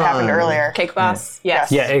reenactment of what happened earlier. Cake boss.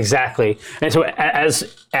 Yes. Yeah, exactly. And so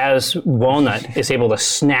as Walnut is able to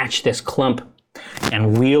snatch this clump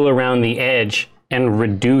and wheel around the edge and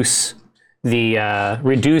reduce the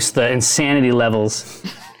insanity levels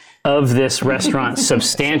of this restaurant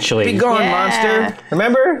substantially. Be gone, monster.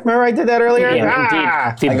 Remember I did that earlier?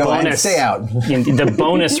 Yeah, indeed. I go ahead and stay out. The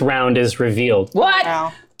bonus round is revealed. What?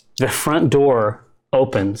 Now, The front door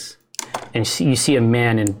opens, and you see a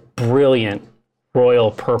man in brilliant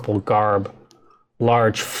royal purple garb,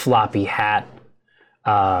 large floppy hat,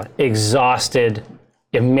 exhausted,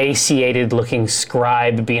 emaciated-looking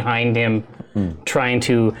scribe behind him, trying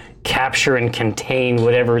to capture and contain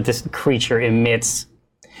whatever this creature emits.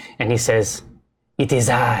 And he says, "It is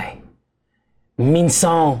I,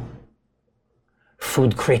 Minson,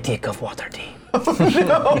 food critic of Waterdeep.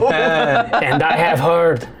 And I have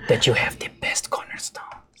heard that you have the best cornerstone."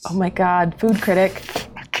 Oh my God. Food critic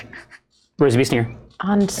Where's the beast near?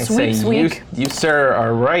 on Say Sweeps Week. you, sir,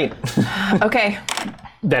 are right. Okay.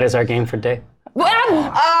 That is our game for today.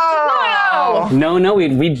 Oh! No, we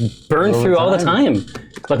burned through all the time.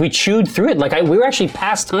 Like we chewed through it. Like we were actually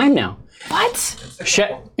past time now. What?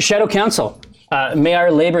 Shadow Council, may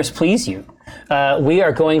our labors please you. We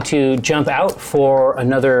are going to jump out for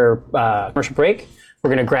another commercial break. We're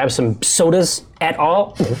going to grab some sodas et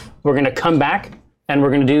al. We're going to come back and we're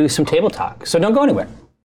going to do some table talk. So don't go anywhere.